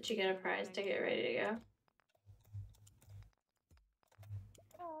 do it. but you get a prize ticket ready to go.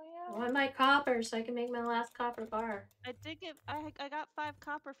 Oh yeah. I want my copper so I can make my last copper bar. I did get. I got 5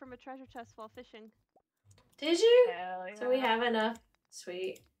 copper from a treasure chest while fishing. Did you? Hell yeah. So we have enough.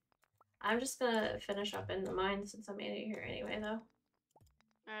 Sweet. I'm just gonna finish up in the mine since I'm in here anyway, though.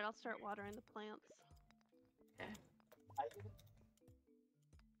 Alright, I'll start watering the plants. Okay.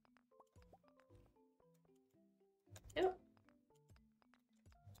 Yep.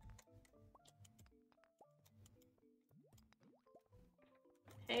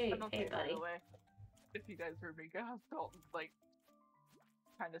 Hey, hey, buddy. By the way, if you guys heard me go, Dalton like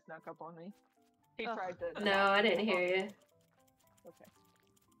kind of snuck up on me. He tried to. No, I didn't hear you. Okay.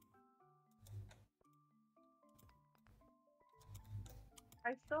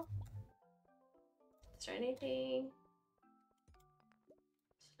 I still. Is there anything?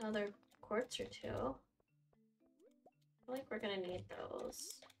 Another quartz or 2. I feel like we're gonna need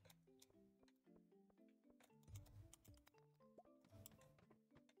those.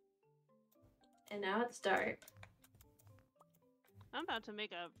 And now it's dark. I'm about to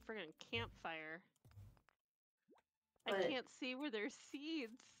make a friggin' campfire. But I can't see where there's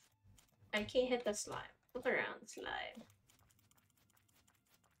seeds. I can't hit the slime. Look around, slime.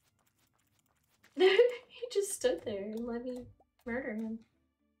 He just stood there and let me murder him.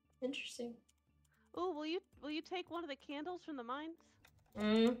 Interesting. Oh, will you take one of the candles from the mines?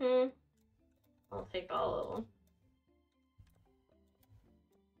 Mm-hmm. I'll take all of them.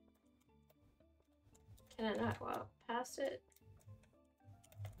 Can I not go out past it?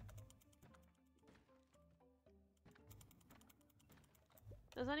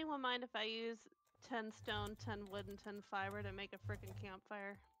 Does anyone mind if I use 10 stone, 10 wood, and 10 fiber to make a frickin'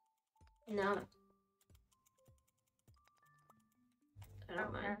 campfire? No. I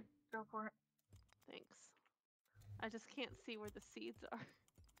don't mind. Go for it. Thanks. I just can't see where the seeds are.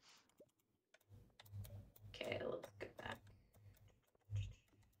 Okay, let's go back.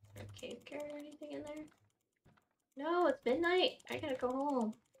 Is there a cave carrot or anything in there? No, it's midnight. I gotta go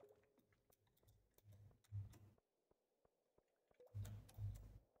home.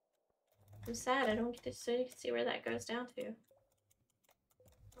 I'm sad I don't get to see where that goes down to.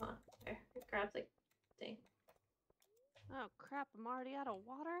 Oh, there. Grab the thing. Oh crap, I'm already out of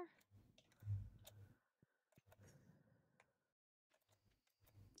water?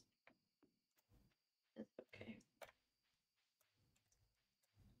 It's okay.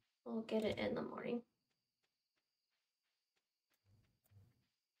 We'll get it in the morning.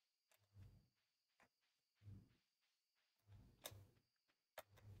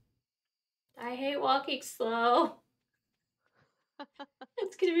 I hate walking slow.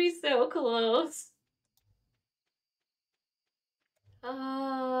 It's gonna be so close.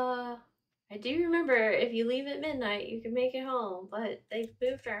 I do remember if you leave at midnight, you can make it home, but they've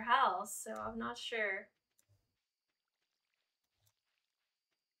moved our house, so I'm not sure.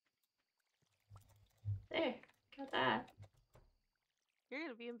 There, got that. You're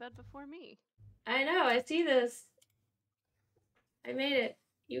gonna be in bed before me. I know, I see this. I made it.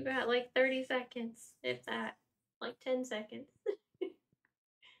 You got like 30 seconds, if that. Like 10 seconds.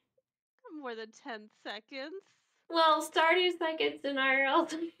 More than 10 seconds. Well, Stardew seconds and IRL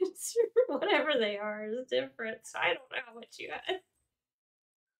seconds, whatever they are, is different, so I don't know how much you had.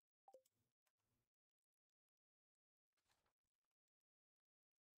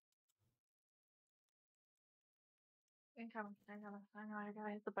 I'm coming. I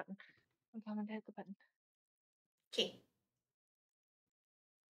gotta hit the button. I'm coming to hit the button. Okay.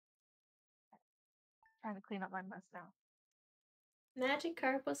 Trying to clean up my mess now.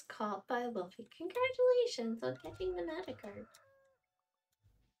 Magikarp was caught by Luffy. Congratulations on catching the Magikarp.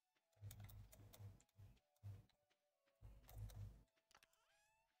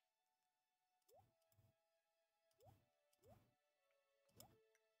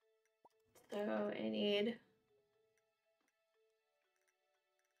 So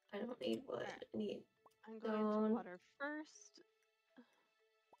I don't need wood. I need I'm going stone, to water first.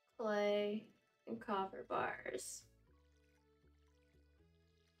 clay, and copper bars.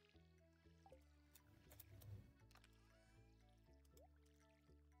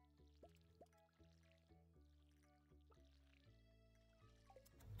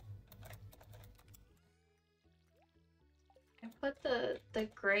 I put the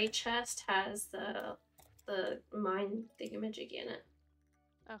gray chest has the mine thingamajig in it.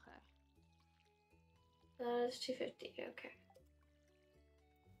 Okay. That is 250. Okay.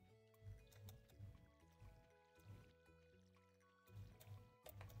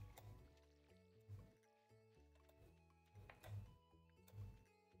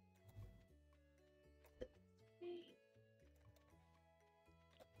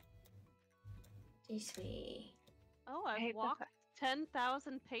 This way. Oh, I've walked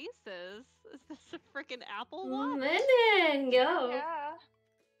 10,000 paces. Is this a freaking Apple Watch? Lemon, go. Yeah.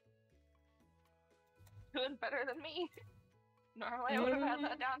 Doing better than me. Normally I would have had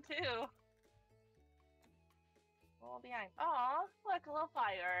that down too. A little behind. Aw, look, a little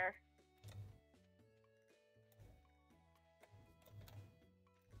fire.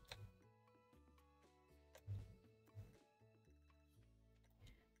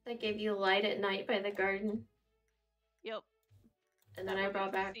 That gave you light at night by the garden. Yep. And then I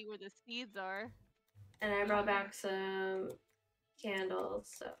brought back. See where the seeds are. And I brought back some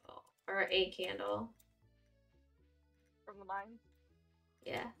candles, or a candle. From the mine?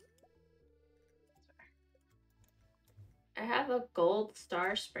 Yeah. I have a gold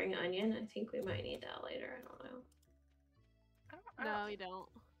star spring onion. I think we might need that later. I don't know. No, you don't.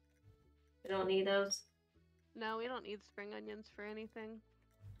 We don't need those? No, we don't need spring onions for anything.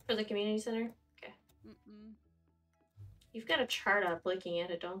 For the community center? Okay. Mm-mm. You've got a chart up looking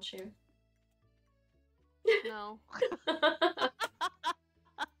at it, don't you? No.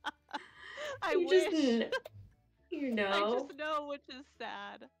 I wish. You know. I just know, which is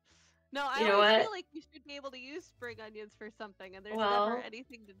sad. No, I always always feel like you should be able to use spring onions for something, and there's never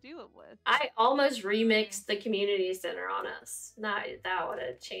anything to do it with. I almost remixed the community center on us. Not that would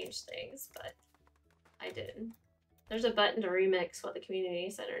have changed things, but I didn't. There's a button to remix what the community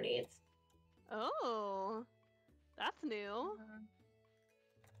center needs. Oh, that's new.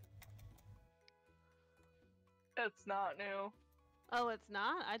 It's not new. Oh, it's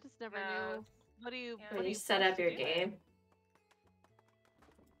not? I just never knew. What do you? Yeah. What When do you set up your game.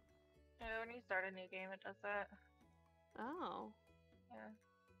 Yeah, when you start a new game, it does that. Oh. Yeah.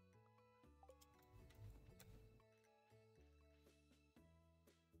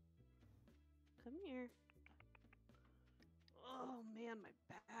 Come here. Oh man, my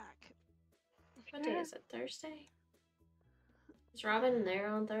back. What day is it? Thursday? Is Robin there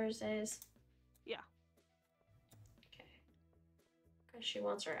on Thursdays? Yeah. Okay. Because she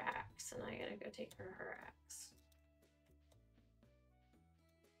wants her axe, and I gotta go take her axe.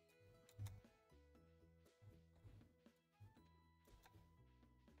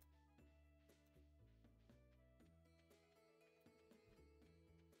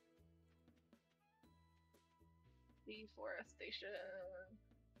 Deforestation.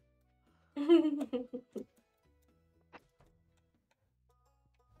 It's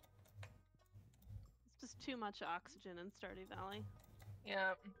just too much oxygen in Stardew Valley.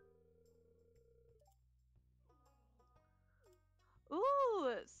 Yep.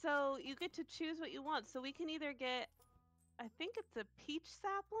 Ooh, so you get to choose what you want. So we can either get, I think it's a peach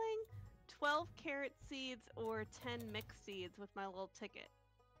sapling, 12 carrot seeds, or 10 mixed seeds with my little ticket.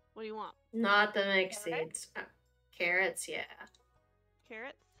 What do you want? Not the mixed seeds. Carrots, yeah.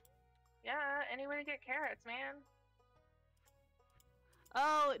 Carrots? Yeah, any way to get carrots, man.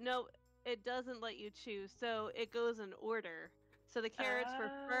 Oh, no. it doesn't let you choose, so it goes in order. So the carrots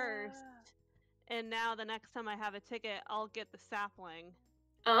were first, and now the next time I have a ticket, I'll get the sapling.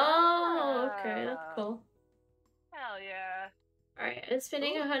 Oh, okay, that's cool. Hell yeah. Alright, I'm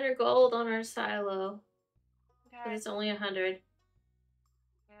spending 100 gold on our silo. Okay. But it's only 100.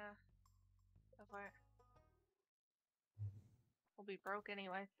 Yeah. Go for it. We'll be broke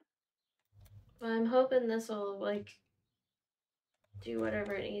anyway. Well, I'm hoping this will, like, do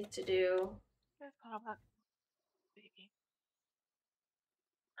whatever it needs to do. There's Papa. Baby.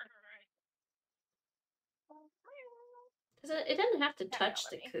 It doesn't have to touch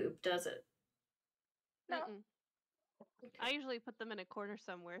the coop, does it? No. Okay. I usually put them in a corner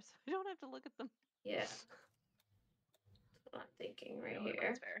somewhere, so I don't have to look at them. Yeah. That's what I'm thinking right here.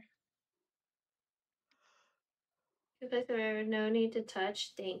 That's fair. If there no need to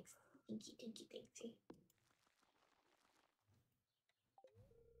touch, thanks. Thanksy.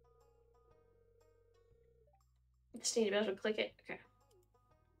 Just need to be able to click it. Okay.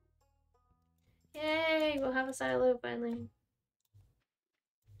 Yay! We'll have a silo finally.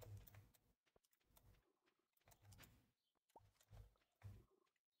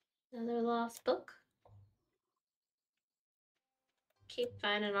 Another lost book. Keep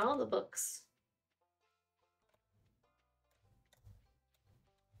finding all the books.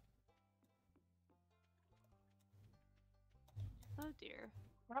 Oh dear.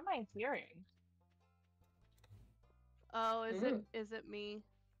 What am I hearing? Oh, is it me?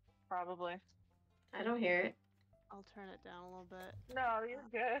 Probably. I don't hear it. I'll turn it down a little bit. No, you're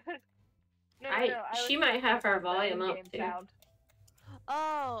good. No, she might have her volume up too. Sound.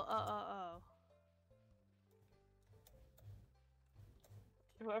 Oh.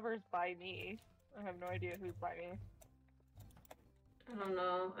 Whoever's by me. I have no idea who's by me. I don't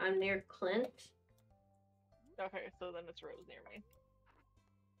know. I'm near Clint. Okay, so then it's Rose near me.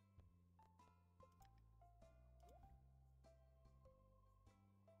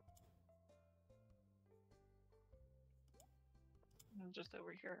 I'm just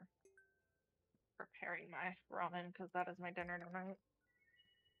over here preparing my ramen because that is my dinner tonight.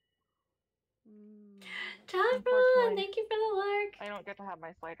 Joshua, thank you for the lark. I don't get to have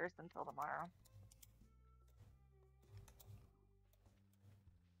my sliders until tomorrow.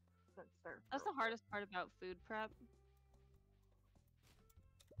 That's the hardest part about food prep.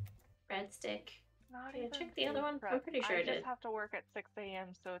 Breadstick. Not Yeah, even check the other one. prep. I'm pretty sure I I did. just have to work at 6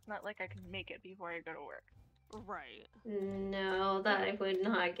 a.m., so it's not like I can make it before I go to work. Right. No, that I would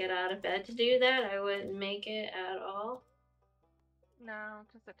not get out of bed to do that. I wouldn't make it at all. No,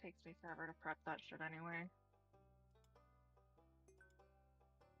 because it takes me forever to prep that shit anyway.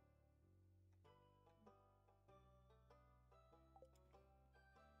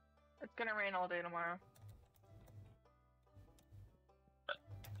 It's gonna rain all day tomorrow.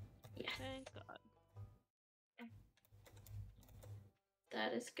 Yes. Thank God.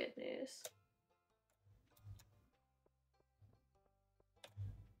 That is good news.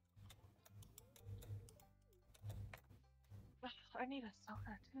 I need a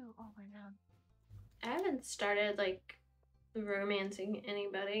soda too. Oh my god. I haven't started like romancing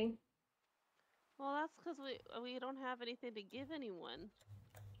anybody. Well, that's because we don't have anything to give anyone.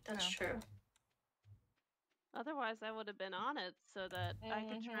 That's true. Otherwise, I would have been on it so that I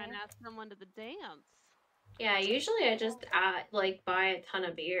could try and ask someone to the dance. Yeah, usually I just like buy a ton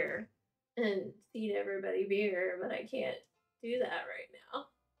of beer and feed everybody beer, but I can't do that right now.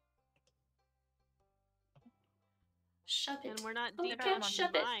 Shove it. And we're not Oh, deep can't enough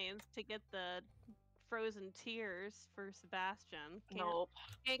shove it. minds to get the frozen tears for Sebastian. Nope.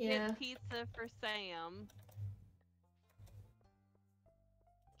 Can't get pizza for Sam.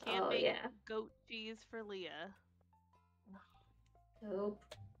 Can't make goat cheese for Leah. Nope.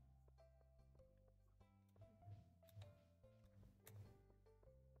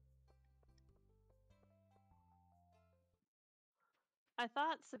 I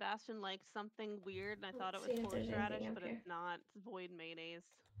thought Sebastian liked something weird, and I thought it was horseradish, but it's not. It's void mayonnaise.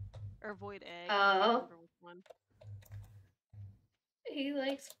 Or void egg. I can't remember which one. He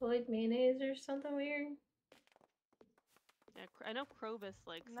likes void mayonnaise or something weird. Yeah, I know Krobus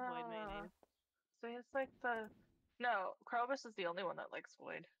likes void mayonnaise. So it's like the... No, Krobus is the only one that likes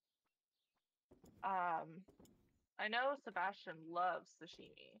void. I know Sebastian loves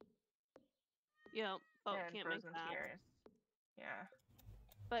sashimi. Yeah, but and can't make frozen that. tears. Yeah.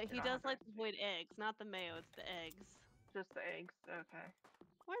 But he does like the void eggs, not the mayo, it's the eggs. Just the eggs, okay.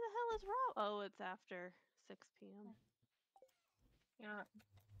 Where the hell is Rob? Oh, it's after 6 p.m. Yeah.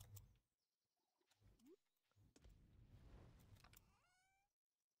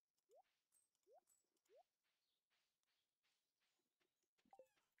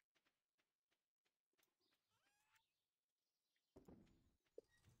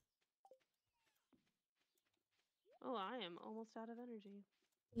 Oh, I am almost out of energy.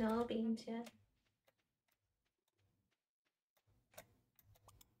 No beans yet.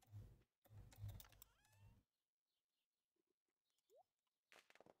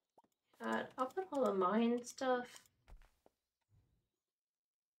 I'll put all the mine stuff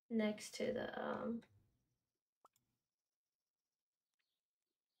next to the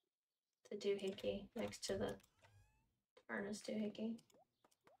doohickey, next to the furnace doohickey.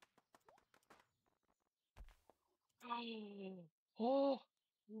 Oh,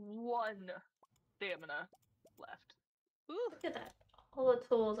 one stamina left. Ooh, Look at that. All the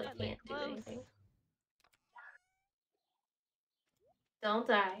tools, I getting can't do close. anything. Don't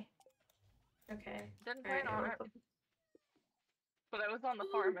die. Okay. Didn't Alright, plan on it, but I was on the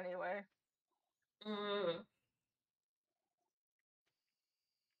farm anyway.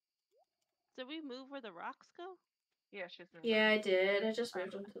 Did we move where the rocks go? Yeah, she's moved. Yeah, I did. I just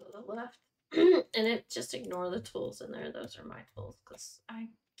moved them to the left. And it just ignore the tools in there. Those are my tools because I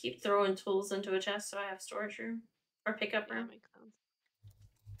keep throwing tools into a chest so I have storage room or pickup Yeah, room. makes sense.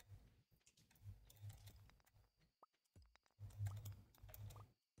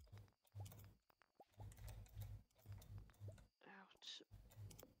 Ouch.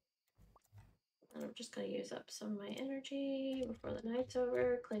 And I'm just gonna use up some of my energy before the night's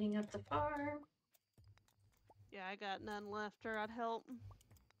over, cleaning up the farm. Yeah, I got none left, or I'd help.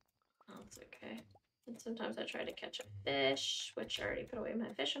 Oh, it's okay. And sometimes I try to catch a fish, which I already put away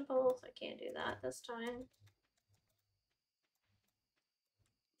my fishing poles. I can't do that this time.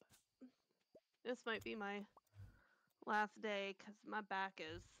 This might be my last day because my back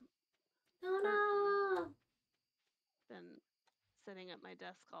is Oh no! been sitting at my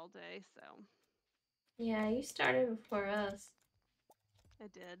desk all day, so Yeah, you started before us. I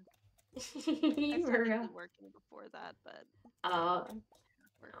did. You I were started working before that, but oh, working.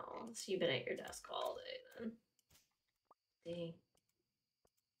 no. So you've been at your desk all day then. Dang.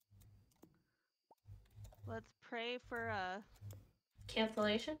 Let's pray for a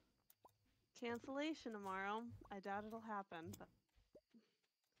Cancellation? cancellation tomorrow. I doubt it'll happen, but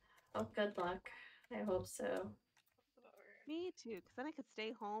Oh, good luck. I hope so. me too, because then I could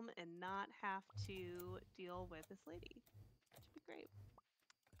stay home and not have to deal with this lady. Should be great.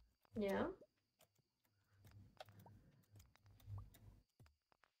 Yeah?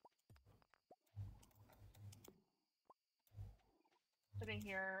 Sitting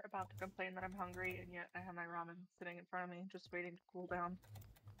here about to complain that I'm hungry, and yet I have my ramen sitting in front of me, just waiting to cool down.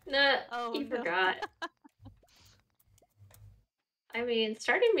 Nah, Oh, you no. forgot. I mean,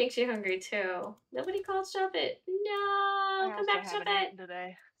 Stardew makes you hungry too. Nobody called Shop It. No, I come also back, Shop haven't It. eaten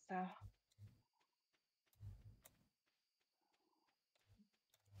today, so.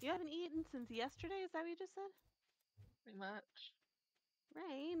 You haven't eaten since yesterday? Is that what you just said? Pretty much.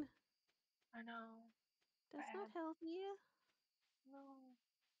 Rain. I know. That's Bad. not healthy. No.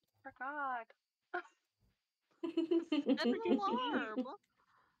 Forgot. Set an alarm.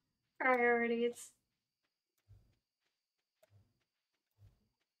 Priorities.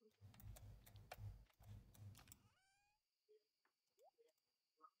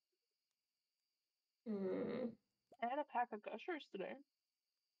 I had a pack of gushers today.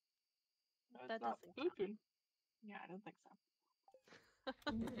 No, it's That not doesn't food count. food. Yeah, I don't think so.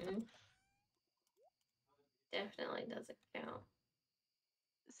 Definitely doesn't count.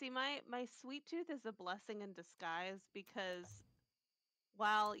 See, my sweet tooth is a blessing in disguise because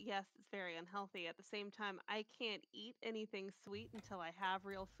while yes, it's very unhealthy, at the same time I can't eat anything sweet until I have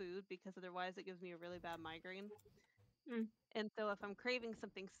real food because otherwise it gives me a really bad migraine. Mm. And so if I'm craving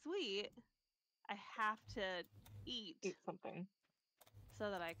something sweet, I have to eat something so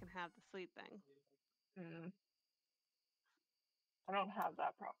that I can have the sweet thing. Mm. I don't have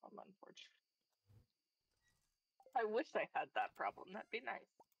that problem, unfortunately. I wish I had that problem. That'd be nice.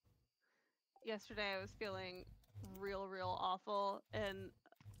 Yesterday I was feeling real awful and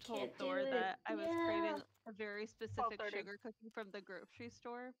told Can't do Thor it. that I was Yeah. craving a very specific 12:30. sugar cookie from the grocery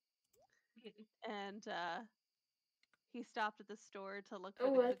store. And he stopped at the store to look for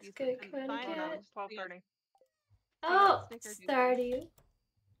Oh, the that's cookies good, but couldn't find Oh no, them. it's 12:30. Oh, Snickerdoodles. Stardew.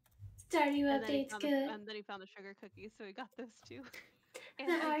 Stardew And then update's good. and then he found the sugar cookies, so we got those too.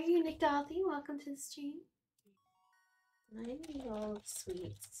 So how are you, Nick Dorothy? Welcome to the stream. I need all of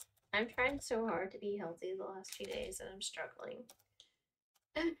sweets. I'm trying so hard to be healthy the last few days and I'm struggling.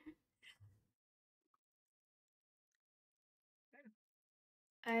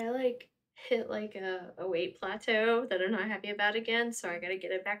 I like hit like a weight plateau that I'm not happy about again, so I gotta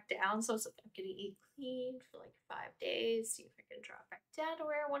get it back down. So it's like I'm gonna eat clean for like 5 days, see if I can drop back down to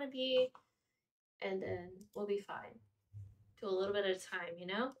where I want to be, and then we'll be fine. Do a little bit at a time, you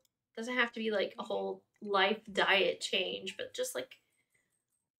know? Doesn't have to be like a whole life diet change, but just like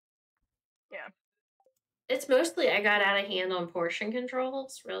Yeah. it's mostly I got out of hand on portion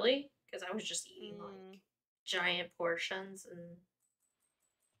controls, really, because I was just eating like giant portions and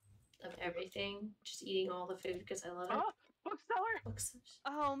of everything, just eating all the food because I love it. Oh, bookseller.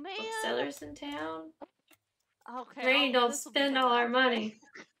 Oh man. Booksellers in town. Okay. Rain, don't spend all our money.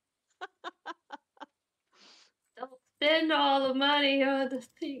 Don't spend all the money on the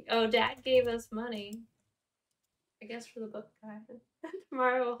thing. Oh, Dad gave us money. I guess for the book drive.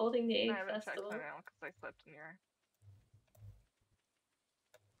 Tomorrow we're holding the egg I haven't festival. checked now because I slept in your.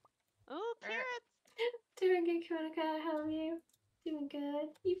 Oh, carrots! Doing good, KimonoKat. How are you? Doing good.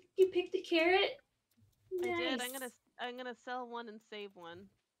 You picked a carrot? Nice. I did. I'm gonna sell one and save one.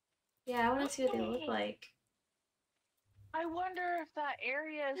 Yeah, I want to see what they look like. I wonder if that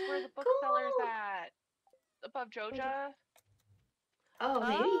area is where the bookseller's Cool. at. Above Joja. Oh,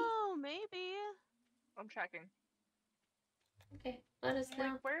 maybe. Oh, maybe. I'm checking. Okay, let us know.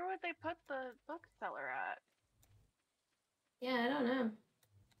 Like, where would they put the bookseller at? Yeah, I don't know.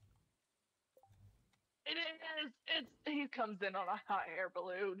 It is. He comes in on a hot air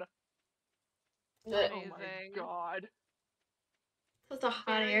balloon. Amazing. Oh my god. That's a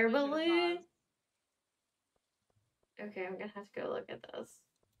hot Very air Wizard of balloon. Oz. Okay, I'm gonna have to go look at this.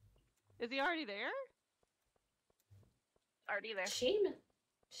 Is he already there? Already there.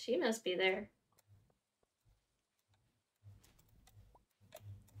 She must be there.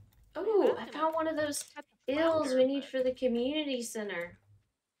 Oh, I found one of those bills we need for the community center.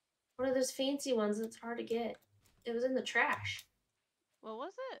 One of those fancy ones that's hard to get. It was in the trash. What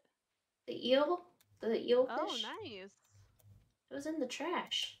was it? The eel? The eel fish? Oh, nice. It was in the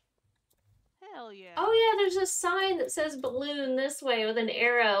trash. Hell yeah. Oh yeah, there's a sign that says balloon this way with an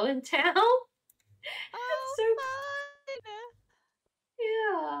arrow in town. Oh, so fun!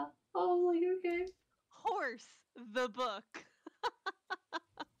 Yeah. Oh, like, okay. Horse, the book.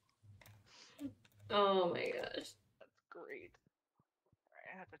 Oh my gosh. That's great.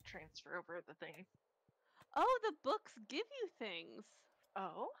 Alright, I have to transfer over the thing. Oh, the books give you things.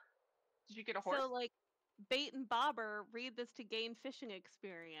 Oh? Did you get a horse? So, like, Bait and Bobber, read this to gain fishing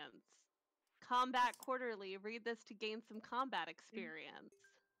experience. Combat Quarterly, read this to gain some combat experience.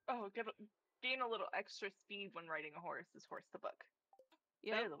 Oh, gain a little extra speed when riding a horse is Horse the Book.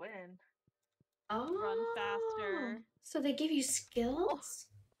 Yep. Play the win. Oh. Run faster. So they give you skills?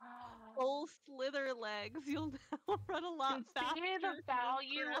 Full slither legs. You'll now run a lot faster. See the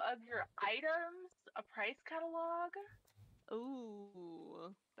value of your items? A price catalog?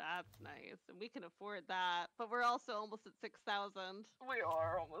 Ooh, that's nice. And we can afford that. But we're also almost at 6,000. We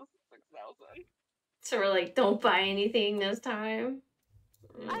are almost 6,000. So we're like, don't buy anything this time.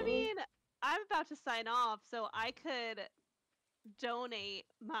 I mean, I'm about to sign off, so I could donate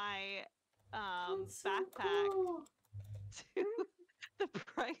my so backpack cool. to the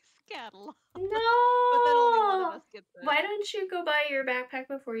price catalog. No. But then only one of us gets it. Why don't you go buy your backpack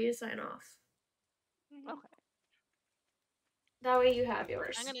before you sign off? Okay. That way you have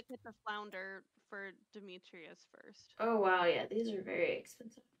yours. I'm gonna get the flounder for Demetrius first. Oh wow, yeah, these are very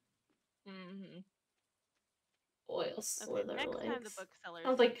expensive. Mm-hmm. Oil slither next legs. time the bookseller's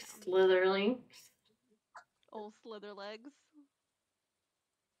Sounds like slitherling. Old slither legs.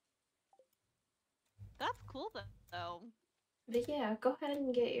 That's cool though. But yeah, go ahead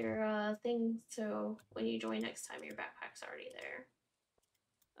and get your thing so when you join next time your backpack's already there.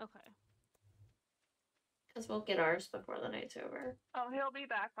 Okay. Because we'll get ours before the night's over. Oh, he'll be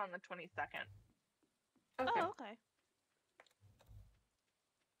back on the 22nd. Okay. Oh, okay.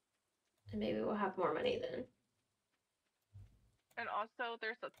 And maybe we'll have more money then. And also,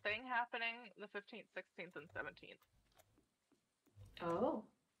 there's a thing happening the 15th, 16th, and 17th. Oh.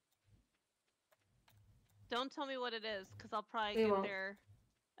 Don't tell me what it is, because I'll probably We get won't. there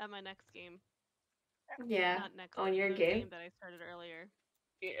at my next game. Yeah. Not next On your the game? that I started earlier.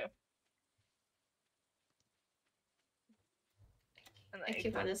 Yeah. I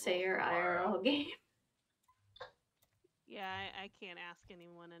keep on to say your IRL game. Yeah, I can't ask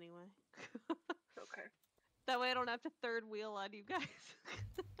anyone anyway. Okay. That way I don't have to third wheel on you guys.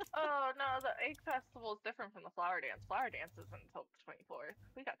 Oh, no, the Egg Festival is different from the Flower Dance. Flower Dance isn't until the 24th.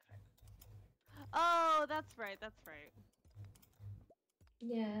 We got time. Oh, that's right, that's right.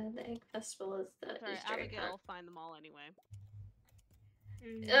 Yeah, the egg festival is the Sorry, Easter egg Abigail hunt. will find them all anyway.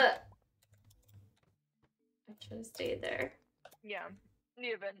 I should have stayed there. Yeah. The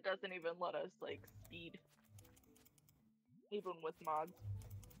event doesn't even let us, like, speed. Even with mods.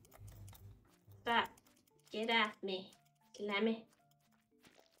 Stop. Get off me. Slammy.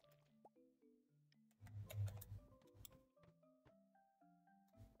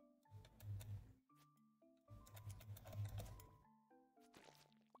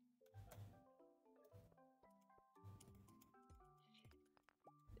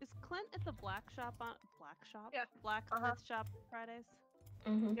 Clint at the black shop on Yeah. blacksmith shop Fridays?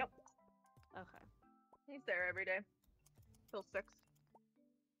 Mm-hmm. Yep. Okay. He's there every day. Till 6.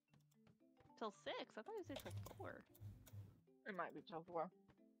 Till 6? I thought you said till 4. It might be till 4.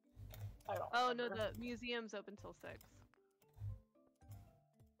 I don't Oh remember. no, the museum's open till 6.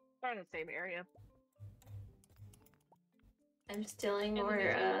 They're in the same area. I'm stealing And the more.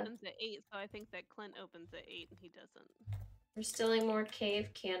 museum opens at 8, so I think that Clint opens at 8 and he doesn't. I'm stealing more cave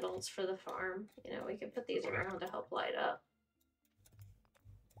candles for the farm. You know, we can put these around to help light up.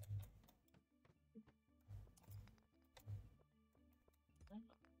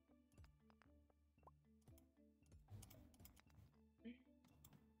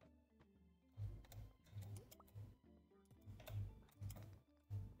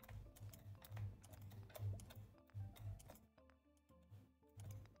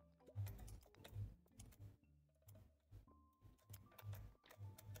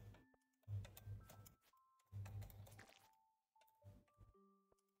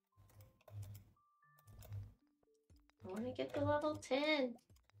 I want to get to level 10.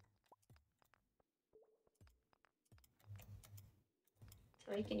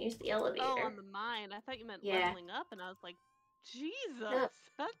 So I can use the elevator. Oh, on the mine. I thought you meant Yeah. leveling up, and I was like, Jesus, No.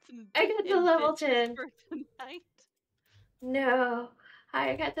 that's I got to level ambitious 10. for tonight. No.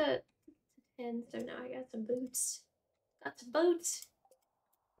 I got the 10, so now I got some boots. Got some boots.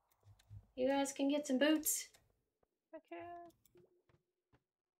 You guys can get some boots. Okay.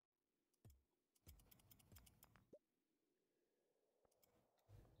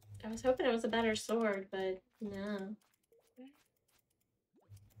 I was hoping it was a better sword, but no.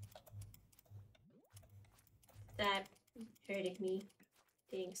 That hurted me.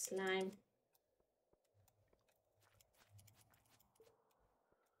 Dang slime.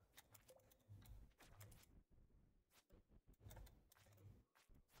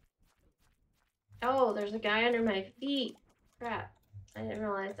 Oh, there's a guy under my feet. Crap. I didn't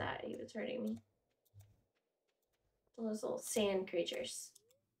realize that he was hurting me. Those little sand creatures.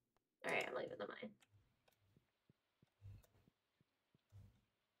 Alright, I'm leaving the mine.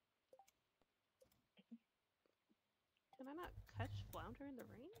 Can I not catch flounder in the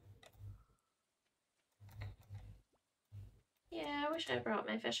rain? Yeah, I wish I brought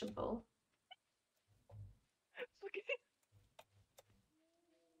my fishing pole.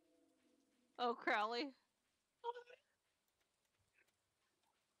 Oh, Crowley.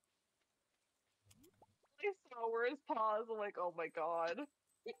 I saw where his paws. I'm like, oh my god.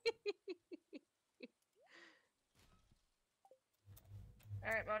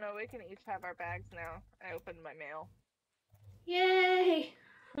 Alright, Mono, we can each have our bags now. I opened my mail. Yay!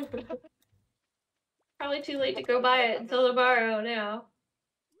 Probably too late to go buy it until tomorrow now.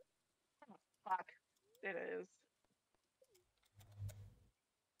 Oh, fuck. It is.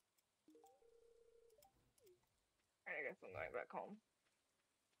 I guess I'm going back home.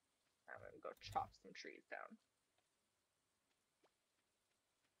 I'm gonna go chop some trees down.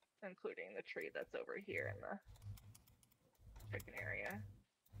 Including the tree that's over here in the chicken area.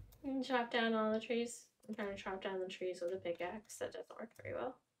 You can chop down all the trees. I'm trying to chop down the trees with a pickaxe. That doesn't work very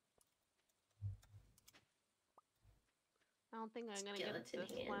well. I don't think I'm gonna get Skeleton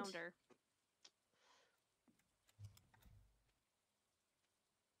this hand. flounder.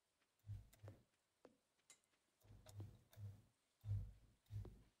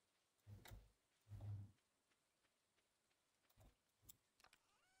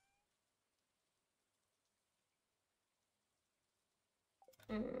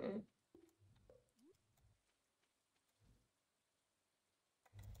 Mm.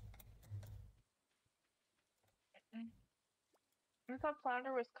 I thought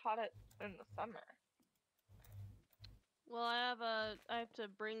flounder was caught in the summer. Well, I have to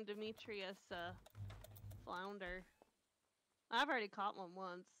bring Demetrius a flounder. I've already caught one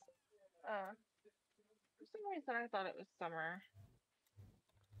once. For some reason I thought it was summer.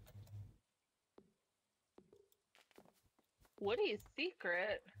 Woody's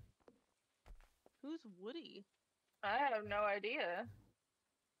secret? Who's Woody? I have no idea.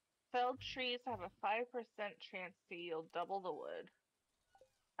 Felled trees have a 5% chance to yield double the wood.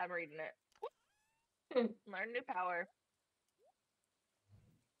 I'm reading it. Learn new power.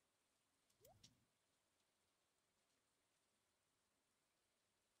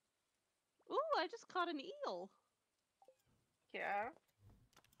 Ooh, I just caught an eel. Yeah.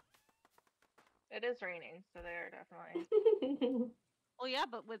 It is raining, so they are definitely Oh yeah,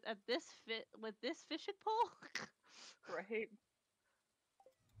 but with this fishing pole? right.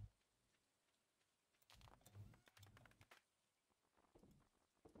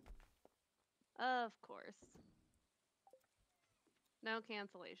 Of course. No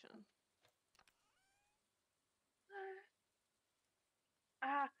cancellation.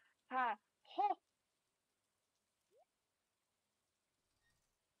 Ho!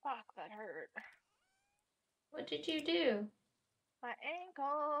 Fuck, that hurt. What did you do? My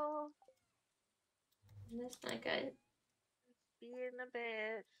ankle. That's not good. It's being a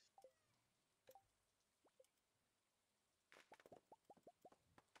bitch.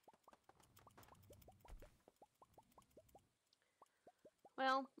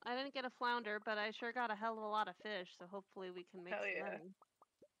 Well, I didn't get a flounder, but I sure got a hell of a lot of fish, so hopefully we can make Hell some yeah. money.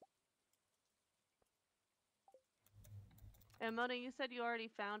 And Mona, you said you already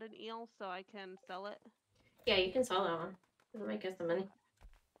found an eel, so I can sell it? Yeah, you can sell that one. It'll make us some money.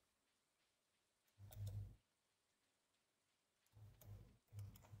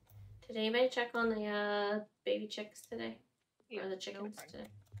 Did anybody check on the baby chicks today? Yeah, Or the they're chickens fine. today?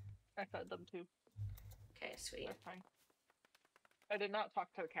 I fed them too. Okay, sweet. They're fine. I did not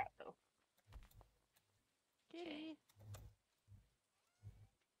talk to the cat though. Okay.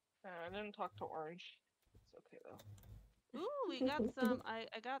 I didn't talk to Orange. It's okay though. Ooh, we got some. I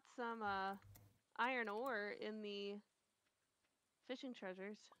got some iron ore in the fishing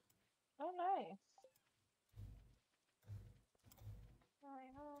treasures. Oh, nice.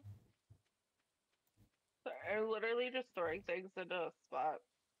 Sorry, I'm literally just throwing things into a spot.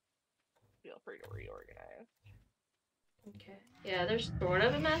 Feel free to reorganize. Okay. Yeah, there's sort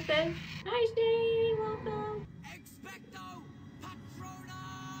of a method. Hi, Shane! Welcome! Expecto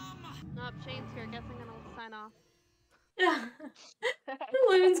Patronum! Nope, Shane's here. Guess I'm gonna sign off.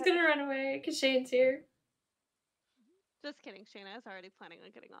 Loon's gonna run away because Shane's here. Just kidding, Shane. I was already planning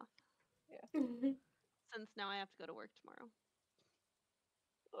on getting off. Yeah. Since now I have to go to work tomorrow.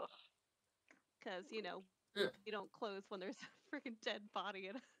 Ugh. Because, you know, you don't close when there's a freaking dead body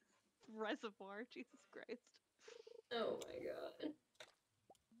in a reservoir. Jesus Christ. Oh my god.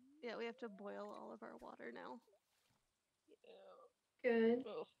 Yeah, we have to boil all of our water now. Yeah. Good.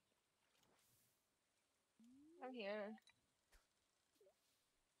 Ugh. I'm here.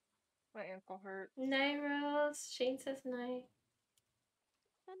 My ankle hurts. Night, Rose. Shane says night.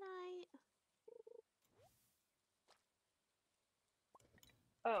 Good night.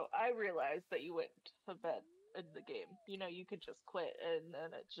 Oh, I realized that you went to bed in the game. You know, you could just quit and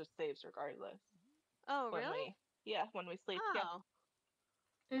then it just saves regardless. Oh, When really? when we sleep. Yeah. Oh.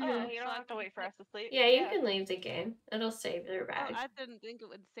 Mm-hmm. Oh, you So don't I have to can wait for us to sleep. Yeah, you can leave the game. It'll save your Oh, bag. I didn't think it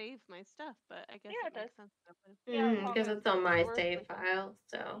would save my stuff, but I guess Yeah, it it makes does. sense. That would. Yeah, as long Because as it's on my we're save sleeping. file,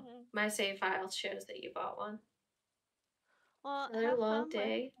 so Mhm. my save file shows that you bought one. Well, Another have long fun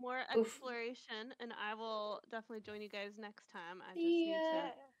day. with more Oof. exploration, and I will definitely join you guys next time. I just need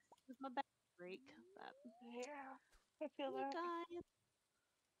Yeah. to give my back a break. But Yeah. I feel you that. guys,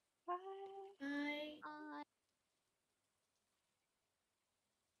 Bye. Bye. bye.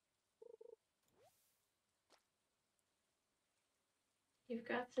 You've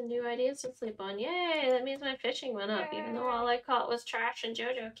got some new ideas to sleep on. Yay! That means my fishing went up, even though all I caught was trash and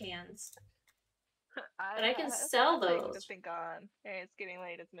JoJo cans. But I can have sell a thing to those. think on. Hey, it's getting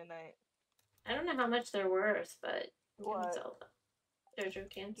late. It's midnight. I don't know how much they're worth, but I can What? sell them. JoJo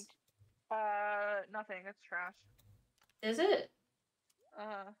cans. Nothing. It's trash. Is it?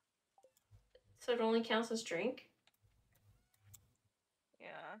 So it only counts as drink?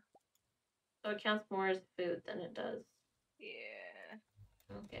 Yeah. So it counts more as food than it does. Yeah.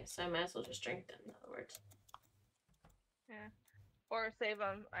 Okay, so I might as well just drink them, in other words. Yeah. Or save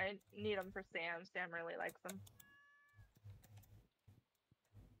them. I need them for Sam. Sam really likes them.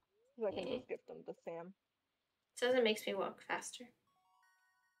 So I can just gift them to Sam. It says it makes me walk faster.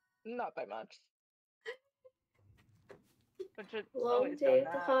 Not by much. But it's Long always day done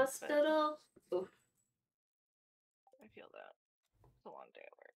at the that, hospital. Oof. I feel that. It's a long day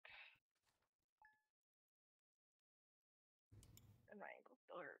at work. And my ankle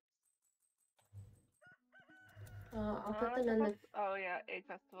still hurts. I'll put them in the... Oh yeah, Egg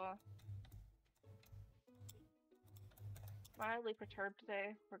Festival. Mildly perturbed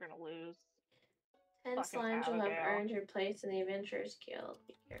today. We're gonna lose. 10 Fucking slimes will have Abigail. earned your place in the Adventurers Guild.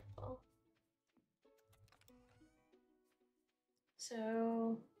 Be careful.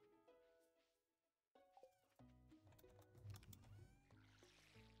 So...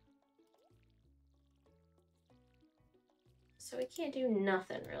 So we can't do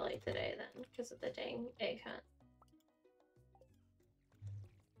nothing really today then, because of the dang egg hunt.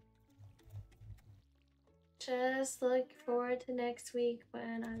 Just look forward to next week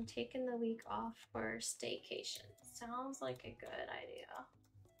when I'm taking the week off for staycation. Sounds like a good idea.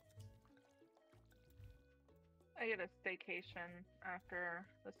 I get a staycation after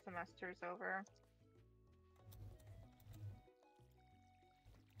the semester's over.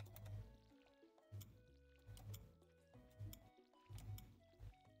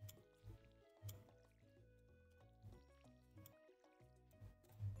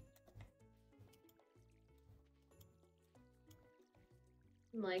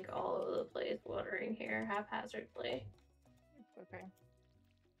 I'm like all over the place watering here haphazardly. Okay.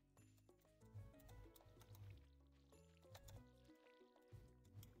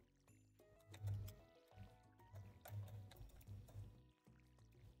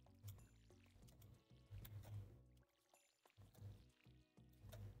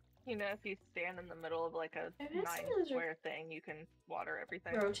 You know, if you stand in the middle of like a 9 square thing, you can water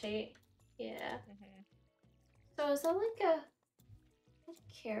everything. Rotate. Yeah. So is that like a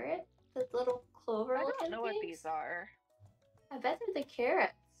carrot? The little clover looking I don't know things? what these are. I bet they're the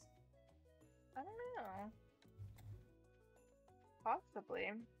carrots. I don't know.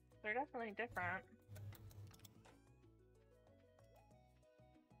 Possibly. They're definitely different.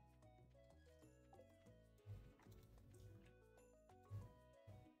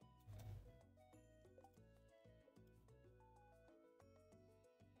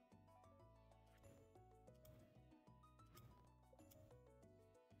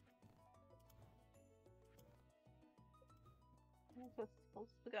 What's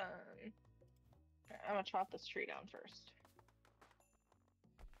supposed to be done? I'm gonna chop this tree down first.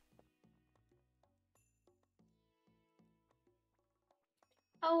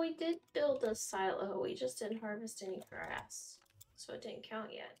 Oh, we did build a silo. We just didn't harvest any grass. So it didn't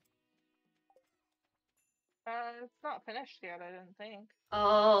count yet. It's not finished yet, I didn't think.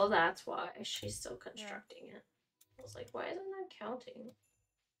 Oh, that's why. She's still constructing it. I was like, why isn't that counting?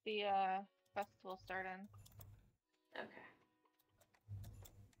 The, festival started. Okay.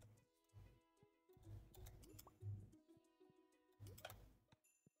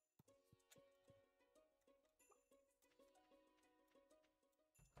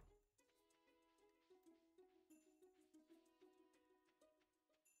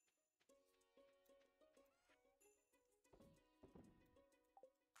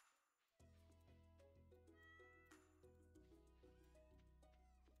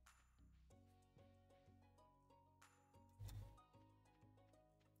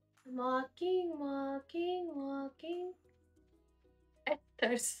 Walking, walking, walking.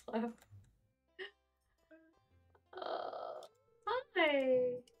 They're slow.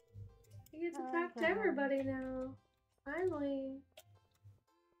 Hi. You get to talk to everybody now. Finally.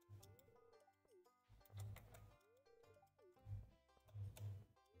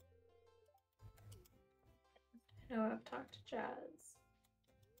 I know I've talked to Jazz.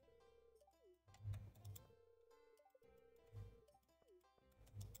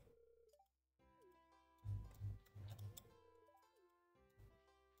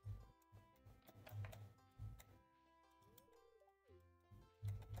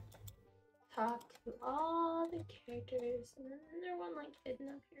 Talk to all the characters, and then there's one like hidden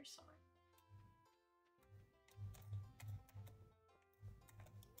up here somewhere.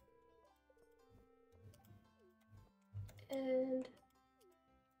 And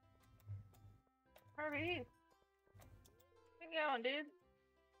Harvey, how's it going, dude?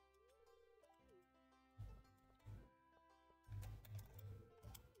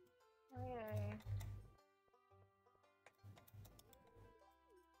 Yay.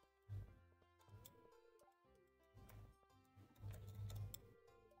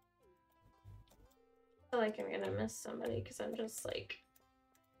 I feel like I'm gonna miss somebody because I'm just like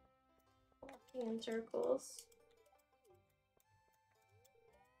walking in circles.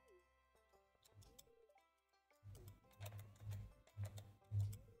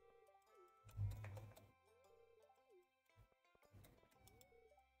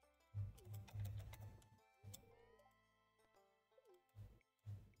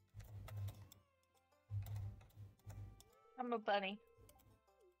 I'm a bunny.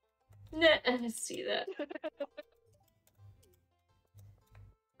 Nah, I see that.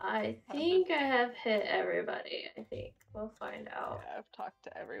 I think I have hit everybody. I think we'll find out. Yeah, I've talked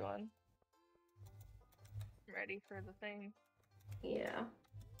to everyone. I'm ready for the thing. Yeah.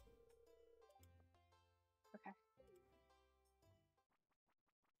 Okay.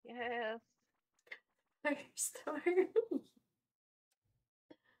 Yes. Firestorm.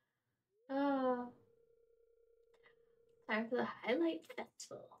 Oh. Time for the highlight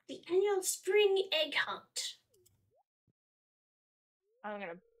festival. The annual spring egg hunt. I'm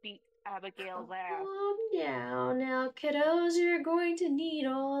gonna beat Abigail's ass. Calm down now, kiddos. You're going to need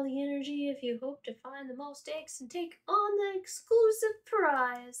all the energy if you hope to find the most eggs and take on the exclusive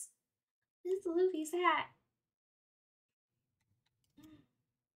prize. This is Luffy's hat.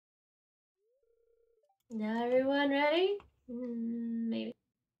 Now everyone ready? Maybe.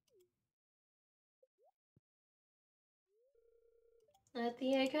 Let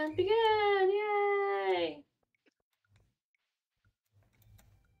the egg hunt begin! Yay!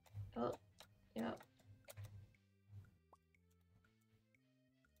 Oh, yep.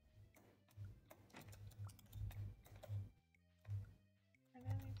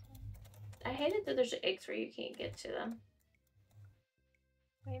 I hate it that there's eggs where you can't get to them.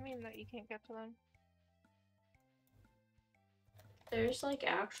 What do you mean that you can't get to them? There's like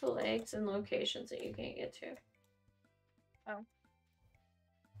actual eggs in locations that you can't get to. Oh.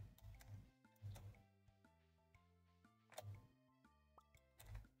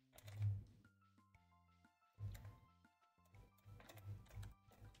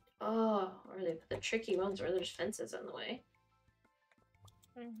 Oh, or they put the tricky ones where there's fences in the way.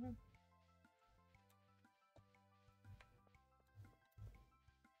 Mm-hmm.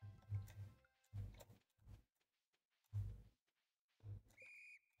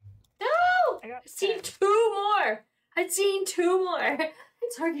 No! I got I've seen 10. 2 more! I'd seen 2 more!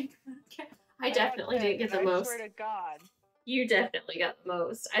 It's hard to I got definitely 10, didn't get the and most. I swear to God. You definitely got the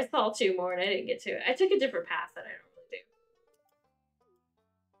most. I saw 2 more and I didn't get to it. I took a different path than I normally do.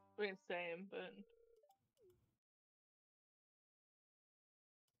 I mean, same, but...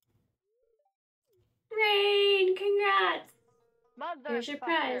 Rain! Congrats! Here's your Motherfucker!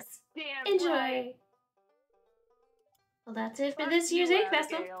 prize. Damn Enjoy! right. Well, that's it for Fuck this year's you, Egg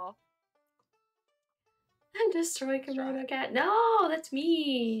Festival. Abigail. Destroy KimonoKat. No, that's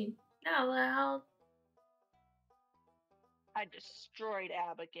mean. Not allowed. I destroyed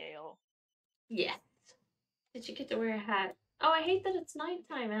Abigail. Yes. Did you get to wear a hat? Oh, I hate that it's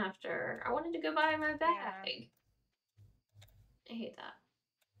nighttime after. I wanted to go buy my bag. I hate that.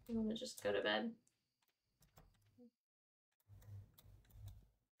 I want to just go to bed.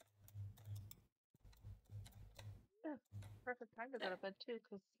 Yeah, perfect time to go to bed too,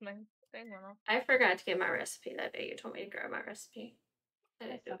 because my thing went off. I forgot to get my recipe that day. You told me to grab my recipe. I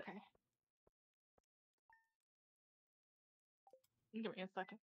didn't do it. Okay. Give me a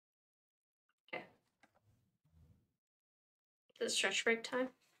second. Okay. Is it stretch break time?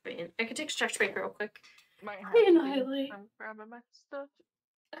 I mean, I could take a stretch break real quick. Might have Hey, to be. Niley. I'm grabbing my stuff.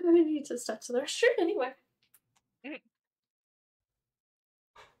 I need to step to the restroom anyway.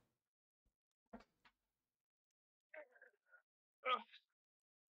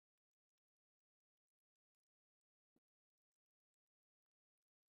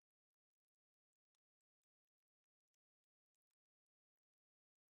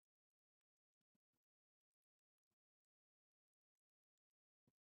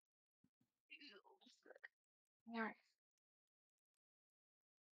 Alright.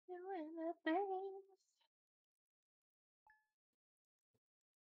 Doing the things.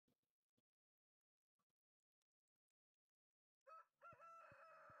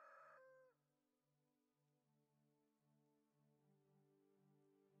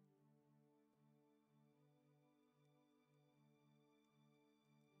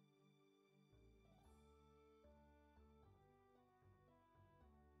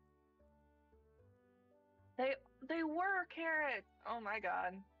 They were carrots. Oh my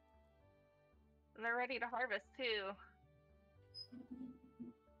god. And they're ready to harvest too.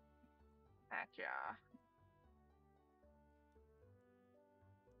 Heck yeah.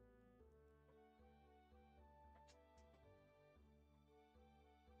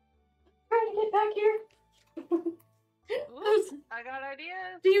 Trying to get back here. Oops, I got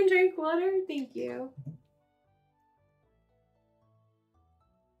ideas. Do you drink water? Thank you.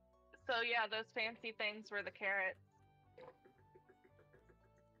 So yeah, those fancy things were the carrots.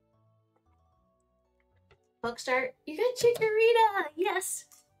 Book start. You got Chikorita! Yes!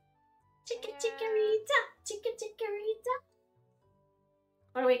 Chikorita! Chikorita!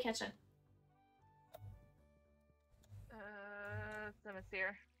 What are we catching?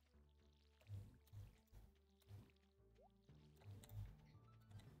 Semisphere.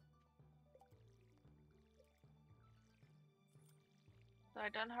 So I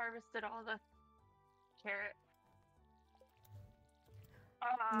done harvested all the carrot.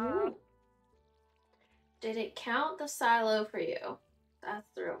 Did it count the silo for you? That's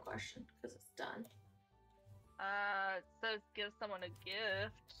the real question, because it's done. It says give someone a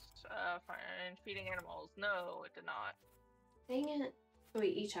gift. Find feeding animals. No, it did not. Dang it. We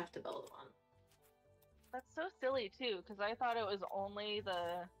each have to build one. That's so silly too, because I thought it was only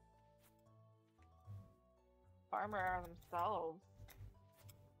the farmer themselves.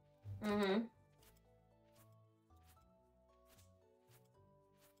 Mm-hmm.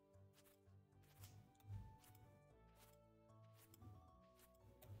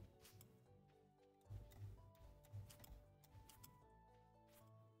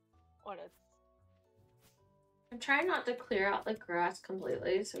 What is? I'm trying not to clear out the grass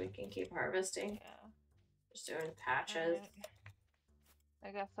completely so we can keep harvesting. Yeah. Just doing patches. Right.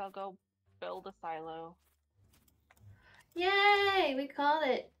 I guess I'll go build a silo. Yay! We called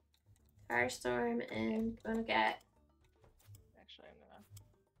it. Firestorm and KimonoKat. Actually, I'm gonna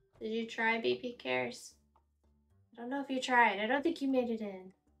Did you try BP Cares? I don't know if you tried. I don't think you made it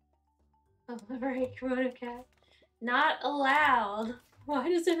in. Oh, right, KimonoKat. Not allowed. Why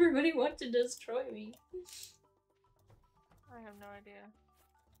does everybody want to destroy me? I have no idea.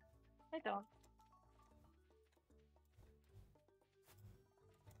 I don't.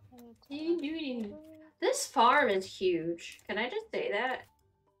 This farm is huge. Can I just say that?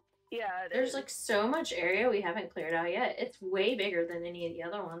 Yeah, There's like so much area we haven't cleared out yet. It's way bigger than any of the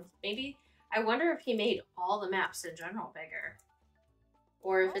other ones. Maybe, I wonder if he made all the maps in general bigger.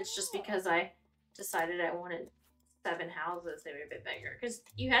 Or if it's just because I decided I wanted 7 houses, they were a bit bigger. Because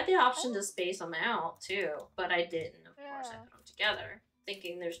you had the option to space them out too, but I didn't. Of course, I put them together,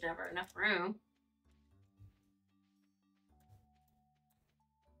 thinking there's never enough room.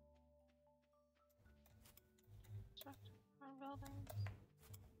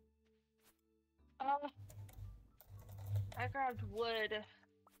 I grabbed wood.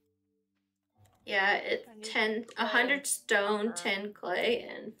 Yeah, it's 100 stone, 10 clay,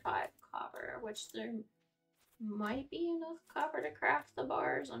 and 5 copper, which there might be enough copper to craft the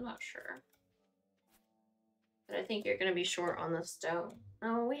bars. I'm not sure. But I think you're going to be short on the stone.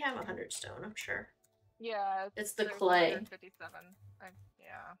 Oh, we have 100 stone, I'm sure. Yeah. It's the clay. 157.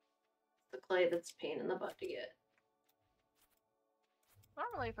 Yeah. The clay that's a pain in the butt to get.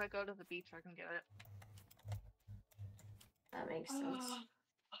 Normally, if I go to the beach, I can get it. That makes sense.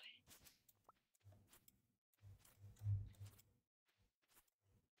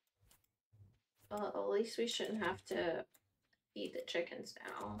 Well, at least we shouldn't have to feed the chickens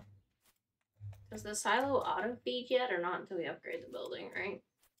now. Does the silo auto feed yet or not until we upgrade the building, right?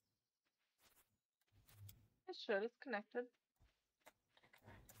 It should. It's connected.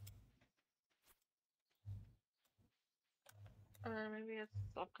 Or maybe it's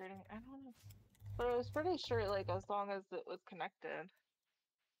upgrading. I don't know. But I was pretty sure, like, as long as it was connected.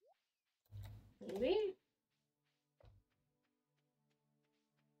 Maybe?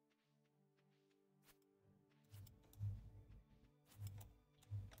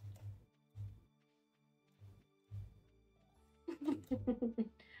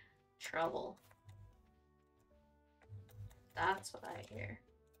 Trouble. That's what I hear.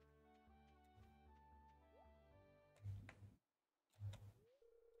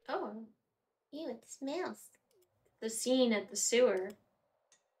 Oh, ew, it smells. The scene at the sewer.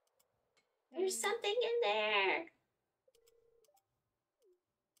 There's something in there.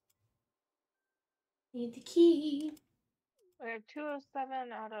 Need the key. We have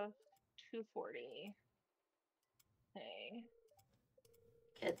 207 out of 240. Hey.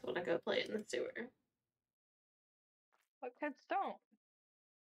 Kids want to go play in the sewer. But kids don't.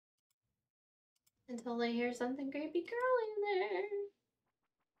 Until they hear something creepy crawling in there.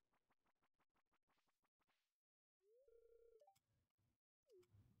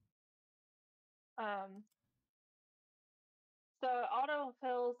 So auto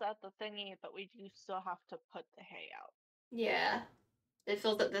fills at the thingy, but we do still have to put the hay out. Yeah. It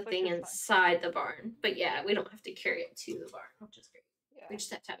fills up the Which thing is inside the barn. But yeah, we don't have to carry it to the barn, which is great. Yeah. We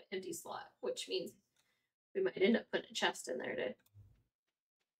just have to have an empty slot, which means we might end up putting a chest in there to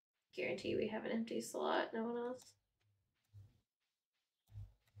guarantee we have an empty slot. No one else.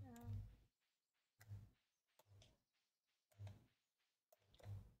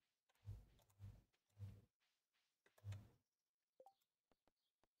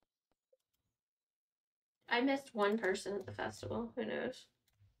 I missed one person at the festival. Who knows?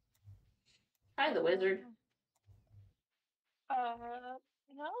 Probably the wizard.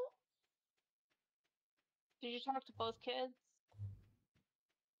 No? Did you talk to both kids?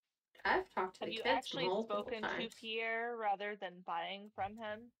 I've talked to the kids multiple times. Have you actually spoken to Pierre rather than buying from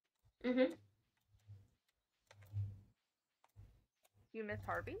him? Mm-hmm. You miss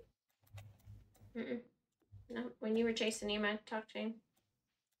Harvey? Mm-mm. No, when you were chasing him, I talked to him.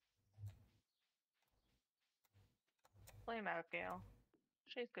 Blame Abigail.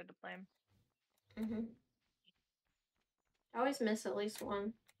 She's good to blame. Mm-hmm. I always miss at least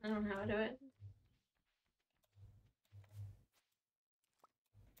one. I don't know how to do it.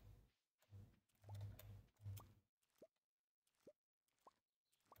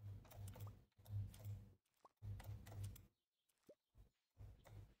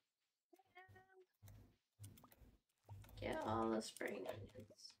 Get all the spring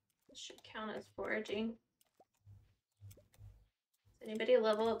onions. This should count as foraging. Does anybody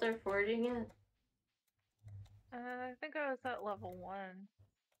level up their foraging yet? I think I was at level 1.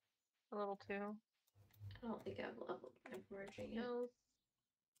 A little 2. I don't think I've leveled my foraging yet. No.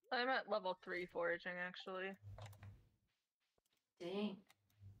 I'm at level 3 foraging, actually. Dang.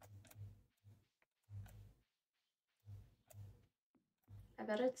 I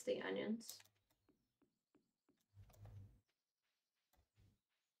bet it's the onions.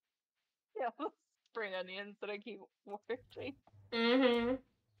 Yeah, spring onions that I keep watching. Mm-hmm.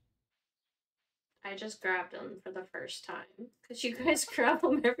 I just grabbed them for the first time because you guys grab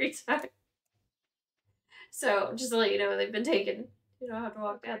them every time. So just to let you know, they've been taken. You don't have to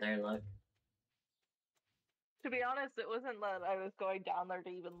walk down there and look. To be honest, it wasn't that I was going down there to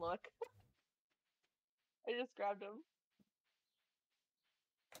even look. I just grabbed them.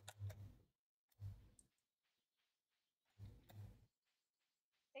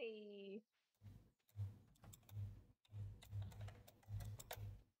 Hey.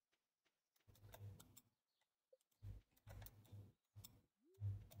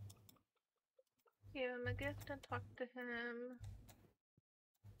 Give him a gift and talk to him.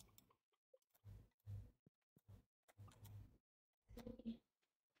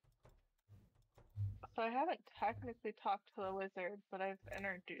 So I haven't technically talked to the wizard, but I've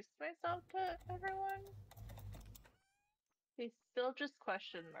introduced myself to everyone. He's still just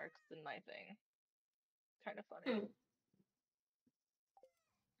question marks in my thing. Kind of funny.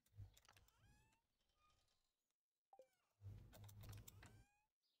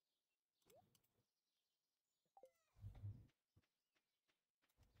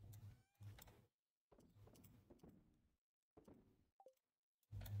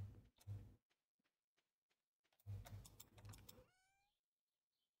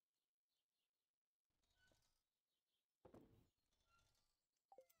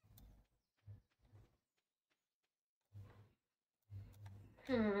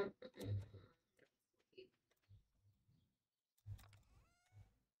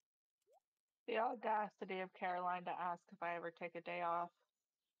 The audacity of Caroline to ask if I ever take a day off.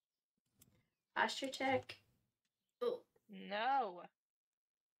 Posture check. Oh. No.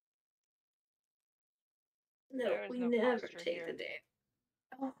 No, we never take the day.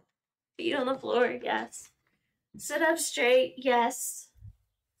 Oh. Feet on the floor, yes. Sit up straight, yes.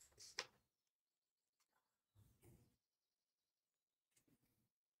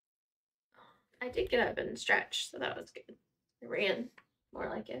 I did get up and stretch, so that was good. I ran, more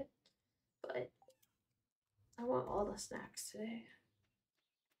like it. But I want all the snacks today.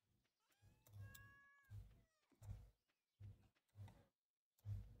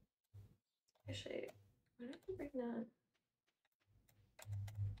 Actually, why don't I bring that?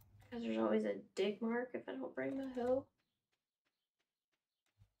 Because there's always a dig mark if I don't bring the hoe.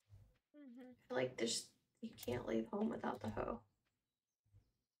 I feel like there's, you can't leave home without the hoe.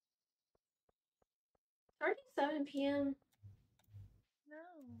 It's already 7 p.m. No.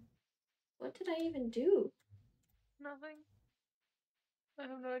 What did I even do? Nothing. I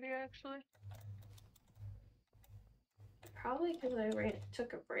have no idea, actually. Probably because I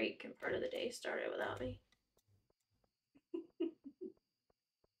took a break and part of the day started without me.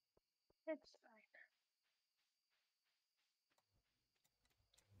 It's fine.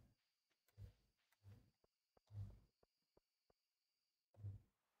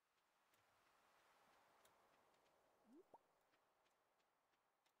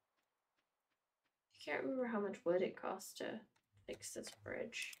 I can't remember how much wood it costs to fix this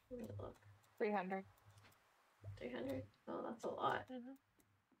bridge. Let me look. 300. 300? Oh, that's a lot.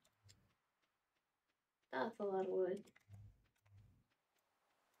 That's a lot of wood.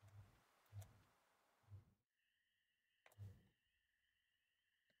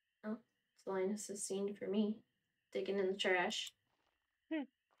 Oh, it's Linus's scene for me. Digging in the trash.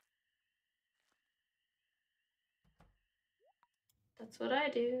 That's what I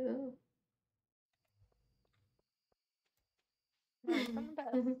do. Learn from the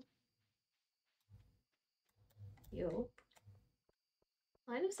best. Yup.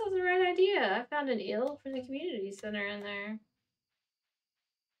 Linus has the right idea. I found an eel for the community center in there.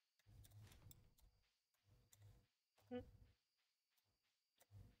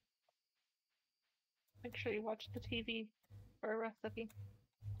 Make sure you watch the TV for a recipe.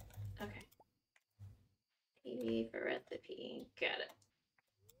 Okay. TV for recipe. Got it.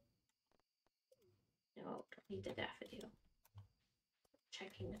 No, don't need the daffodil.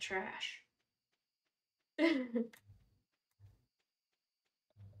 Checking the trash.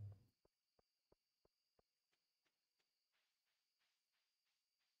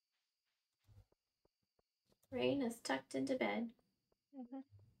 Rain is tucked into bed.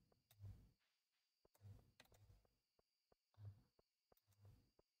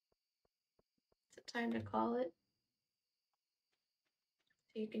 Is it time to call it?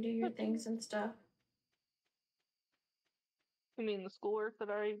 So you can do your things and stuff. You mean the schoolwork that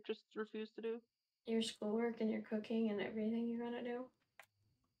I just refused to do? Your schoolwork and your cooking and everything you're gonna do?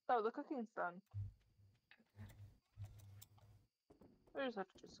 Oh, the cooking's done. I just have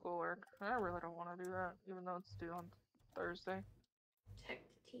to do schoolwork. I really don't want to do that, even though it's due on Thursday. Tech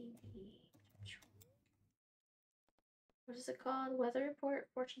TV. What is it called? Weather report,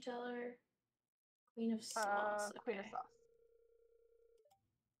 fortune teller, queen of sauce. Queen of Okay. Sauce.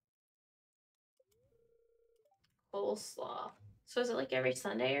 Coleslaw. So is it like every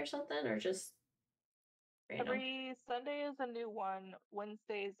Sunday or something, or just random? Every Sunday is a new one.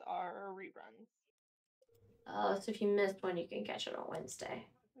 Wednesdays are reruns. Oh, so if you missed one, you can catch it on Wednesday.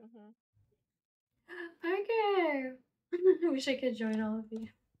 Mm-hmm. Parker! I wish I could join all of you.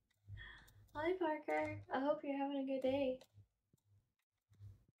 Hi, Parker. I hope you're having a good day.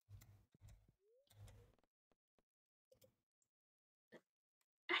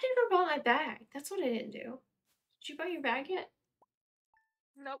 I never bought my bag. That's what I didn't do. Did you buy your bag yet?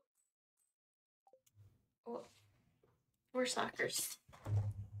 Nope. Oh, we're suckers.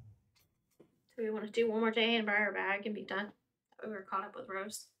 Do we want to do one more day and buy our bag and be done? We were caught up with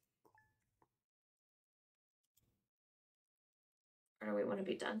Rose. Or do we want to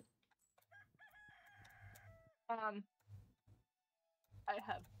be done? I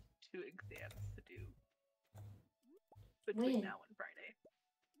have 2 exams to do between now and Friday.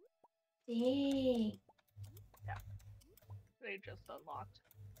 Dang. Yeah. They just unlocked.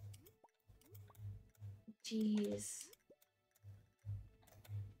 Jeez.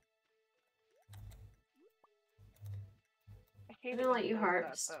 I'm gonna let you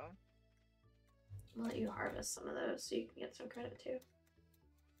harvest. I'll let you harvest some of those so you can get some credit too.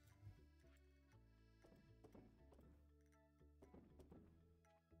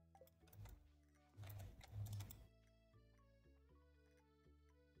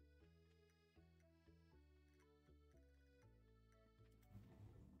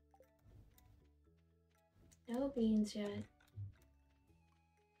 No beans yet.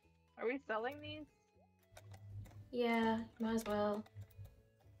 Are we selling these? Yeah, might as well.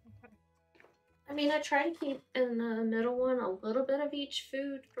 Okay. I mean, I try to keep in the middle one a little bit of each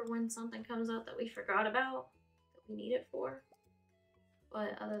food for when something comes up that we forgot about, that we need it for.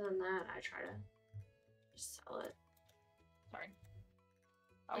 But other than that, I try to just sell it. Sorry.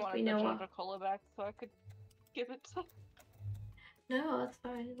 I wanted the Coca-Cola back so I could give it to... No, that's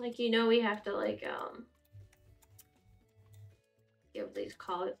fine. Like, you know, we have to, like, give these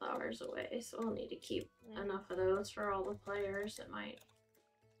cauliflowers away, so we'll need to keep enough of those for all the players that might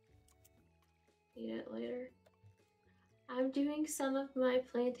need it later. I'm doing some of my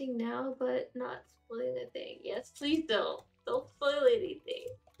planting now, but not spoiling the thing. Yes, please don't. Don't spoil anything.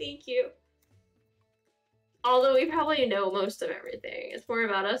 Thank you. Although we probably know most of everything. It's more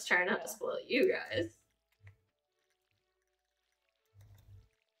about us trying not to spoil you guys.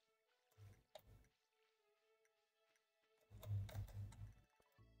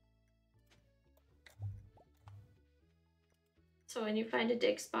 So when you find a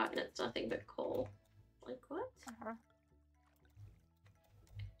dig spot and it's nothing but coal. Like what? I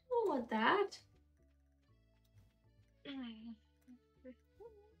don't want that.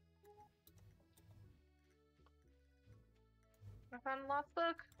 I found a lost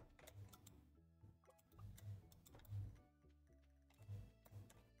book.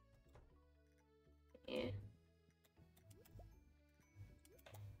 Yeah.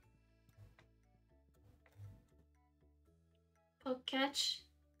 Poke catch.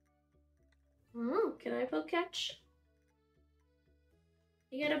 Oh, can I poke catch?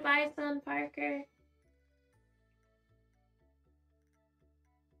 You gotta buy some, Parker.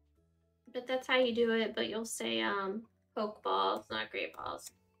 But that's how you do it, but you'll say poke balls, not great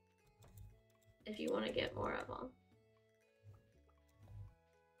balls. If you want to get more of them.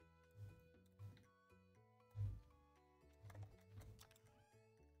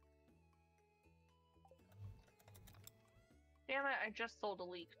 Damn it, I just sold a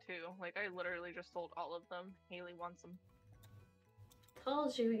leek too. Like, I literally just sold all of them. Haley wants them.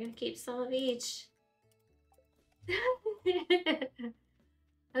 Told you, we're gonna keep some of each.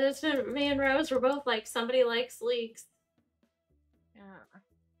 And that's when me and Rose were both like, somebody likes leeks. Yeah.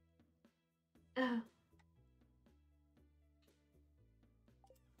 Oh.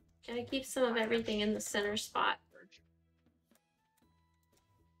 Gotta keep some of everything in the center spot.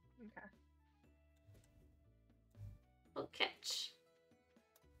 Okay. We'll catch.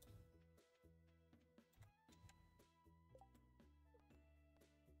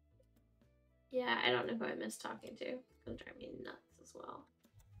 Yeah, I don't know who I miss talking to. It's gonna drive me nuts as well.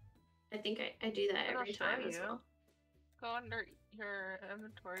 I think I do that every time as well. Go under your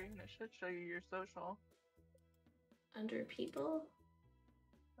inventory and it should show you your social. Under people?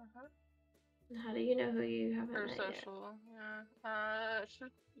 Uh-huh. And how do you know who you haven't Or met social, yet? yeah.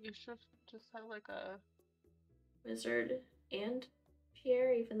 You should just have like a wizard and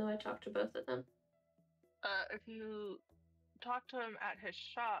Pierre, even though I talked to both of them? If you talk to him at his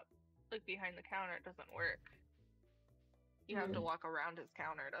shop, like behind the counter, it doesn't work. You have to walk around his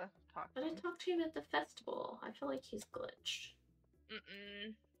counter to talk to But I him. talked to him at the festival. I feel like he's glitched.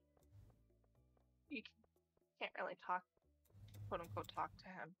 You can't really talk, quote unquote, talk to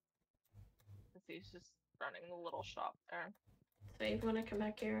him. Because he's just running the little shop there. So even when I come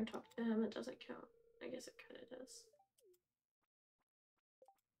back here and talk to him, it doesn't count. I guess it kind of does.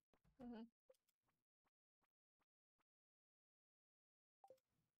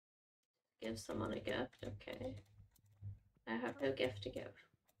 Give someone a gift, okay. I have no gift to give.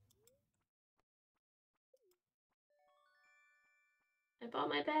 I bought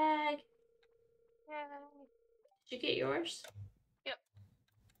my bag! Yay! Did you get yours? Yep.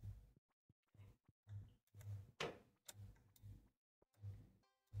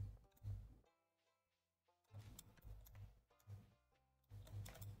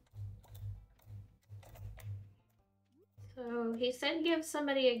 So he said give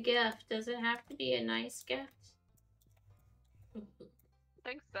somebody a gift. Does it have to be a nice gift? I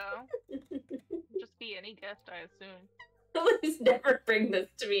think so. Just be any gift, I assume. Please never bring this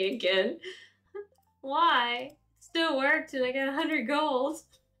to me again. Why? Still worked and I got 100 gold.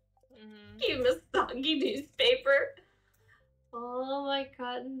 Give him a soggy newspaper. Oh, my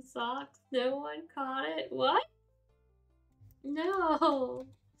cotton socks. No one caught it. What? No.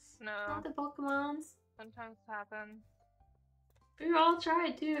 No. Not the Pokemons. Sometimes happens. We all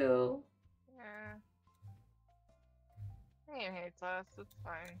tried too. Yeah. He hates us. It's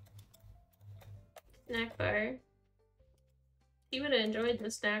fine. Snack bar. He would have enjoyed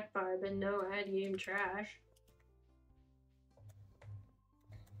the snack bar, but no, I had to give him trash.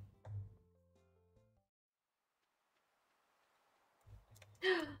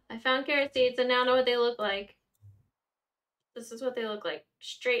 I found carrot seeds and now know what they look like. This is what they look like.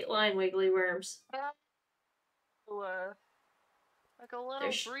 Straight line wiggly worms. Like a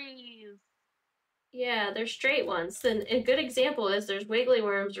little breeze. Yeah, they're straight ones. And a good example is there's wiggly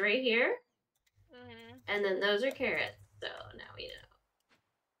worms right here. And then those are carrots. So now we know.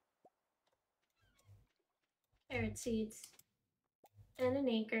 Carrot seeds. And an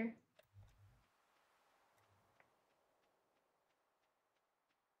acre.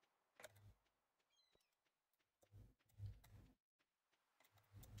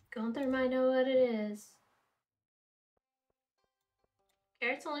 Gunther might know what it is.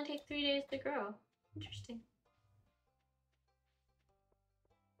 Carrots only take 3 days to grow. Interesting.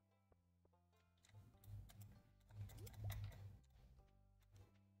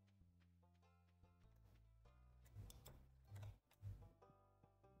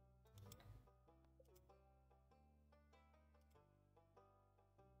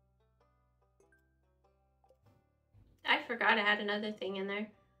 I forgot I had another thing in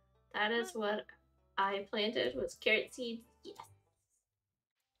there. That is what I planted was carrot seeds. Yes.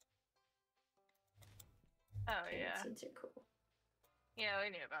 Oh, Carrot yeah. seeds are cool. Yeah, we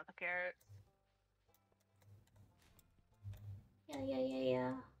knew about the carrots.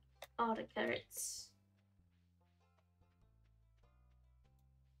 Yeah. All the carrots.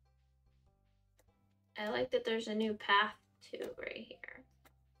 I like that there's a new path too right here.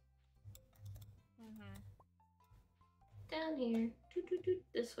 Down here.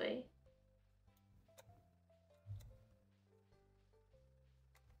 This way.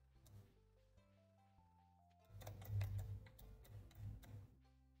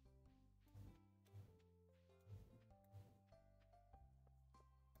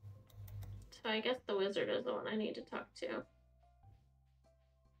 So I guess the wizard is the one I need to talk to.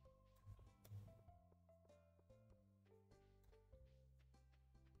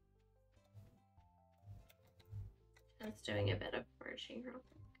 That's doing a bit of merging real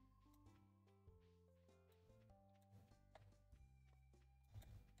quick.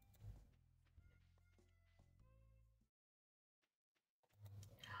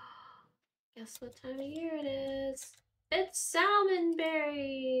 Guess what time of year it is? It's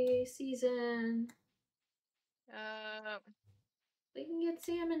salmonberry season. We can get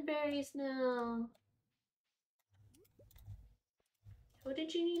salmon berries now. What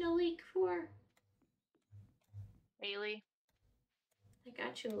did you need a leek for? Bailey. I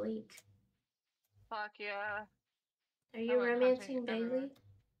got you a leek. Fuck yeah. Are you romancing Bailey? Or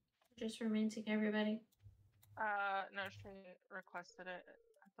just romancing everybody? No, she requested it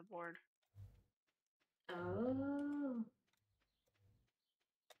at the board. Oh.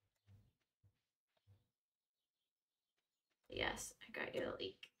 Yes, I got you a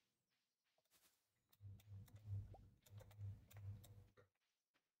leek.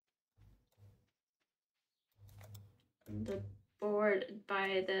 The board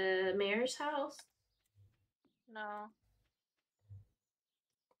by the mayor's house? No.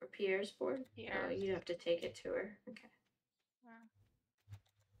 Or Pierre's board? Pierre's. Oh, you have to take it to her. Okay. Yeah.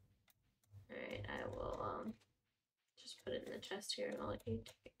 Alright, I will just put it in the chest here and I'll let you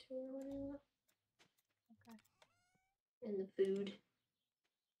take it to her when you will. Okay. And the food.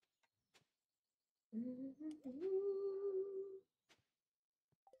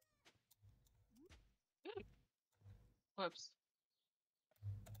 Whoops.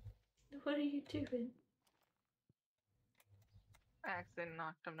 What are you doing? I accidentally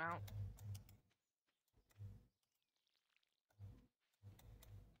knocked him out.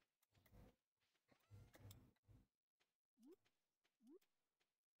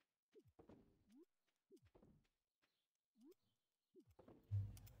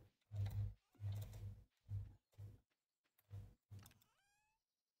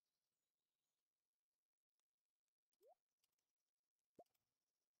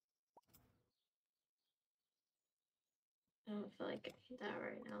 I don't feel like I need that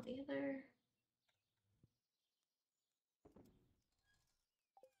right now either.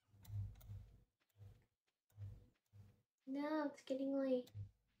 No, it's getting late.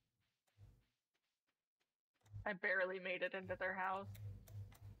 I barely made it into their house.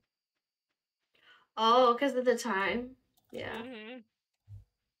 Oh, because of the time? Yeah. Mm-hmm.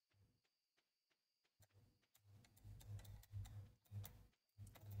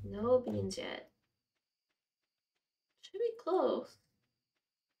 No beans yet. Should be close.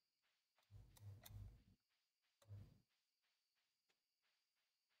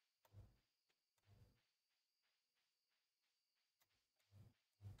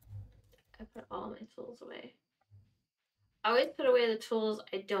 I put all my tools away. I always put away the tools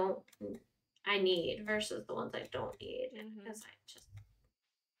I need versus the ones I don't need. Because I just.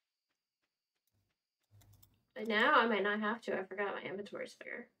 But now I might not have to. I forgot my inventory's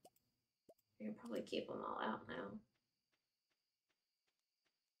bigger. I can probably keep them all out now.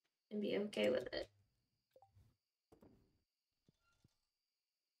 And be okay with it.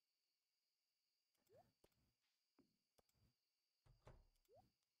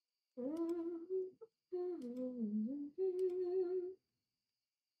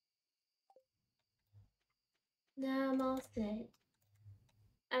 Now I'm all set.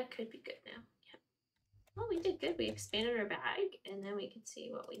 That could be good now. Yeah. Well, we did good. We expanded our bag, and then we can see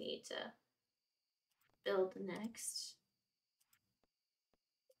what we need to build next.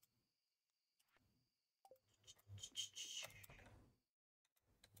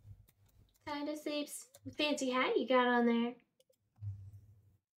 Time to sleep. Fancy hat you got on there.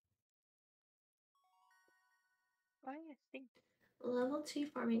 Oh, I think. Level 2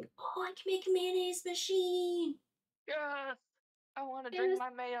 farming. Oh, I can make a mayonnaise machine. Yes! I want to drink my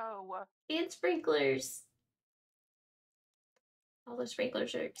mayo. And sprinklers. All the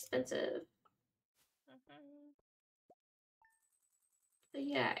sprinklers are expensive. But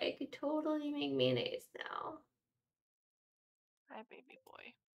yeah, I could totally make mayonnaise now. Hi, baby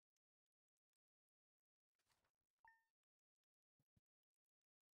boy.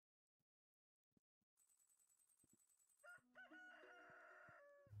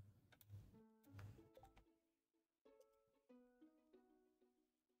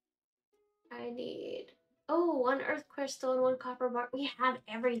 I need, oh, 1 earth crystal and 1 copper bar. We have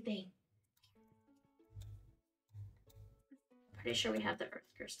everything. Pretty sure we have the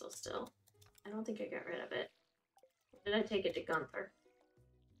earth crystal still. I don't think I got rid of it. Did I take it to Gunther?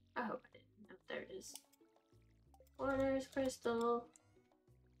 I hope I didn't. Oh, there it is. 1 earth crystal.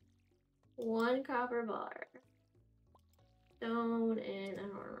 1 copper bar. Stone and I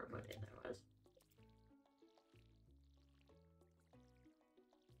don't remember what the other was.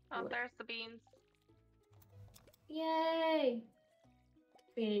 Oh, there's the beans. Yay!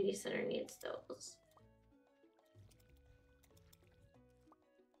 Community center needs those.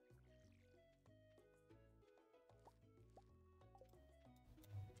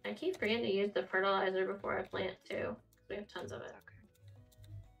 I keep forgetting to use the fertilizer before I plant too. We have tons of it. Okay.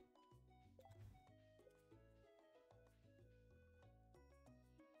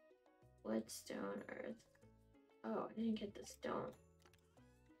 Wood, stone, earth. Oh, I didn't get the stone.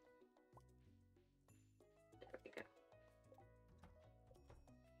 There we go.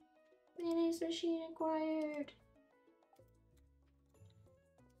 Mayonnaise machine acquired.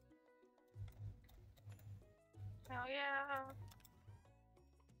 Oh yeah.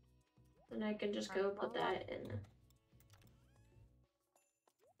 And I can just go put that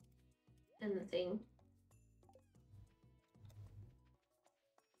in the thing.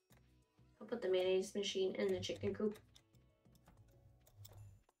 I'll put the mayonnaise machine in the chicken coop.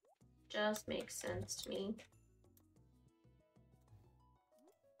 Just makes sense to me.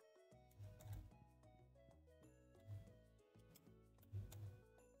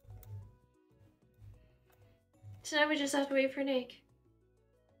 So now we just have to wait for Nick.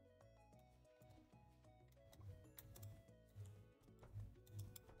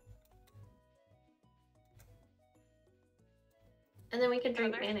 And then we can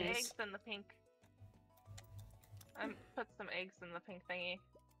drink there's mayonnaise. eggs in the pink. I put some eggs in the pink thingy.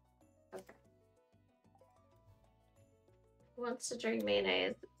 Okay. Who wants to drink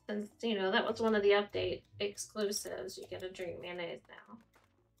mayonnaise? Since, you know, that was one of the update exclusives. You get to drink mayonnaise now.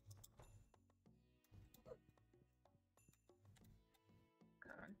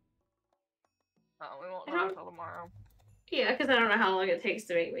 God. Oh, we won't know until tomorrow. Yeah, because I don't know how long it takes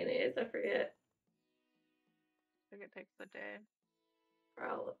to make mayonnaise. I forget. I think it takes a day.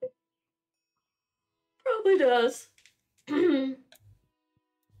 Probably. Probably does. With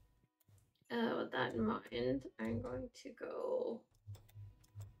that in mind, I'm going to go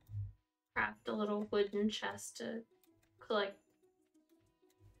craft a little wooden chest to collect.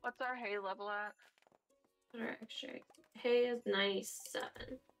 What's our hay level at? What are extra? Hay is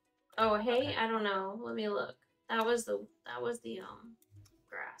 97. Oh, hay? Okay. I don't know. Let me look. That was the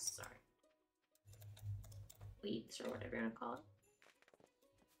grass, sorry. Weeds or whatever you want to call it.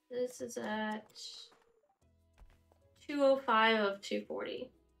 This is at 205 of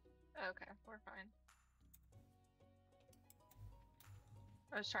 240. Okay, we're fine.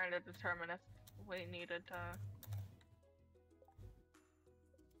 I was trying to determine if we needed to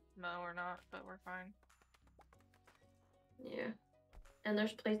mow or not, but we're fine. Yeah. And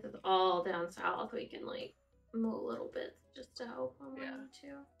there's places all down south we can, like, mow little bits just to help when we need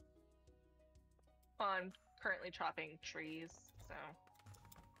to. Well, I'm currently chopping trees, so.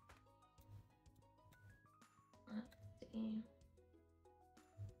 Let's see.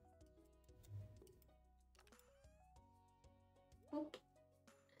 Oop.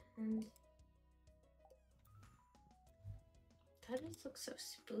 And that just looks so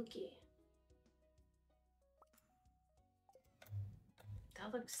spooky.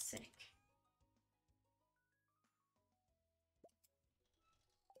 That looks sick.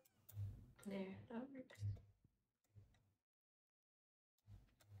 There, that works.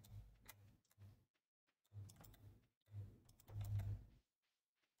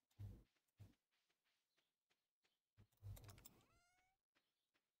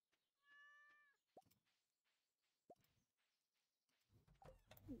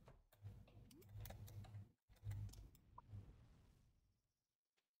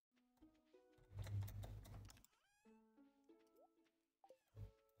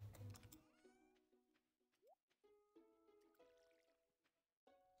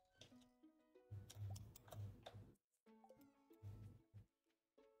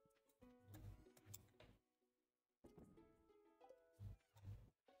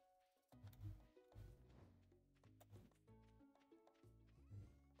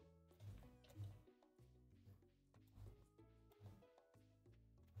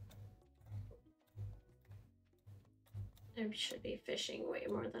 I should be fishing way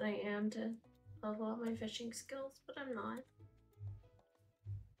more than I am to level up my fishing skills, but I'm not.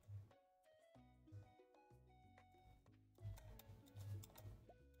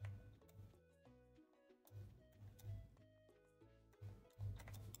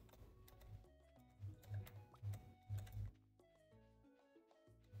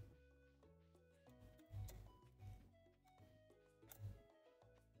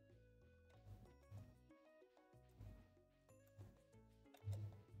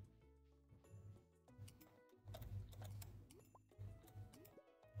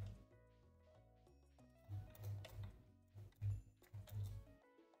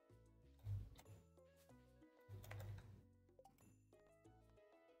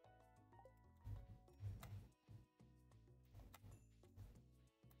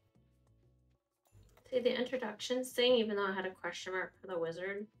 See, the introductions thing, even though I had a question mark for the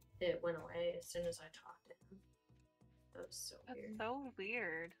wizard, it went away as soon as I talked to him. That was so weird. That's so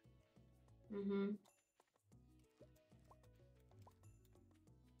weird. Mm-hmm.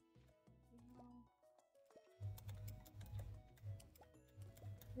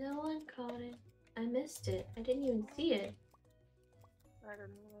 No one caught it. I missed it. I didn't even see it. I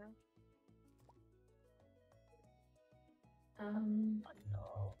don't know.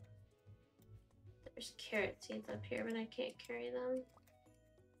 No. There's carrot seeds up here, but I can't carry them.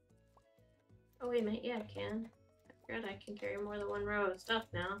 Oh, wait a minute. Yeah, I can. I forgot I can carry more than one row of stuff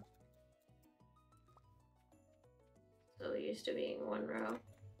now. So used to being one row.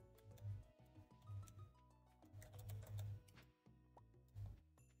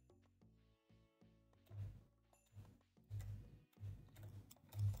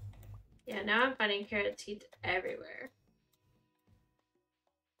 Yeah, now I'm finding carrot seeds everywhere.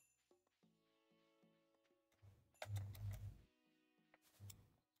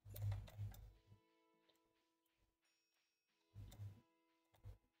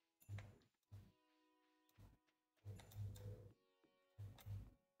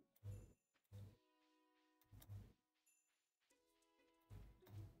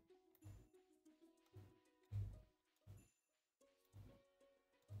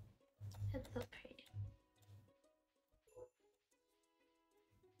 It's so pretty.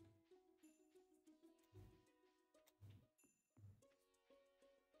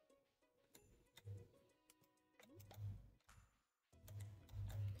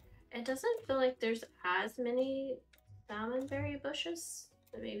 It doesn't feel like there's as many salmonberry bushes.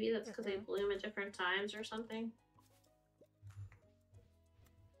 But maybe that's because they bloom at different times or something.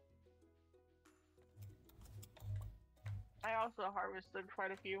 I also harvested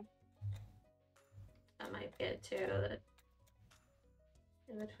quite a few. That might be it too. That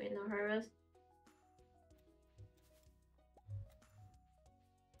in between the harvest.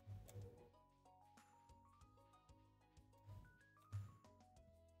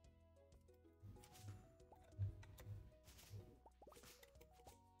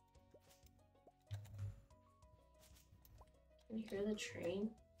 Can you hear the train?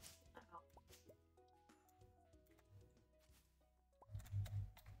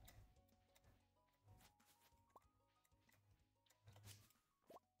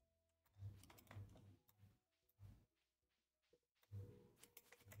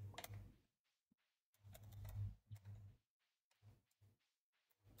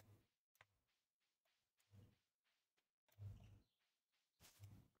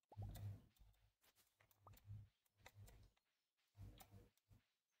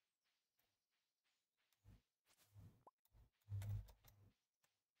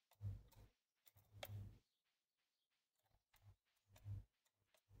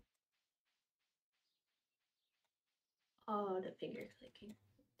 Oh, the finger clicking.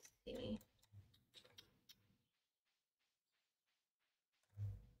 See me.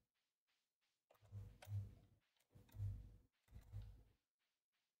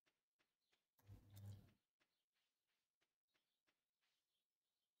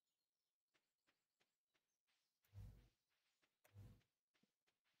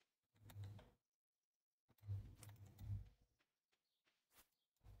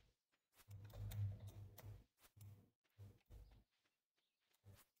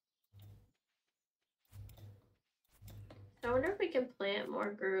 I wonder if we can plant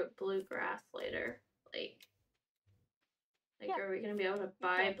more bluegrass later. Like Yeah. Are we gonna be able to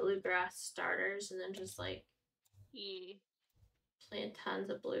buy bluegrass starters and then just like plant tons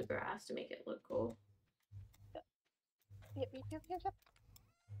of bluegrass to make it look cool? Yep.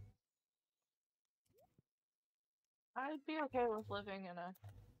 I'd be okay with living in a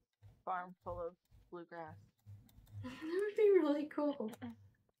farm full of bluegrass. That would be really cool.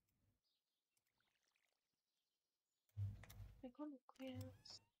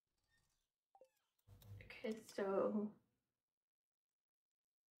 Okay, so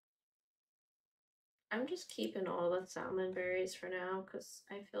I'm just keeping all the salmon berries for now because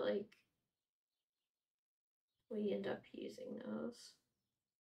I feel like we end up using those.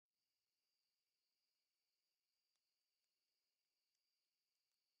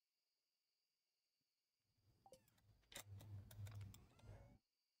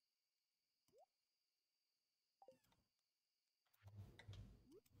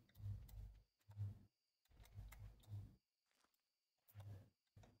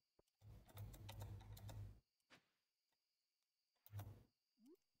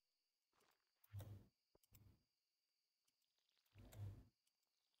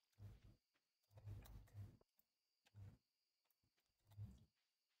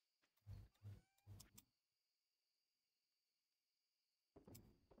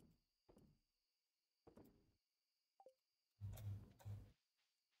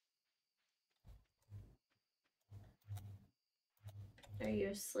 Are you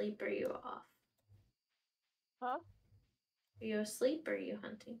asleep or are you off? Huh? Are you asleep or are you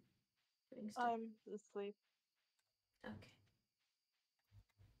hunting? I'm asleep. Okay.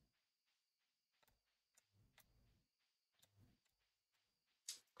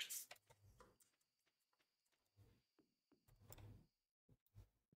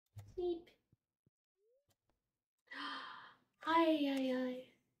 Sleep. Hi.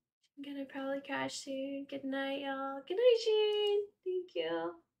 I'm gonna probably crash soon. Good night, y'all. Good night, Shane. Thank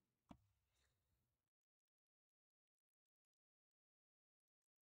you.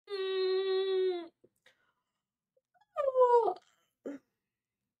 Oh.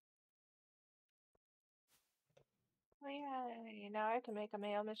 Oh, yay. Now I can make a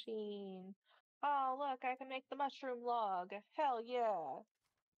mail machine. Oh, look, I can make the mushroom log. Hell yeah.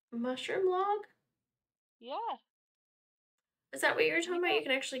 Mushroom log? Yeah. Is that what you were talking about? Yeah. You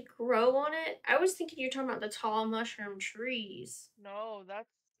can actually grow on it? I was thinking you were talking about the tall mushroom trees. No,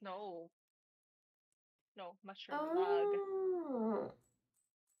 no. No, mushroom log. Oh.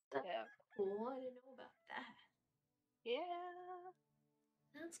 That's Yeah. cool. I didn't know about that. Yeah.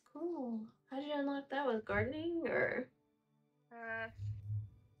 That's cool. How did you unlock that? With gardening or?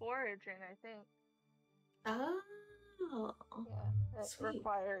 Foraging, I think. Oh. Yeah. It Sweet.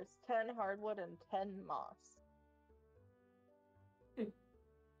 requires 10 hardwood and 10 moss.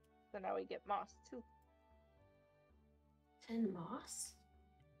 So now we get moss too. 10 moss?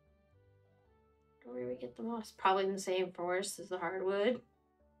 Where do we get the moss? Probably in the same forest as the hardwood.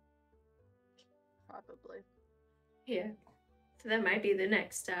 Probably. Yeah. So that might be the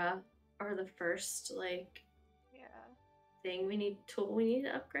next, or the first, like, yeah, tool we need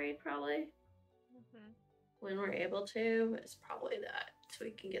to upgrade, probably. When we're able to, is probably that. So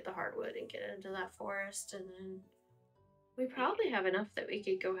we can get the hardwood and get into that forest, and then we probably have enough that we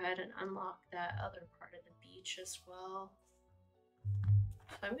could go ahead and unlock that other part of the beach as well.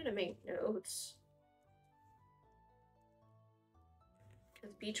 So I'm gonna make notes.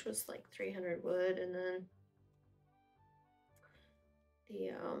 Because beach was like 300 wood, and then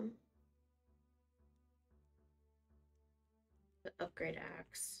the upgrade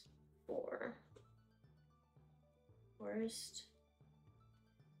axe for forest.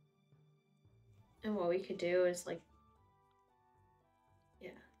 And what we could do is like, yeah,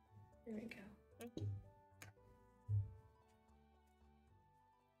 there we go.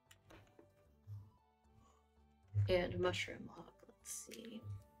 And mushroom log, let's see.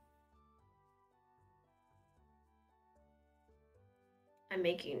 I'm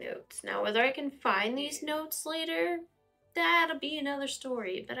making notes. Now, whether I can find these notes later, that'll be another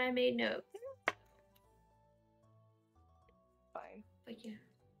story, but I made notes. Fine. But yeah,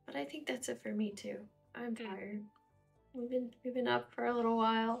 but I think that's it for me too. I'm tired. We've been up for a little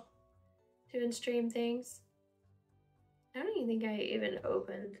while doing stream things. I don't even think I even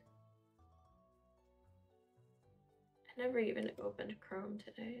opened. I never even opened Chrome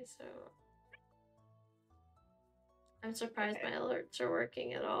today, so I'm surprised my alerts are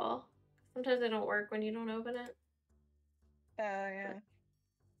working at all. Sometimes they don't work when you don't open it. Oh, yeah. But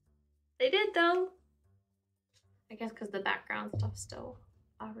they did though. I guess because the background stuff's still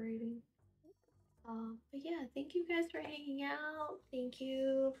operating. But yeah, thank you guys for hanging out. Thank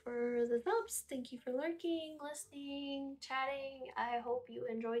you for the subs. Thank you for lurking, listening, chatting. I hope you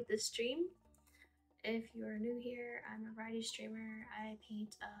enjoyed this stream. If you are new here, I'm a variety streamer. I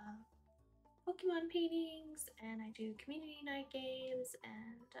paint Pokemon paintings, and I do community night games,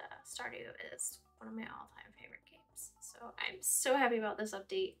 and Stardew is one of my all-time favorite games. So I'm so happy about this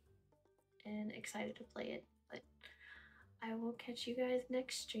update and excited to play it. But I will catch you guys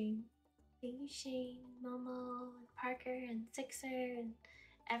next stream. Thank you, Shane, Momo, and Parker, and Sixer, and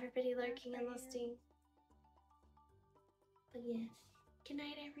everybody lurking and listening. But yeah, good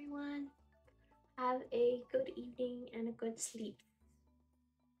night, everyone. Have a good evening and a good sleep.